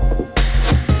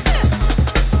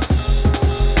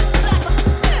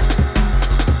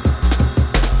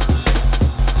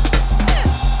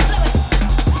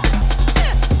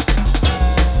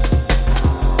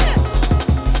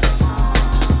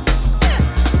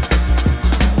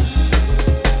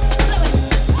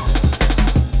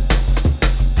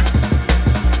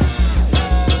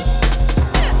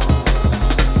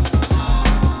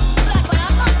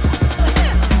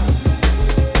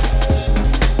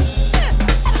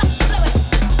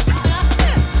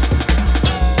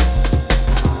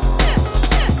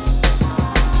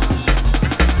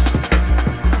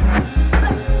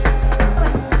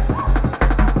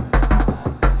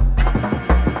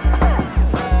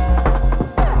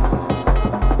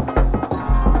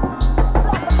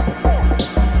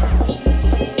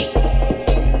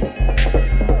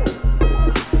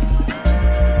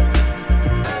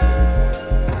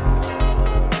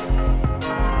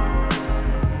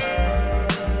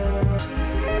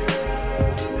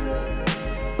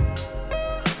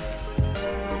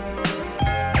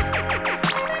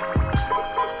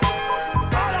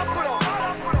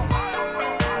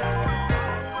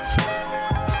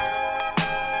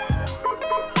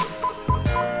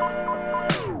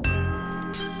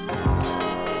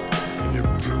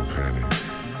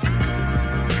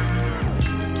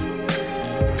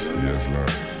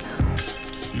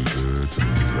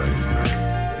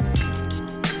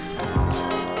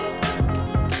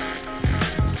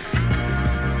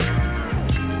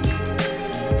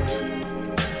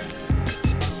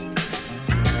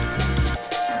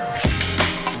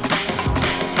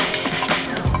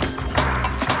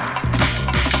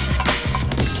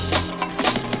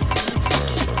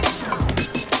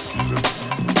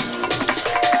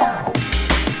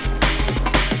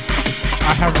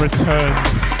 Returned.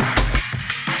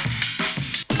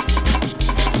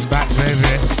 Back,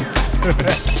 baby.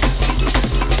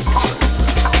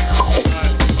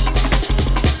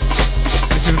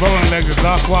 This is Rolling Legs'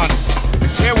 last one.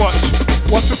 Here, watch.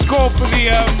 What's the score for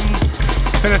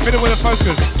the fiddle with a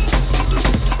focus?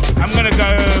 I'm gonna go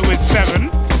with 7.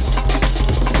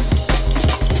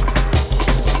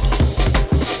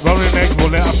 Rolling Legs will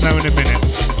let us know in a minute.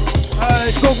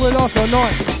 It's got for the last one,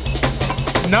 9.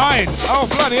 9? Oh,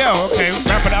 bloody hell. Okay,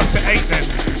 wrap it up to 8 then.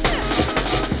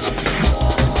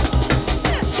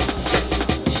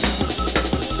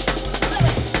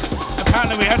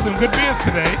 Apparently we had some good beers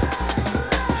today.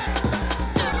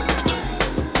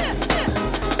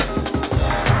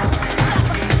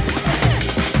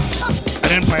 I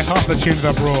didn't play half the tunes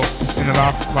I brought in the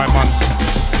last month.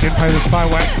 Didn't play the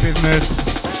Cywax business.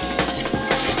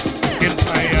 Didn't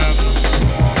play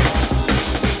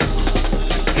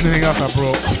anything else I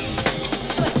brought.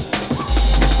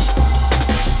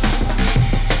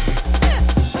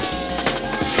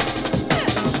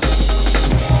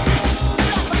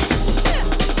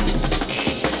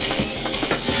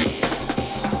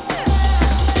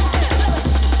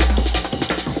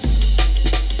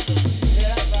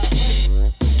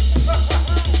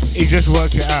 He just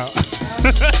worked it out.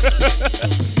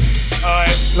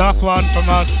 Alright, last one from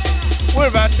us. We're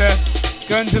about to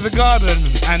go into the garden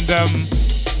and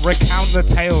recount the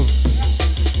tales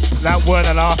that were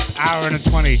the last hour and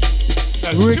 20.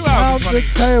 No, 2 hours and 20. The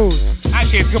tales.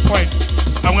 Actually, it's a good point.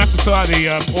 I'm gonna have to sort out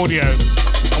the audio.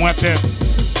 I'm gonna have to.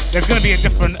 There's gonna be a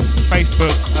different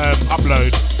Facebook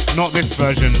upload, not this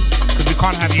version, because we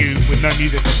can't have you with no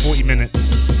music for 40 minutes.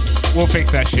 We'll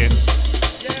fix that shit.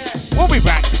 Yeah. We'll be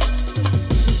back.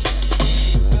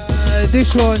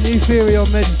 This one, New Theory on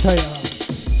Meditator.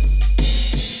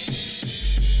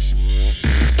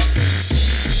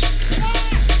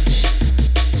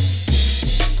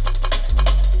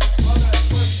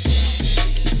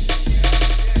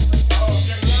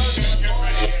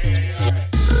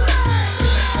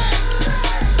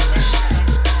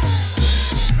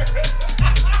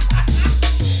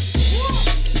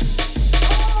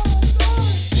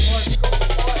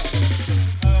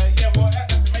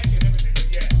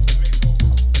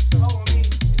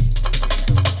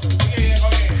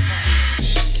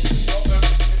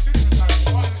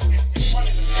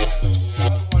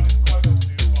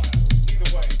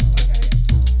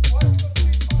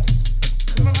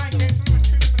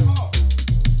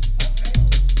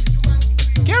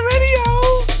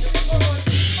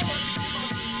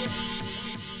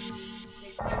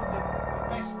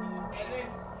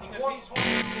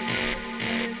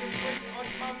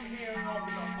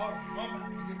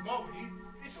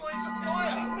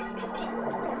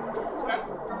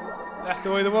 That's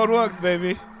the way the world works,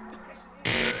 baby. I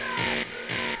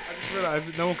just realised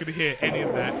that no one could hear any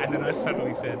of that, and then I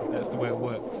suddenly said, that's the way it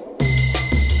works.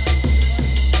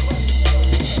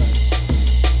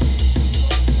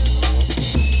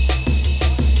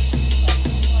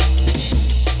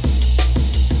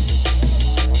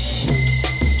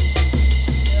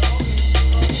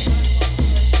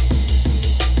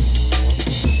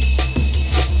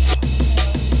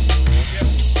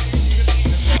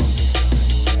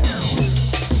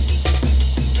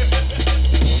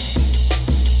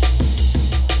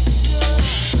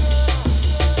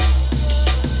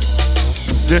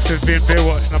 This has been Beer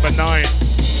Watch number 9.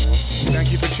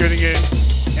 Thank you for tuning in,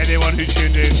 anyone who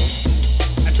tuned in.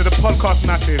 And to the podcast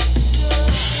massive,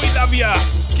 we love ya.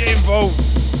 Get involved.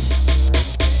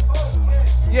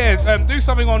 Yeah, do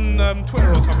something on Twitter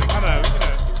or something. I don't know, you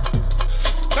know.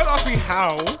 Don't ask me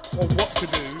how or what to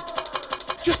do.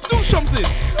 Just do something.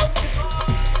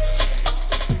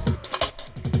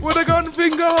 With a gun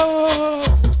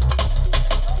finger.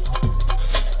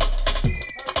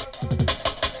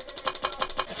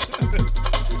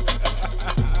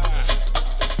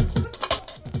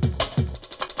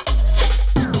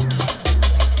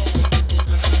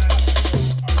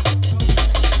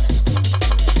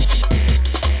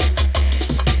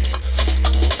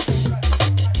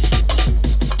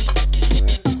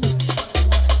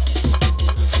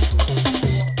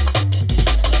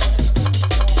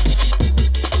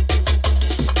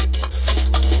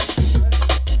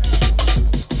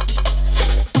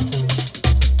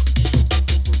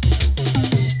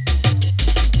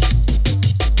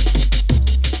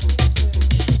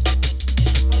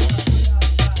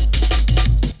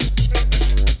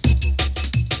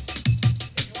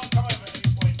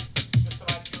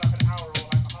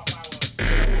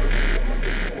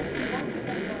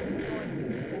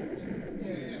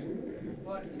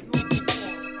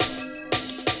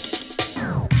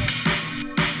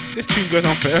 This tune goes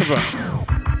on forever.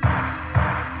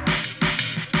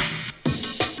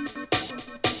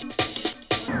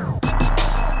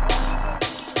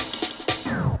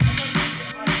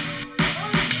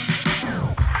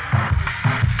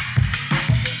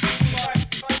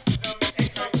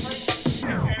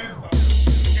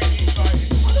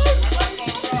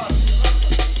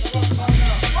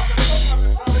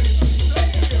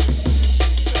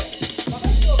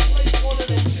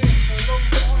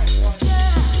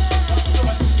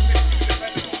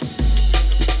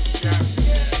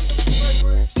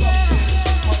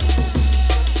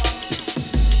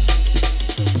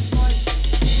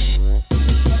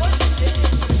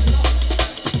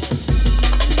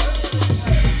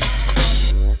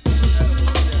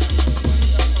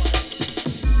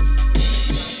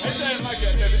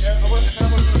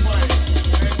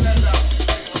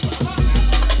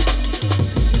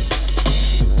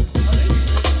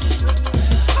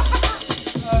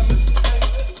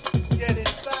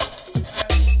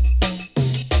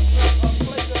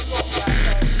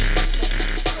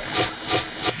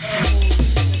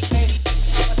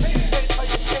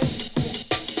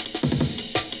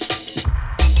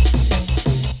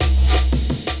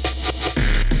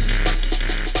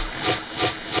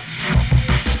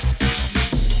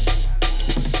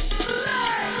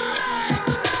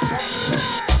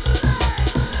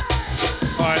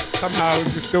 Somehow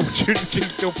the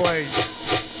opportunity's still playing.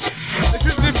 This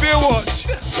is the Beer Watch.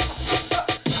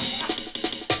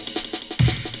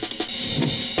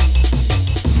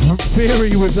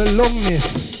 Theory with the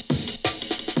longness.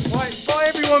 Right, bye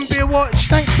everyone, Beer Watch.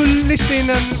 Thanks for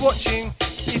listening and watching.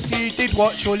 If you did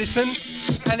watch or listen,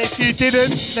 and if you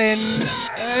didn't, then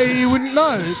you wouldn't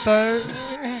know. So,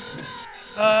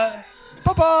 bye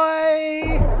bye.